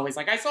lady that's always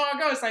like, "I saw a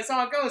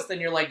ghost," and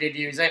you're like, "Did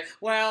you?" Say,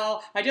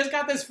 "Well, I just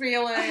got this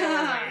feeling."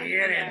 I'm like, "You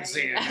didn't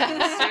see it."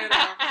 You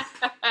know?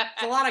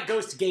 It's a lot of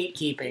ghost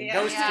gatekeeping, Yeah.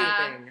 ghost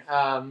Yeah.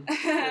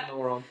 keeping in the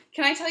world.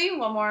 Can I tell you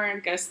one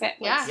more ghost story?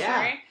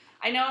 Yeah.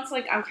 I know it's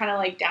like I'm kind of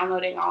like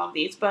downloading all of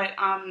these, but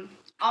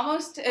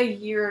almost a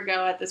year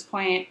ago at this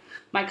point,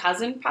 my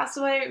cousin passed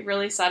away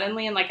really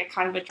suddenly in like a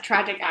kind of a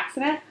tragic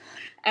accident.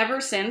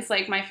 Ever since,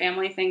 like, my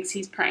family thinks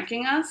he's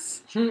pranking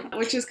us,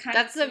 which is kind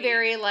That's of a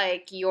very,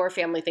 like, your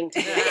family thing to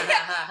do.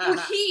 Well,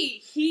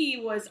 he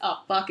was a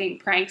fucking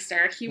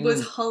prankster. He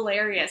was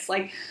hilarious.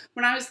 Like,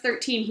 when I was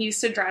 13, he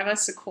used to drive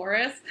us to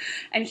Chorus,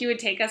 and he would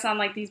take us on,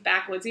 like, these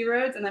backwoodsy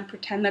roads and then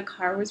pretend the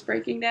car was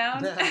breaking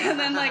down. And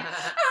then, like,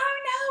 oh,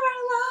 no,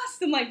 we're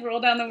lost. And, like, roll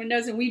down the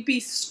windows, and we'd be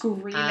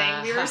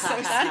screaming. We were so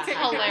That's scared.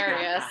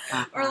 hilarious.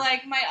 Or,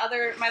 like,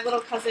 my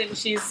little cousin,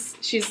 she's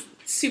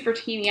super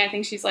teeny. I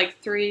think she's, like,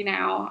 3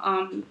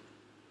 now.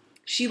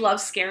 She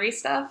loves scary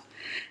stuff.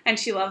 And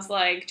she loves,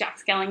 like, Jack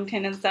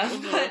Skellington and stuff.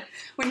 Mhm. But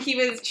when she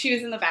was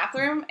in the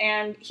bathroom,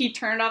 and he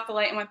turned off the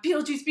light and went,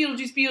 Beetlejuice,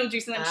 Beetlejuice,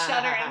 Beetlejuice, and then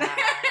shut her in there.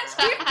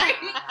 She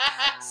freaked.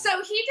 So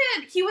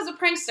he was a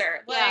prankster.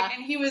 Like, Yeah.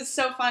 and he was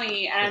so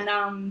funny.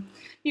 And,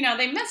 you know,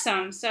 they miss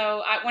him.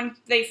 So when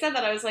they said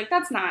that, I was like,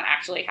 that's not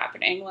actually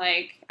happening.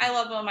 Like, I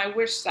love him. I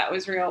wish that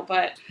was real.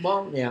 But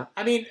Well, yeah.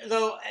 I mean,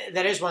 though,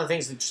 that is one of the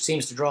things that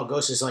seems to draw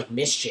ghosts is, like,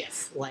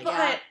 mischief. Like,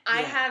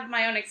 I have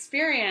my own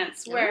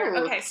experience where,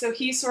 Ooh. okay, so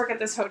he used to work at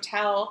this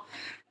hotel,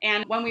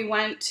 and when we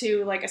went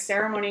to, like, a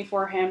ceremony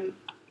for him,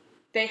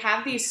 they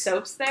have these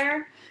soaps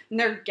there, and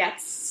they're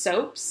Getz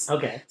soaps.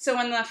 Okay, So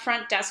when the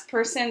front desk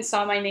person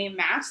saw my name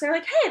match, they're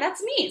like, hey,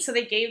 that's neat. So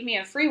they gave me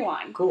a free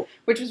one, cool.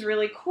 which was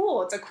really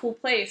cool. It's a cool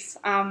place.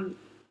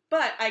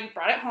 But I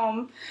brought it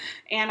home,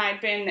 and I'd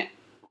been,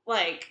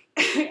 like,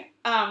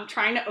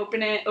 trying to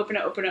open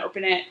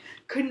it.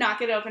 Could not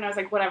get it open. I was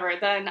like, whatever.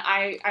 Then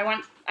I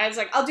was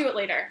like, I'll do it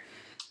later.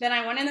 Then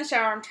I went in the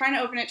shower. I'm trying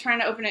to open it.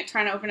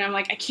 I'm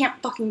like, I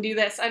can't fucking do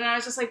this. And I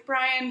was just like,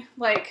 Brian,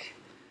 like,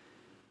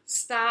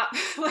 stop.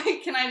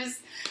 Like, can I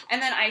just...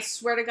 And then I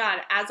swear to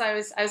God, as I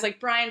was like,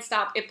 Brian,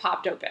 stop. It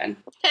popped open.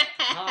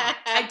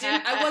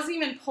 I wasn't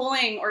even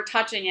pulling or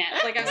touching it.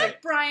 Like, I was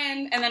like,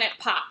 Brian, and then it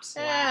popped.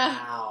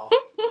 Wow.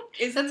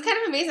 That's kind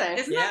of amazing.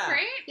 Isn't Yeah. that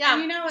great? Yeah.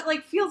 And, you know, it,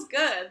 like, feels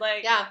good.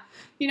 Like, Yeah.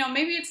 you know,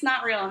 maybe it's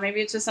not real.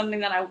 Maybe it's just something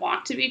that I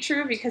want to be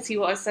true because he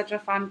was such a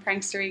fun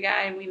prankstery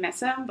guy and we miss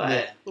him.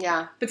 But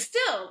Yeah. but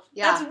still,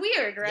 Yeah. that's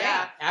weird, right?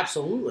 Yeah,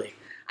 absolutely.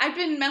 I've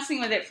been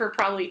messing with it for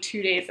probably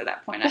 2 days at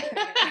that point. I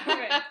couldn't get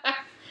over it.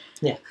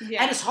 Yeah.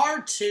 Yeah. And it's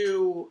hard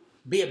to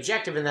be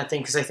objective in that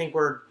thing because I think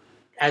we're,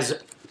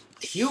 as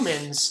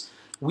humans,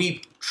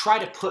 we try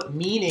to put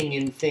meaning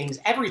in things,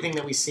 everything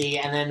that we see,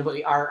 and then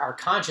our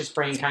conscious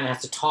brain kind of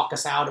has to talk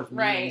us out of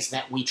meanings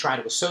that we try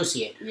to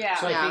associate. Yeah.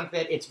 So I think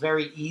that it's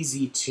very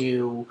easy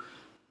to...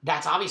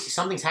 That's obviously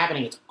something's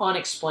happening. It's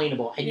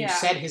unexplainable. And you Yeah.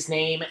 said his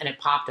name and it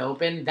popped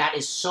open. That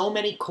is so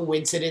many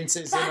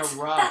coincidences in a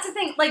row. That's the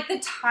thing. Like, the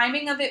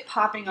timing of it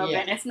popping open,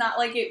 Yeah. it's not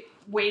like it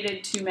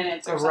waited 2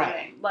 minutes or Right.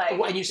 something. Like,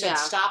 And you said Yeah.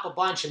 stop a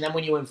bunch, and then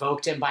when you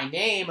invoked him by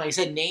name, like you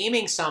said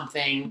naming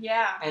something,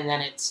 yeah. and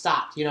then it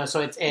stopped. You know,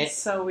 so It's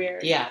so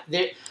weird. yeah,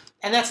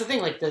 and that's the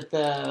thing. Like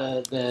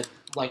the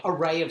like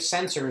array of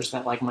sensors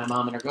that like my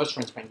mom and her ghost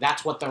friends bring.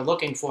 That's what they're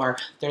looking for.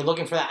 They're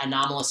looking for that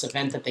anomalous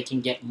event that they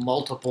can get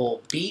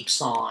multiple beeps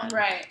on,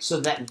 Right. so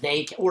that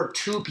or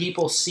two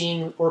people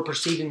seeing or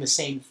perceiving the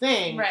same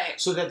thing, Right.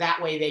 so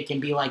that way they can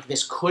be like,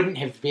 this couldn't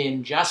have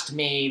been just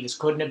me. This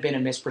couldn't have been a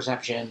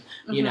misperception,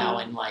 you know,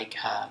 and like.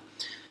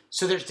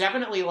 So there's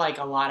definitely like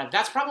a lot of.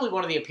 That's probably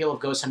one of the appeal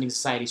of ghost hunting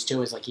societies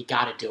too. Is like you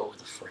got to do it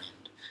with a friend.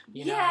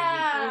 You know what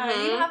I mean?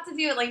 Yeah, you have to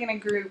do it like in a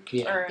group.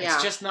 Yeah. Or, Yeah.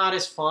 It's just not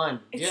as fun.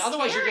 It's Yeah,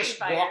 otherwise, you're scary just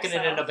by walking in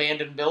an yourself.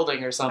 abandoned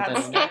building or something.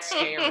 That's and that's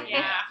scary.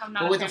 Yeah, I'm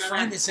not But with a fan of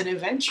friend, that. it's an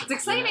adventure. It's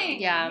exciting.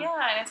 Yeah. Yeah,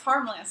 and it's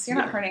harmless. You're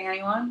not Yeah. hurting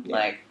anyone. Yeah.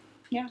 Like,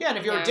 Yeah, and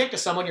if you're Yeah. a dick to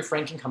someone, your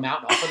friend can come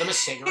out and offer them a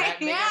cigarette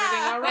and make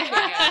Yeah. everything all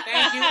right again.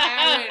 Thank you,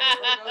 Aaron,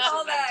 for those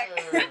All that.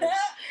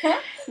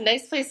 adventures.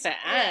 Nice place to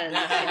end.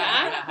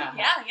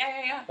 Yeah.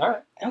 yeah. All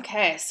right.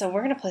 Okay, so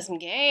we're going to play some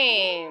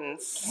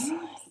games.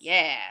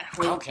 Yeah.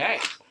 Okay.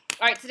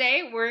 All right,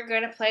 today we're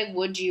going to play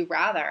Would You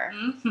Rather.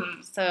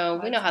 Mm-hmm.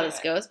 So we know Let's how do this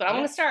it. goes, but I'm Yeah.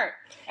 going to start.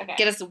 Okay.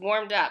 Get us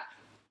warmed up.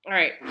 All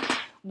right.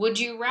 Would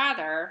you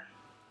rather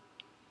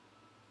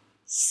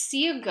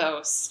see a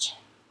ghost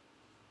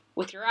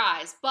with your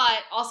eyes, but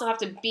also have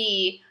to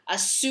be a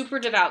super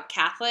devout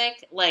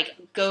Catholic, like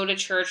go to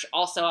church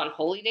also on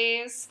holy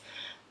days,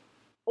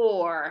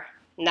 or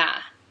nah,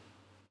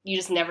 you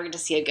just never get to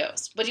see a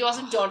ghost, but you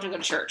also don't have to go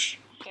to church.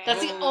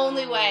 That's the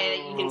only way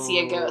that you can see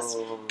a ghost.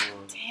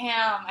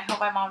 Damn, I hope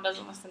my mom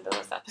doesn't listen to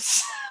this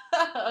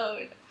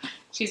episode.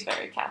 She's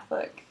very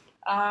Catholic.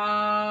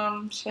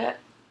 Shit.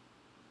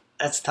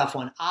 That's a tough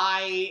one.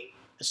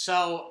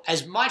 So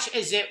as much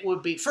as it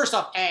would be, first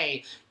off,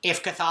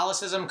 if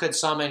Catholicism could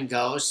summon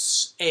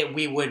ghosts,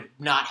 we would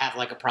not have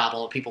like a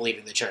problem with people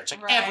leaving the church.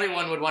 Like Right.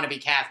 everyone would want to be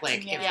Catholic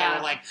if they Yeah.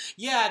 were like,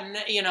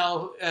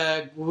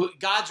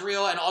 God's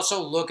real, and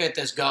also look at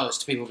this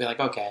ghost. People would be like,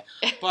 okay,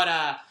 but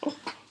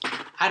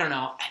I don't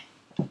know.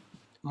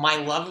 My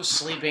love of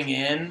sleeping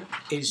in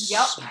is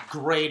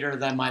greater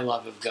than my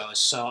love of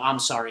ghosts. So I'm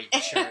sorry,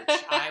 church.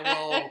 I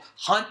will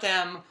hunt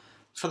them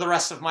for the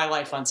rest of my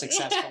life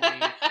unsuccessfully.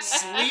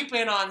 Sleep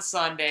in on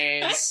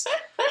Sundays.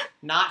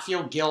 Not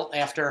feel guilt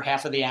after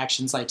half of the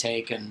actions I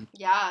take. And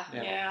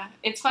Yeah.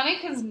 It's funny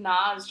because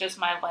Nah is just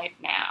my life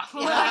now.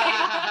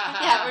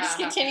 Yeah, we're just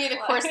continuing the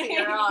course that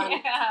you're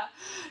on.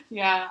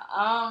 Yeah.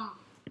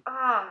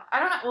 I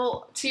don't know.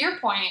 Well, to your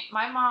point,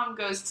 my mom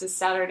goes to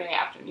Saturday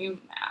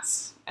afternoon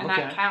mass, and that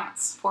Okay.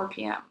 counts 4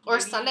 p.m. Or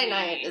Sunday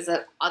night is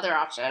the other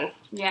option.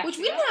 Yeah. Which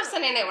we didn't have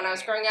Sunday night when I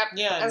was growing up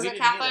as we a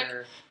didn't Catholic.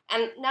 either.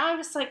 And now I'm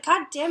just like,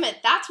 God damn it,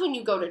 that's when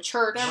you go to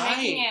church. They're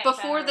making it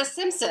Before better. The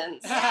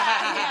Simpsons.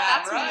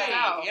 That's when you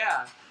go.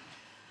 Yeah.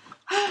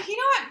 You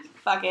know what?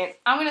 Fuck it.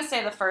 I'm going to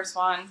say the first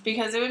one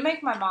because it would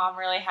make my mom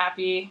really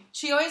happy.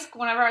 She always,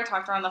 whenever I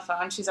talk to her on the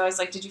phone, she's always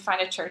like, did you find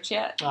a church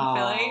yet in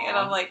Philly? And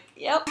I'm like,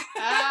 yep.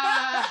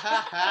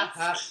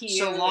 That's cute.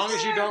 So long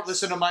as you don't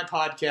listen to my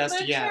podcast,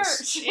 The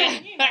yes. church.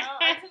 You know,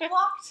 I can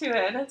walk to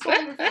it. It's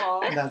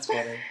wonderful. That's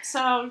funny.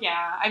 So,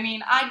 yeah. I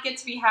mean, I'd get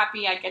to be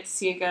happy. I'd get to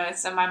see a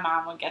ghost, and my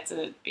mom would get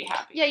to be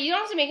happy. Yeah, you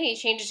don't have to make any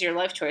changes to your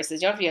life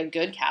choices. You don't have to be a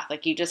good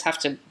Catholic. You just have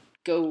to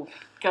go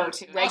Go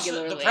to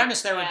Regularly. Also, the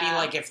premise there would be Yeah.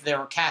 like if there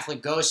were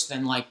Catholic ghosts,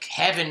 then like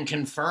heaven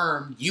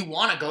confirmed you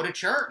want to go to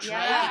church, Yeah,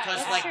 right? Because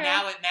that's like true.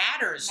 now it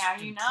matters. Now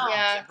you know.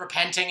 Yeah.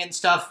 Repenting and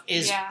stuff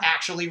is Yeah.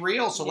 actually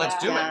real, so let's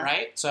do Yeah. it,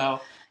 right?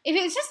 So If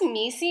it's just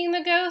me seeing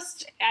the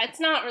ghost, it's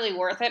not really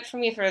worth it for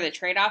me for the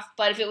trade-off.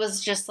 But if it was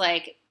just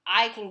like,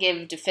 I can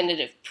give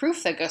definitive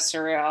proof that ghosts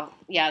are real,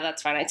 yeah,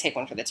 that's fine. I take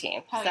one for the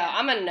team. Hell So yeah.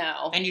 I'm a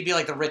no. and you'd be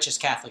like the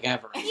richest Catholic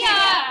ever. Yeah,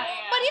 Yeah.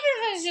 but even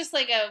if it's just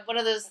like one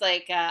of those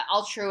like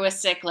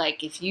altruistic,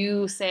 like if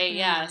you say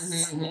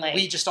yes, Mhm. like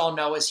We just all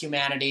know as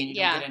humanity, and you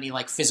Yeah. don't get any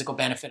like physical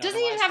benefit. doesn't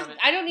even otherwise have. from it.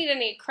 I don't need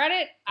any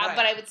credit, Right.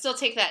 but I would still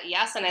take that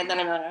yes, and then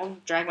I'm like, I'll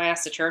drag my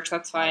ass to church.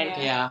 That's fine. Yeah.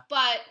 Yeah.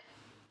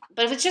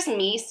 But if it's just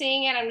me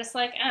seeing it, I'm just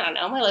like, I don't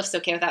know. My life's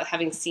okay without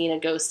having seen a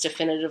ghost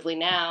definitively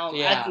now.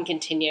 Yeah. I can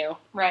continue.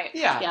 Right.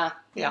 Yeah.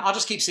 Yeah. I'll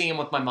just keep seeing him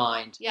with my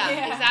mind. Yeah,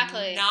 Yeah.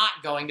 exactly. Not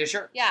going to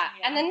church. Yeah.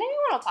 Yeah. And then maybe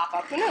one will pop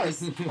up. Who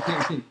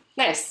knows?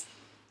 Nice.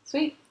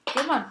 Sweet.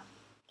 Good one.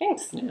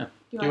 Thanks. Yeah. You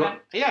You want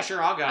want- yeah,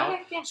 sure, I'll go.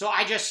 Okay, yeah. So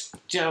I just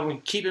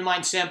keep in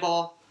mind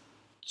simple.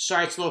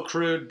 Sorry, it's a little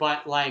crude,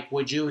 but like,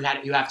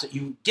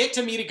 you get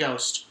to meet a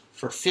ghost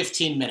for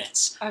 15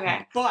 minutes,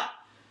 Okay. but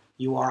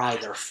you are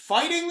either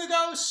fighting the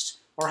ghost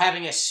or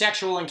having a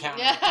sexual encounter.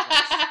 Yeah. With the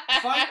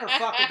ghost. Fight or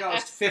fuck a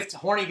ghost.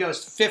 Horny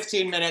ghost.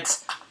 15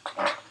 minutes.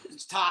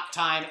 It's top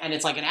time, and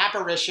it's like an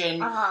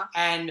apparition. Uh-huh.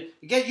 And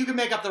again, you can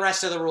make up the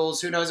rest of the rules.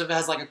 Who knows if it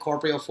has like a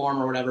corporeal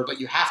form or whatever, but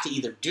you have to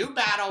either do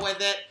battle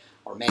with it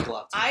or make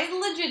love to it. I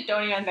legit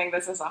don't even think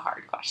this is a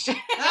hard question.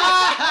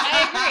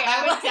 I agree.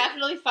 I would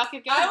definitely fuck a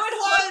ghost. I would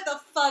hold the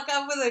fuck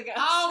up with a ghost.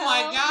 Oh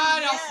my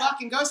god, yeah. I'll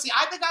fucking go see.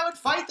 I think I would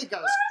fight the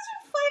ghost.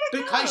 Fight a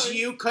Because ghost.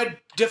 you could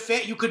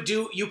defend, you could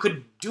do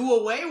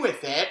away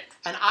with it,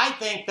 and I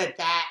think that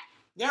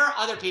there are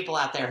other people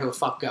out there who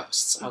fuck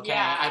ghosts. Okay,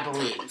 Yeah. I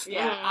believe.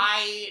 Yeah.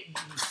 I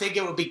think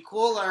it would be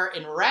cooler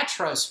in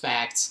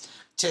retrospect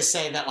to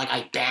say that like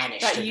I banished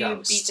That a you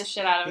ghost. beat the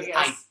shit out of a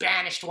I ghost.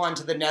 banished one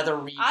to the nether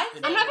region. I'm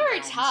I'm not very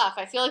tough.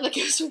 I feel like the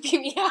ghost would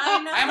beat me up. I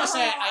know. I almost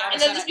said-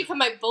 And then just become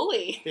my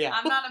bully. Yeah.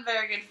 I'm not a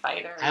very good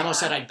fighter. I almost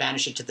said I'd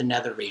banish it to the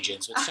nether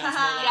regions, which sounds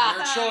more like Yeah.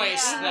 your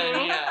choice Yeah.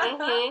 than yeah.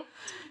 Mhm.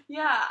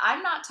 Yeah,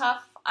 I'm not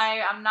tough.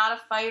 I'm not a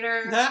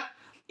fighter.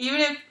 Even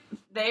if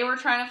they were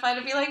trying to fight,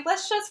 I'd be like,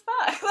 let's just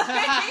fuck. Like,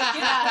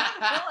 Yeah.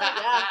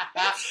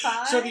 that's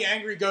fine. So the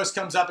angry ghost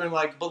comes up and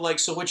like, but like,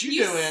 so what you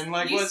doing?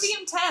 Like, you what's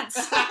seem tense.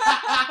 like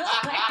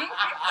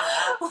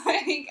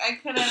I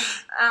couldn't.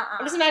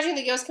 I'm just imagining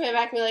the ghost coming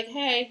back and be like,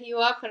 "Hey, you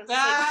up?" And I'm just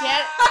like,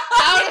 "Get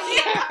out of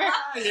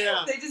here!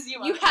 Yeah. They just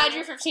You had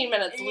your 15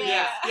 minutes. Leave."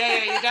 Yeah.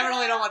 You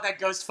definitely don't want that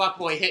ghost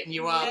fuckboy hitting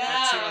you up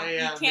at 2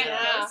 a.m. You can't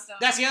Yeah. ghost them.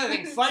 That's the other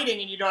thing,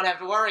 fighting, and you don't have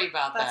to worry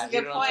about That's that. a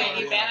good You don't have to point.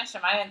 worry You about it. banish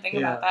them. I didn't think Yeah.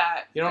 about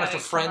that. You don't have to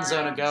Like, friend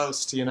zone a tomorrow.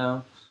 ghost, you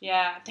know?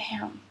 Yeah,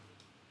 damn.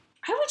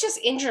 I would just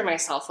injure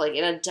myself like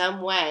in a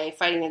dumb way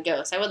fighting a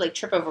ghost. I would like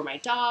trip over my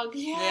dog,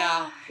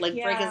 Yeah. like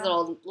break his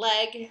little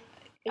leg.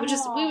 It would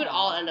just we would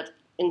all end up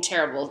in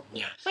terrible.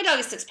 Yeah. My dog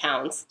is 6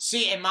 pounds.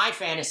 See, in my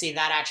fantasy,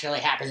 that actually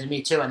happens to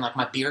me too, and like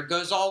my beard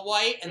goes all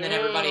white, and then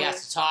everybody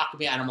has to talk to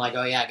me, and I'm like,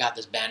 oh yeah, I got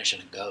this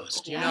banishing a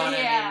ghost. You know what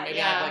I mean?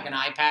 Maybe I have like an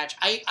eye patch.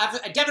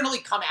 I've definitely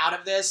come out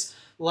of this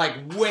like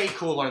way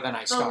cooler than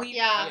I started.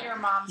 Yeah, your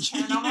mom's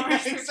paranormal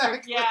researcher.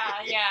 Exactly.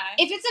 Yeah.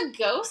 If it's a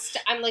ghost,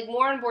 I'm like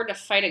more on board to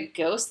fight a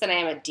ghost than I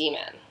am a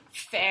demon.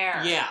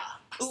 Fair. Yeah.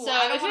 Ooh, So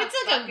I don't if wanna it's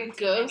like fuck a demon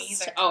ghost,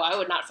 either. I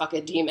would not fuck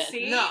a demon.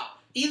 See? No.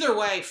 Either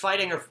way,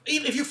 fighting or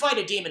if you fight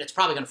a demon, it's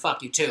probably gonna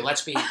fuck you too.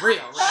 Let's be real,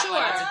 right? Sure,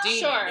 Like, it's a demon.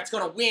 sure. It's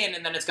gonna win,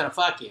 and then it's gonna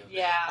fuck you.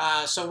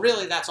 Yeah. So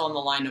really, that's on the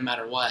line no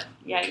matter what.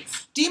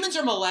 Yikes. Demons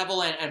are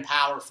malevolent and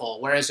powerful,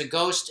 whereas a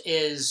ghost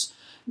is,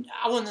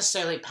 I wouldn't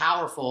necessarily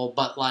powerful,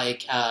 but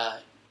like, a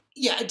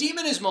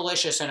demon is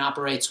malicious and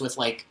operates with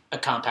like a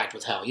compact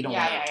with hell. You don't.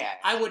 Yeah.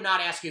 I would not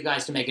ask you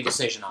guys to make a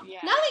decision on that. Yeah.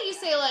 Now that you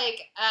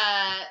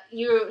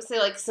say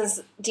like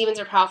since demons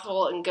are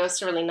powerful and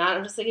ghosts are really not,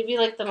 I'm just like it'd be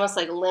like the most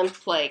like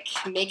limp like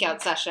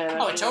makeout session.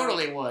 Oh, it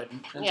totally would.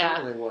 It Yeah.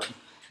 totally would.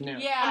 Yeah.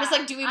 Yeah. I'm just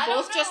like, do we I don't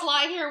both just know.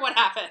 lie here? What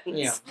happens?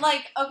 Yeah.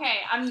 Like, okay,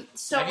 I'm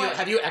so.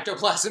 Have you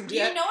ectoplasmed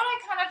yet? You know what I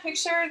kind of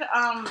pictured,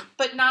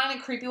 but not in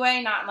a creepy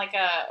way, not in like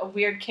a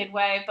weird kid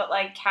way, but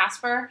like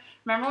Casper.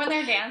 Remember when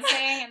they're dancing?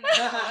 And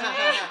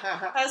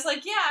I was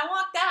like, yeah, I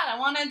want that. I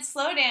want to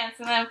slow dance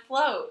and then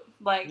float.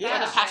 Like, Yeah. Or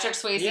the that Patrick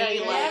shit. Swayze. Yeah, like, yeah,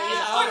 you know,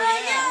 yeah. Oh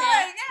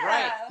my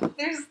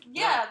God,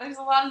 yeah. There's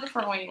a lot of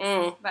different ways.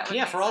 That would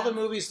Yeah, make for all the sense.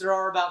 movies there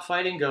are about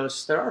fighting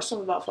ghosts, there are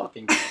some about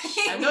fucking ghosts.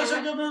 And those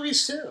are good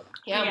movies too.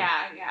 Yeah.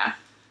 Yeah.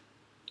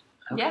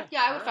 Okay.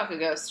 Yeah, I would fuck a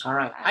ghost. All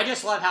right. I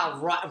just love how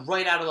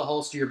right out of the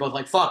holster you're both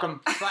like, fuck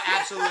them.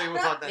 Absolutely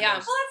would fuck that Yeah.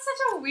 ghost. Well, that's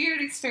such a weird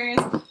experience,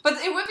 but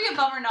it would be a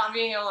bummer not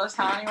being able to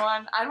tell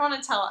anyone. I'd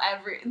want to tell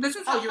this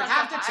is Oh, how you fucked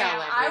have up to I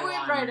tell am. I everyone.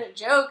 would write a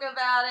joke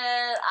about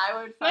it. I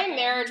would. My fucking-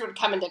 marriage would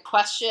come into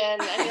question. I'd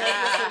be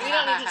like, listen, we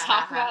don't need to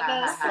talk about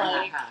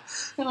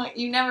this. Like,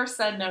 you never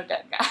said no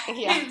dead guy.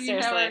 Yeah, You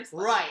seriously. never-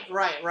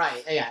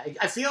 Right. Yeah.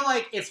 I feel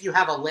like if you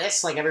have a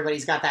list, like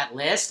everybody's got that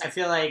list, I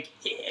feel like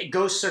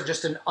ghosts are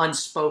just an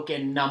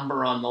unspoken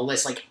number on the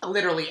list. Like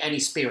literally any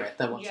spirit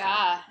that wants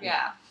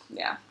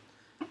Yeah.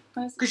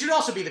 Because you'd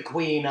also be the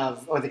queen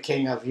of, or the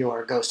king of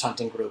your ghost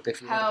hunting group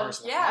if you were the Hell,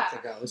 person yeah. that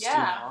fucked the ghost.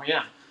 Yeah. You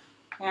know?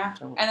 Yeah.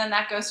 Totally. And then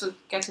that ghost would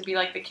get to be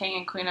like the king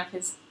and queen of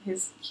his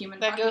human.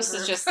 That fucking ghost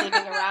group. is just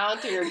sleeping around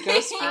through your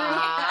ghost group,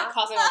 Uh-huh.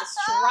 causing all this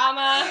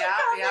drama.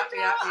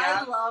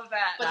 I love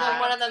that. But then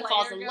one of them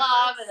falls in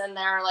love, and then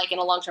they're like in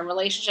a long-term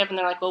relationship, and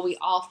they're like, "Well, we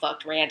all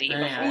fucked Randy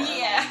before."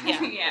 Yeah.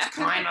 Yeah.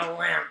 Kind of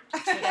limp.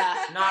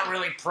 Yeah. Not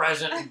really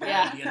present in bed,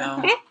 Yeah. you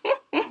know?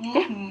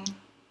 Mhm.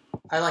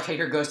 I like how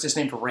your ghost is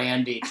named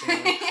Randy, too.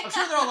 I'm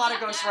sure there are a lot of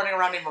ghosts running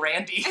around named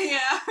Randy. Yeah.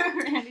 I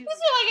just feel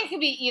like it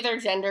could be either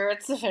gender.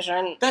 It's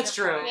sufficient. That's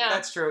true. Yeah.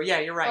 That's true. Yeah,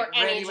 you're right. Or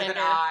any Randy with an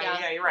gender, eye. yeah.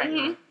 Yeah, you're right.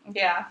 Mhm.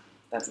 Yeah.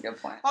 That's a good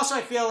point. Also,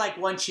 I feel like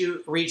once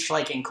you reach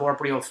like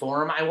incorporeal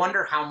form, I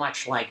wonder how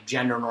much like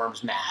gender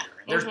norms matter.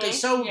 They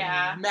so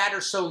Yeah. matter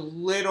so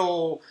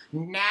little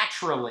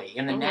naturally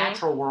in the Mhm.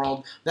 natural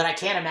world that I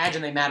can't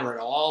imagine they matter at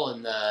all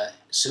in the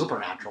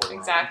supernatural world.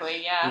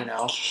 Exactly. Yeah. You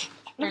know.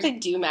 I think they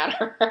do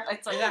matter.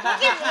 It's like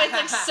It's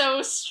like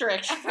so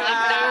strict for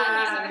like no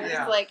reason. It's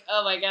Yeah. like,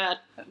 oh my god.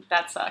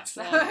 that sucks.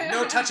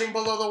 No touching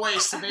below the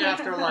waist in the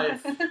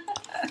afterlife.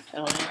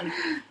 Oh man.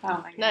 Oh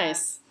my god.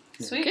 Nice.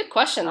 Sweet. Good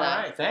question though. All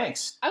right,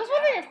 thanks. I was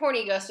wondering if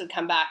horny ghost would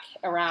come back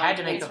around. Had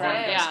to make He's the horny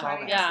right. ghost Yeah.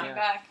 call. Yeah. Coming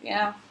back.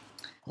 Yeah.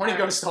 Horny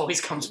ghost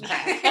always comes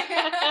back.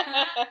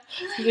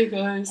 Hey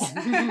guys.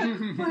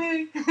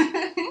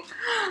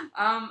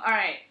 All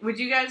right. Would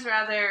you guys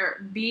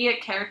rather be a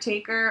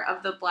caretaker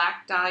of the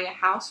Black Dahlia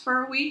house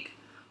for a week,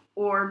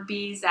 or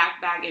be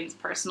Zach Baggins'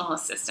 personal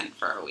assistant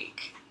for a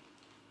week?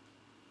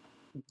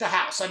 The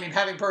house. I mean,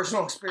 having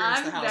personal experience.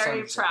 I'm the house.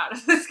 very 100%. proud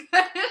of this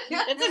guy.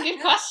 It's a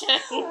good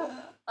question.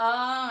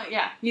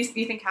 Yeah. You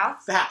think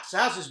house? The house. The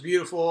house is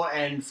beautiful,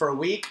 and for a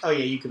week, oh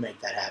yeah, you can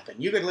make that happen.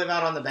 You could live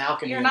out on the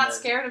balcony. You're in not the-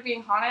 scared of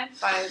being haunted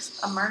by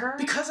a murderer?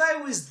 Because I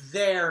was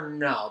there,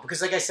 no.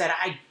 Because like I said,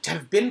 I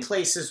have been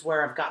places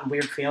where I've gotten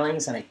weird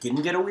feelings, and I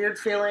didn't get a weird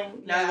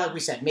feeling. Now, Yeah. like we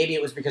said, maybe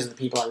it was because of the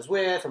people I was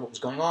with or what was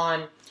going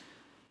on.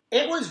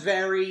 It was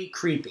very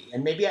creepy,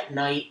 and maybe at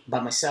night by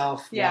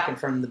myself, Yeah. walking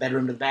from the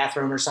bedroom to the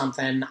bathroom or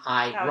something,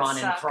 I That would run and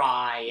suck.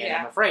 cry, and Yeah.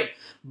 I'm afraid.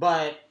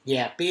 But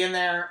yeah, being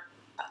there,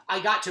 I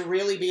got to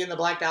really be in the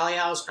Black Dahlia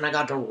house, and I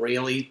got to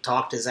really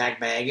talk to Zach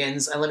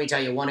Baggins. And let me tell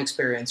you, one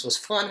experience was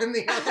fun than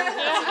the other.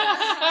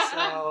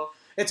 So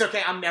it's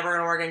okay. I'm never going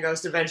to work on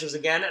Ghost Adventures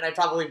again, and I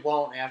probably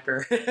won't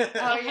after.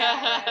 Oh,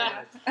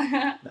 yeah.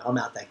 No, I'm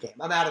out that game.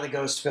 I'm out of the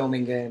ghost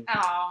filming game.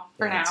 Oh,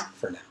 for Yeah, now.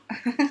 For now.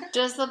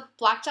 Does the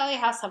Black Dahlia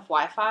house have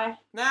Wi-Fi?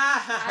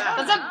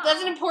 I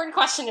That's an important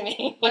question to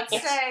me. Let's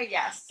say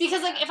yes.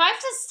 Because, like, if I have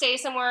to stay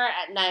somewhere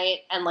at night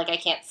and, like, I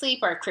can't sleep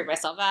or I creep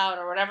myself out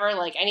or whatever,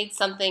 like, I need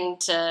something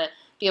to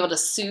be able to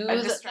soothe A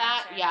that.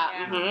 distraction,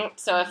 Yeah. yeah.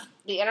 So if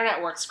the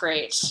internet works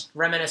great.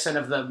 Reminiscent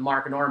of the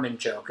Mark Norman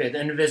joke, an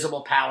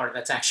invisible power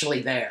that's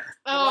actually there.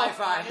 Oh.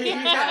 Wi-Fi.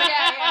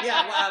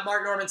 Yeah.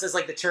 Mark Norman says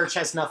like the church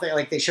has nothing,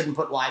 like they shouldn't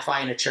put Wi-Fi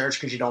in a church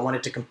because you don't want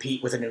it to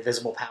compete with an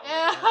invisible power.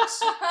 that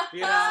works.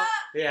 You know?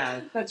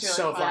 Yeah. That's really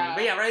so funny. funny.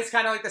 But yeah, right, it's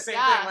kind of like the same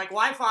Yeah. thing. Like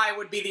Wi-Fi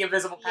would be the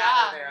invisible power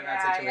Yeah. there in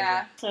that situation.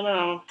 Yeah. I don't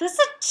know. This is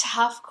a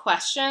tough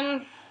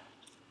question,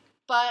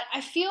 but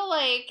I feel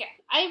like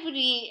I would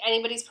be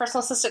anybody's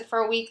personal assistant for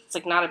a week. It's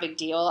like not a big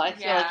deal. I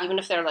feel like Yeah. even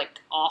if they're like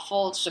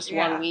awful, it's just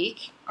Yeah. 1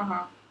 week.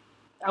 Uh-huh.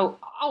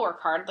 I'll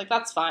work hard. Like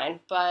that's fine.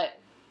 But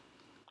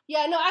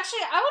yeah, no,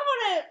 actually, I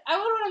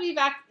would want to be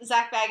back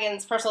Zach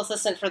Baggins' personal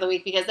assistant for the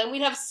week because then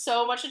we'd have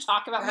so much to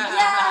talk about.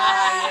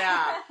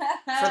 Yeah.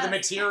 For the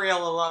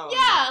material alone.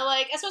 Yeah,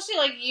 like especially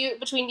like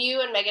between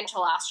you and Megan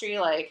Cholastri,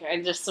 like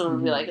I just sort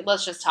of be like,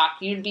 let's just talk.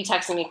 You'd be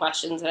texting me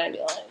questions, and I'd be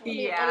like,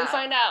 let me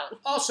find out.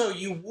 Also,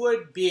 you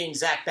would, being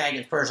Zach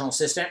Baggins' personal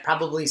assistant,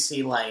 probably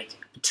see like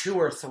 2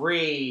 or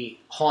 3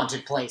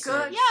 haunted places.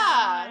 Good.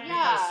 Yeah, Because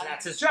yeah.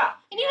 that's his job.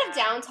 And you have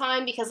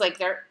downtime because like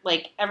they're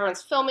like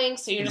everyone's filming,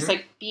 so you're just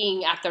like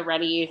being at the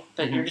ready,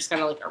 but you're just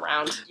kind of like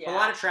around. A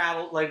lot of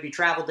travel, like be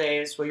travel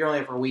days. Well, you're only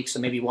there for a week, so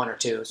maybe 1 or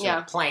 2. So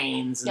Yeah.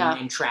 planes and, Yeah.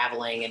 and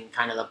traveling and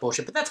kind of the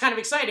bullshit. But that's kind of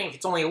exciting if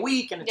it's only a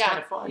week and it's Yeah. kind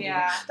of fun. you know?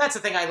 Yeah. That's the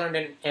thing I learned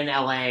in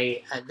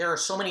LA. There are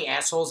so many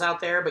assholes out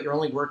there, but you're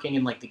only working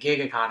in like the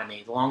gig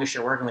economy. The longest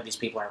you're working with these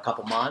people are a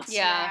couple months.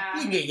 Yeah.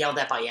 You can get yelled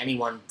at by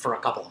anyone for a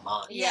couple of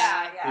months.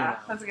 Yeah. You know.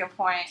 That's a good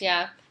point.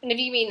 Yeah. And if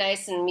you can be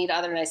nice and meet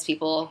other nice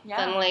people, Yeah.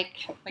 then like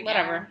Like,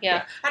 whatever.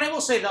 Yeah. And I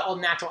will say the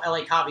old natural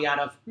LA caveat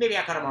of maybe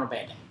I cut him on a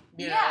bad day.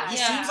 You know, Yeah. he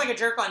Yeah. seems like a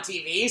jerk on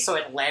TV, so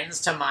it lends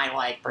to my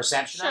like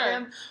perception of Sure.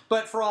 him.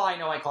 But for all I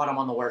know, I caught him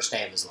on the worst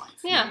day of his life.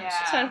 Yeah.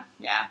 Yeah. So-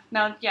 Yeah.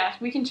 No, yeah,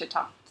 we can shit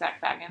talk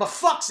Zach Baggins. But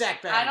fuck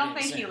Zach Baggins. I don't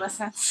think he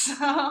listens,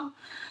 so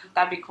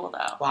that'd be cool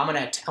though. Well, I'm gonna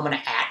at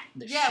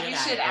the Yeah, shit we out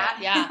should of him. at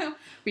Yeah. him.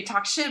 We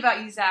talk shit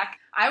about you, Zach.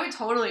 I would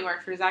totally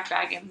work for Zach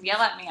Baggins.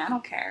 Yell at me, I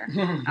don't care.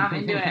 I'm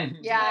into it.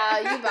 Yeah,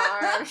 you are,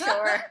 I'm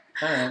sure.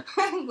 All right.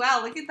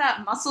 Wow, look at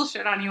that muscle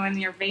shirt on you and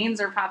your veins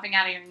are popping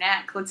out of your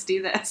neck. Let's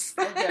do this.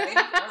 Okay.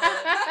 All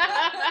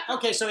right.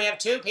 Okay, so we have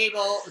 2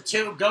 people,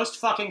 2 ghost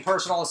fucking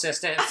personal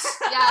assistants,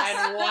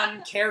 Yes. and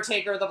 1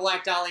 caretaker of the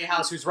Black Dahlia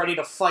house who's ready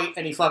to fight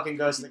any fucking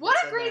ghost that What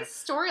gets a in great there.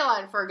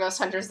 storyline for Ghost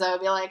Hunters, though.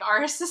 Be like,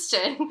 our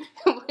assistant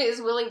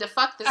is willing to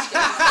fuck this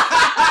ghost.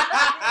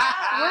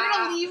 We're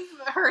gonna leave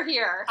her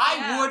here. I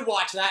Yeah. would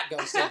watch that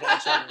Ghost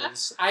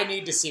Adventures. I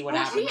need to see what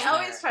Well, happens he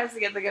always there. tries to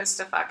get the ghost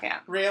to fuck him.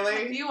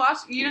 Really? You watch?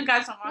 You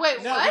guys don't watch? Wait,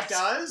 it? No, what? he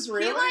does?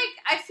 Really? He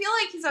I feel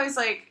like he's always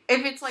like,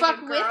 if it's like Fuck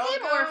a with girl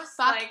him or ghost,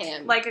 fuck like,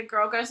 him? like a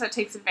girl ghost that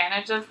takes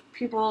advantage of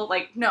people,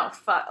 like no,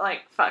 fuck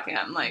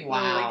him, like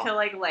Wow. like he'll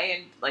like lay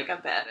in like a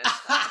bed. And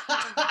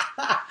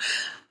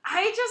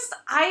stuff.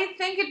 I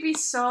think it'd be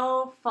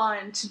so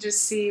fun to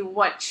just see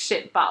what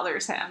shit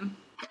bothers him.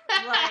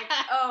 Like,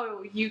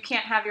 oh, you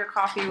can't have your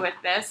coffee with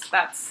this.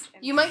 That's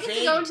You might get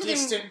to go into the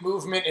distant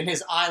movement in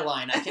his eye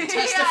line. I can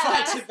testify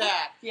Yeah. to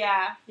that.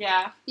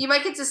 yeah. you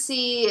might get to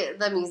see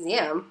the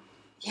museum.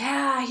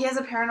 Yeah, he has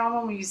a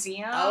paranormal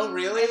museum. Oh,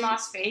 really? In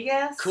Las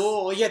Vegas.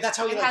 Cool. Yeah, that's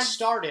how he It like has-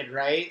 started,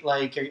 right?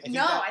 Like, I think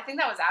No, that- I think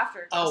that was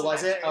after. Oh, Ghost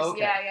was it? Adventures. Oh,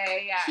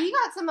 okay. Yeah. He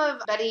got some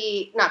of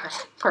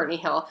Bernie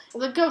Hill,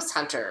 the Ghost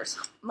Hunters.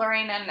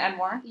 Lorraine and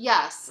Warren.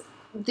 Yes.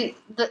 The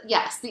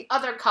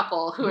other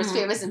couple who is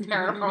famous in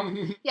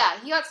paranormal. Yeah,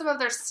 he got some of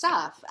their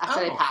stuff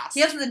after they Oh. passed.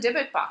 He has the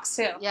Dybbuk box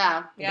too.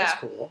 Yeah. Yeah. That's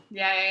cool.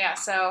 Yeah.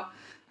 So,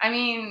 I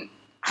mean,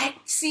 I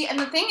see, and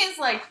the thing is,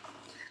 like,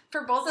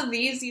 for both of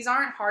these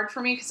aren't hard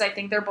for me because I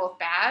think they're both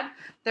bad.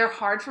 They're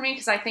hard for me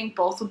because I think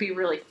both would be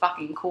really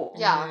fucking cool.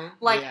 Yeah. Mhm.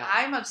 Like,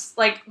 Yeah.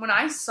 like, when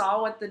I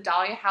saw what the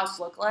Dahlia house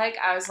looked like,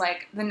 I was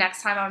like, the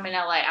next time I'm in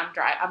LA,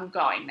 I'm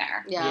going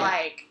there. Yeah.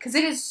 Like, because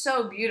it is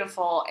so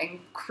beautiful and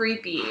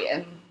creepy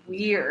and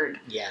weird.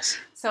 Yes.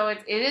 So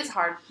it is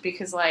hard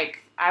because, like,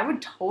 I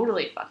would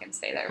totally fucking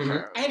stay there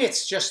for. And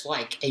it's just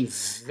like a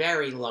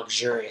very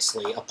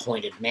luxuriously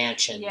appointed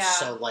mansion. Yeah.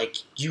 So like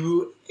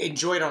you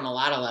enjoy it on a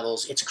lot of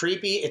levels. It's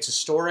creepy, it's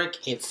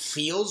historic, it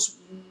feels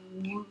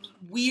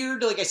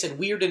weird, like I said,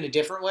 weird in a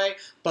different way,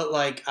 but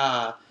like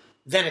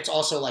then it's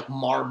also like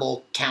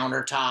marble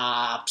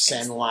countertops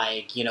and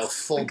like, you know,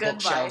 full The good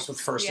bookshelves life. with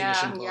first Yeah.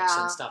 edition books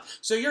Yeah. and stuff.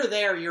 So you're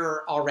there,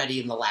 you're already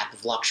in the lap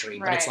of luxury,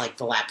 but it's Right. like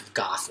the lap of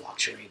goth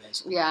luxury,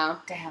 basically. Yeah.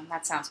 Damn,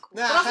 that sounds cool.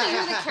 But also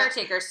you're the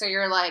caretaker, so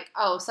you're like,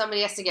 oh,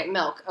 somebody has to get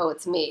milk. Oh,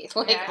 it's me.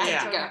 Like, I have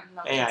Yeah. to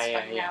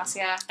go.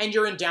 Yeah. And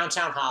you're in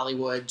downtown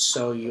Hollywood,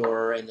 so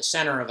you're in the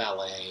center of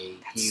LA.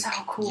 That's so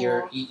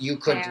cool. You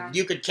Damn.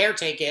 could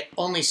caretake it,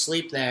 only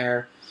sleep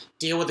there,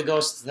 deal with the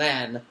ghosts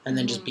then, and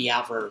then just be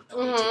out for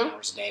 18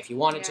 hours a day if you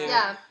wanted to.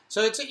 Yeah.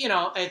 So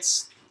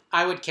it's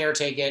I would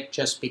caretake it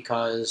just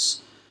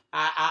because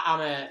I'm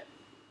a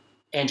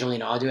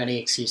Angelino. I'll do any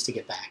excuse to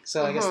get back.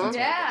 So I guess that's what it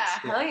Yeah, is.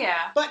 hell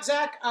yeah. But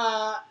Zach,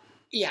 I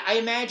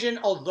imagine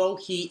although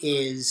he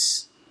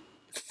is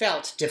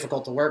felt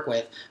difficult to work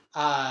with,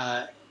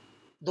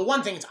 the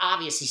one thing it's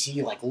obvious is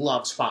he like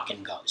loves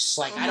fucking ghosts.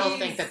 Like I don't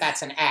think that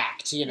that's an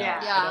act, you know.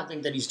 Yeah. I don't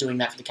think that he's doing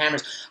that for the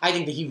cameras. I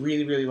think that he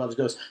really, really loves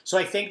ghosts. So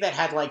I think that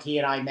had like he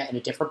and I met in a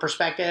different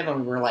perspective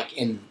and we were like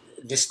in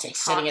this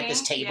sitting at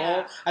this table,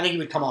 Yeah. I think he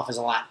would come off as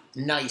a lot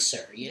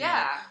nicer, you know.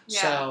 Yeah.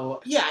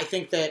 So yeah, I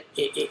think that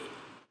it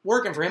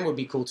working for him would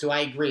be cool too. I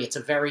agree. It's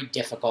a very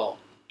difficult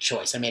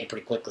choice. I made it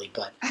pretty quickly,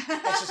 but it's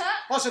just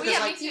also because Well, yeah,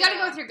 like me You got to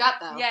go with your gut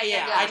though.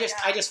 Yeah.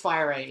 I just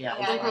fire right. Yeah.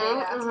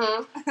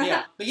 Yeah.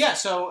 Yeah, but yeah.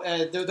 So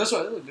those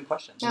were good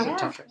questions. Those Yeah. are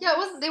tough choices. Yeah, it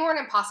wasn't. They weren't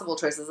impossible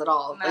choices at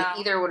all. No. Like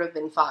either would have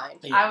been fine.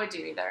 Yeah. I would do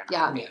either.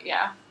 Yeah.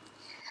 Yeah.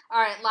 All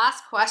right,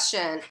 last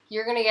question.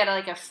 You're gonna get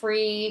like a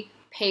free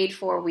paid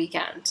for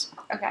weekend.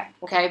 Okay.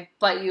 Okay,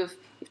 but you have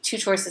two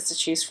choices to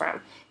choose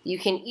from. You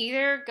can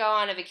either go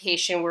on a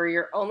vacation where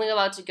you're only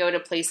allowed to go to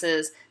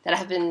places that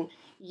have been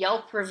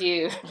Yelp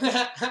reviewed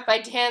by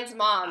Dan's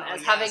mom Oh,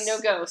 as having no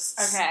yes.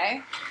 ghosts.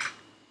 Okay.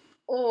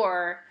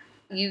 Or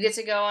you get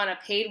to go on a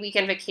paid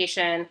weekend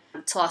vacation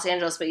to Los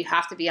Angeles, but you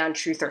have to be on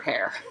Truth or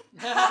Hair.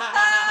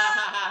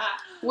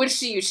 Which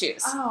do you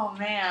choose? Oh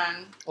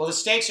man. Well, the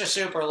stakes are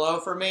super low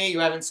for me. You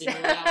haven't seen me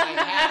without my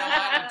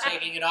hat on. I'm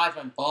taking it off.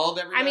 I'm bald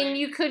every I day. mean,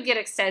 you could get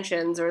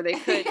extensions, or they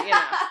could, you know.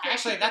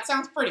 Actually, that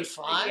sounds pretty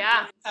fun.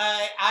 Yeah.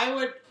 I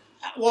would.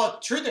 Well,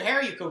 Truth or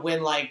Hair, you could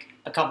win like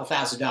a couple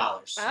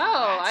 $1,000s.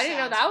 Oh, I didn't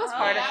know that was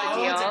part Oh, of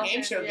the It's a deal.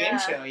 game show. Yeah. Game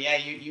show. Yeah,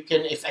 you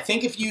can.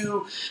 If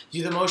you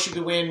the most you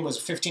could win was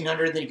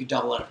 1,500, then you could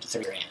double it up to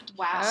 $3,000.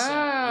 Wow. So,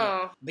 yeah.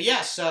 Oh. But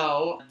yeah,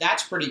 so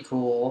that's pretty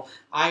cool.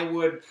 I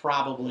would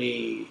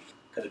probably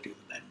go do the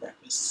bed and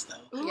breakfasts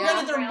though. Ooh,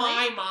 Granted, they're really?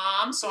 my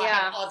mom, so I Yeah.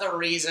 have other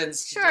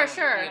reasons. To Sure, do it,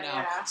 sure. You know?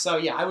 Yeah. So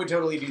yeah, I would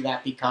totally do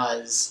that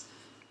because.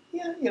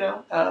 Yeah, you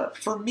know,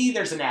 for me,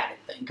 there's an added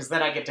thing because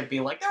then I get to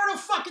be like, there were no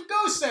fucking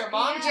ghosts there,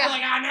 Mom. Yeah. You're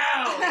like, I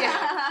know.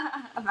 Yeah.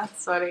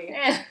 That's funny.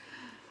 Eh.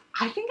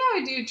 I think I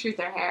would do Truth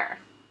or Hair.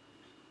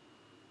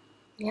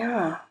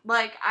 Yeah.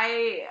 Like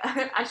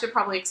I should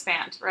probably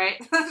expand, right?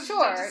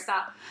 Sure. Just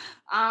stop.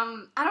 I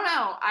don't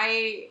know.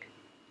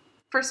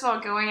 First of all,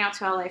 going out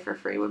to LA for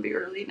free would be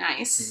really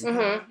nice.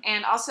 Mm-hmm.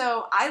 And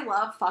also, I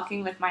love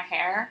fucking with my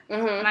hair.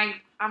 Mm-hmm. And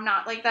I'm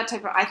not like that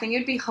type of. I think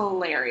it'd be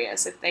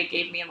hilarious if they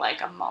gave me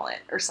like a mullet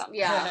or something.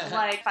 Yeah.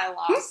 Like if I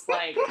lost,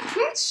 like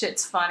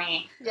shit's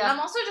funny. And I'm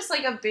Yeah. also just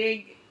like a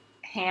big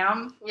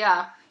ham.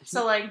 Yeah.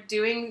 So like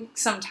doing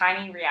some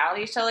tiny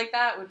reality show like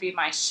that would be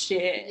my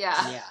shit.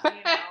 Yeah. Yeah. You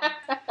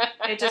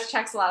know, it just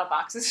checks a lot of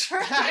boxes for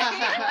me.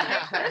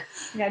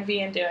 I'd be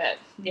into it.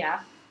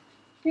 Yeah.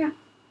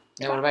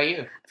 Yeah, what about you?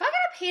 If I got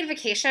a paid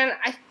vacation,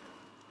 I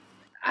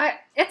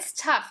it's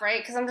tough,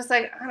 right? Because I'm just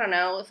like, I don't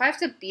know. If I have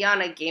to be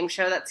on a game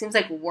show, that seems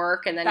like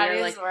work, and then That you're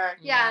is like, work.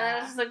 yeah, and then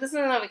it's just like, this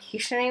isn't a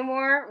vacation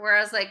anymore.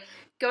 Whereas like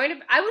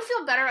I would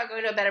feel better about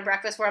going to a bed and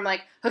breakfast where I'm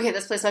like, okay,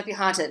 this place might be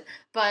haunted,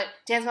 but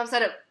Dan's mom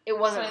said it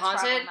wasn't But it's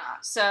probably haunted,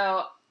 not.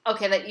 so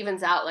okay, that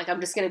evens out. Like I'm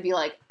just gonna be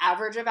like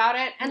average about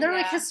it, and they're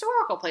like Yeah.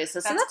 historical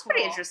places, so That's that's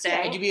pretty cool. interesting.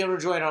 And you'd be able to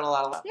enjoy it on a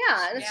lot of levels.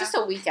 Yeah, and it's Yeah. just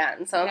a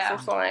weekend, so Yeah.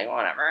 it's just like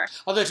whatever.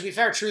 Although, to be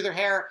fair, Truth or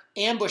Hair,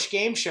 ambush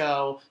game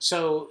show,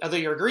 so although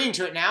you're agreeing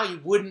to it now, you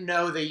wouldn't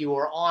know that you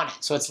were on it.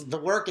 So the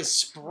work is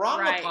sprung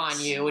Right. upon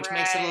you, which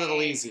makes it a little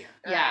Right. easier.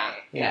 Yeah. Right.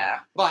 Yeah.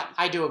 But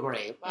I do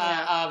agree.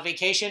 Yeah. A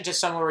vacation to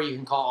somewhere where you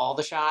can call all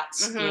the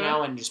shots, you Mhm.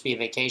 know, and just be a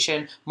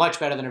vacation, much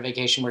better than a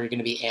vacation where you're going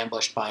to be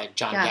ambushed by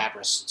John Yeah.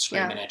 Gabris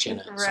screaming at you. In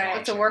a Right. salon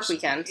It's a chair. work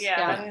weekend.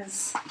 Yeah, that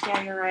is.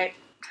 Yeah, you're right.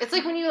 It's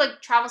like when you like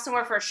travel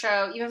somewhere for a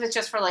show, even if it's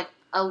just for like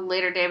a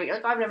later day, but you're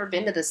like, oh, I've never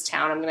been to this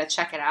town, I'm gonna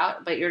check it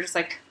out. But you're just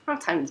like, I don't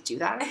have time to do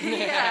that.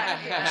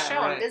 Yeah. Show,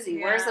 I'm Right. busy.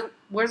 Yeah.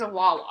 Where's a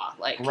Wawa?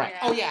 Like, Right. Yeah.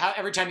 Oh, yeah. How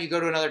every time you go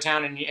to another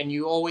town and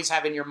you always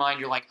have in your mind,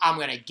 you're like, I'm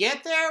going to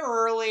get there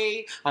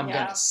early. I'm Yeah.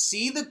 going to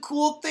see the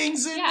cool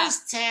things in Yeah. this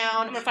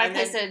town. I'm gonna find a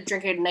place to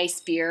drink a nice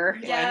beer.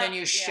 Yeah, and then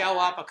you Yeah. show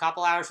up a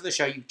couple hours for the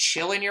show. You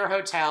chill in your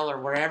hotel or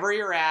wherever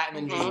you're at, and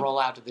then you just Mhm. roll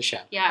out to the show.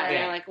 Yeah, and Yeah.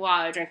 you're like,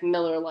 wow, I drank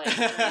Miller Lite.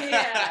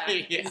 Yeah.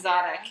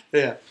 Exotic.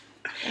 Yeah.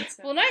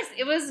 Well, nice.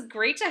 It was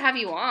great to have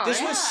you on. This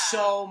was Yeah.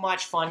 so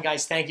much fun,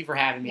 guys. Thank you for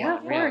having me Yeah, on.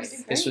 of Really.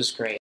 course. This was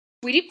great.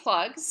 We do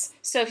plugs.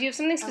 So if you have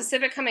something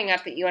specific coming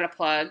up that you want to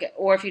plug,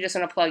 or if you just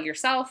want to plug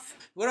yourself,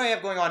 What do I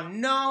have going on?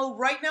 No,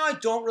 right now I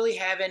don't really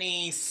have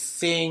any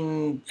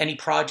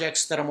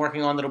projects that I'm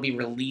working on that'll be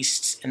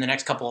released in the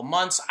next couple of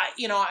months.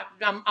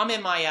 I'm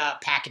in my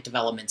packet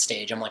development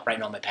stage. I'm like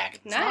writing all my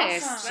packets.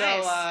 nice. awesome. So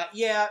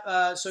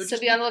nice. so So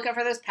just be on the lookout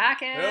for those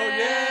packets. Oh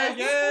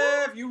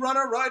yeah! If you run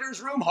a writer's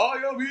room,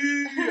 hire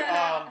me.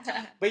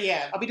 But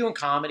yeah, I'll be doing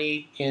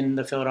comedy in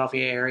the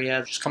Philadelphia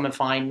area. Just come and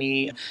find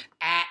me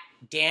at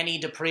Danny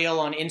DePriel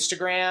on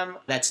Instagram.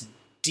 That's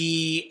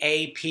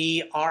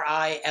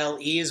DAPRILE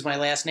is my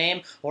last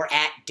name, or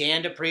at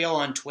Dan DePriel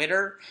on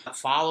Twitter.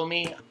 Follow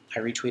me. I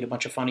retweet a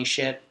bunch of funny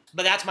shit.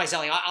 But that's my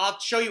selling. I'll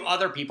show you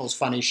other people's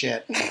funny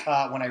shit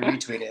when I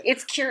retweet it.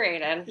 It's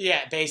curated.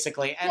 Yeah,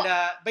 basically. And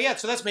but yeah,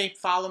 so that's me.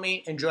 Follow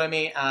me, enjoy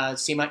me,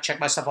 check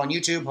my stuff on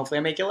YouTube. Hopefully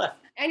I make you laugh.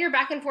 And you're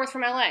back and forth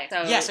from LA.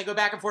 So Yes, I go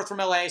back and forth from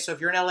LA, so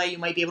if you're in LA, you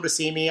might be able to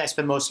see me. I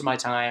spend most of my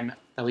time,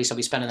 at least I'll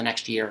be spending the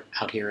next year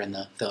out here in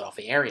the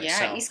Philadelphia area.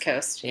 yeah, so. East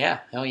Coast. Yeah,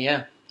 hell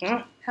yeah.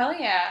 Hell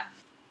yeah.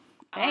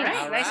 Thanks.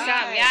 All right. Nice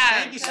job. Yeah.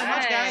 Thank you so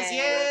much, guys. Nice.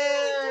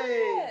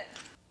 Yay!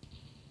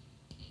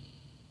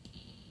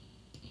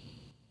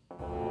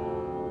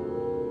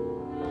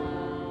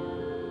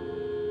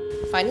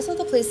 Find us at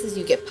the places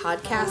you get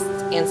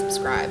podcasts and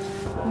subscribe.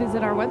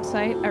 Visit our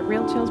website at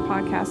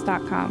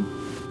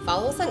realchillspodcast.com.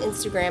 Follow us on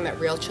Instagram at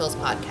Real Chills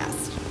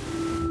Podcast.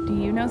 Do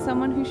you know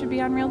someone who should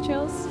be on Real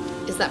Chills?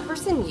 Is that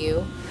person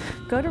you?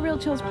 Go to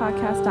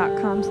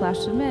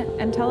realchillspodcast.com/submit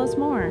and tell us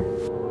more.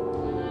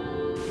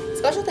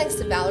 Special thanks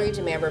to Valerie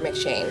DeMamber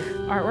McShane.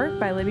 Artwork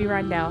by Libby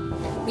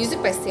Rydell.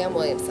 Music by Sam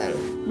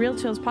Williamson. Real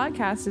Chills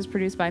Podcast is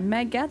produced by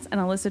Meg Getz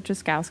and Alyssa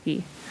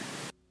Truskowski.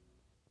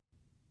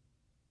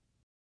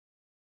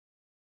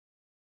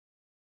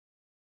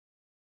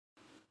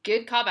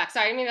 Good callback.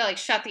 Sorry, I didn't mean to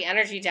shut the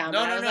energy down.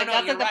 No, but no, I was no, like, no,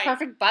 that's you're the right.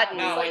 perfect button.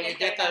 No, like when you a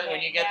get good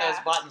when you get ending,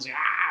 those buttons,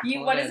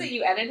 You what is it?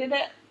 You edited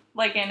it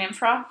like in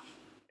improv?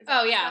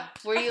 Oh yeah,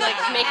 where you make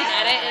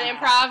an edit in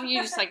improv,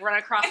 you just run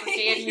across the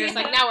stage and you're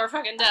just now we're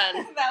fucking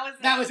done.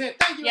 That was it.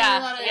 Thank you,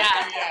 Yeah, everybody.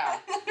 yeah.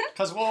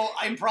 Because we'll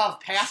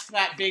improv past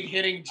that big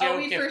hitting joke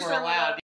we if for we're sure allowed.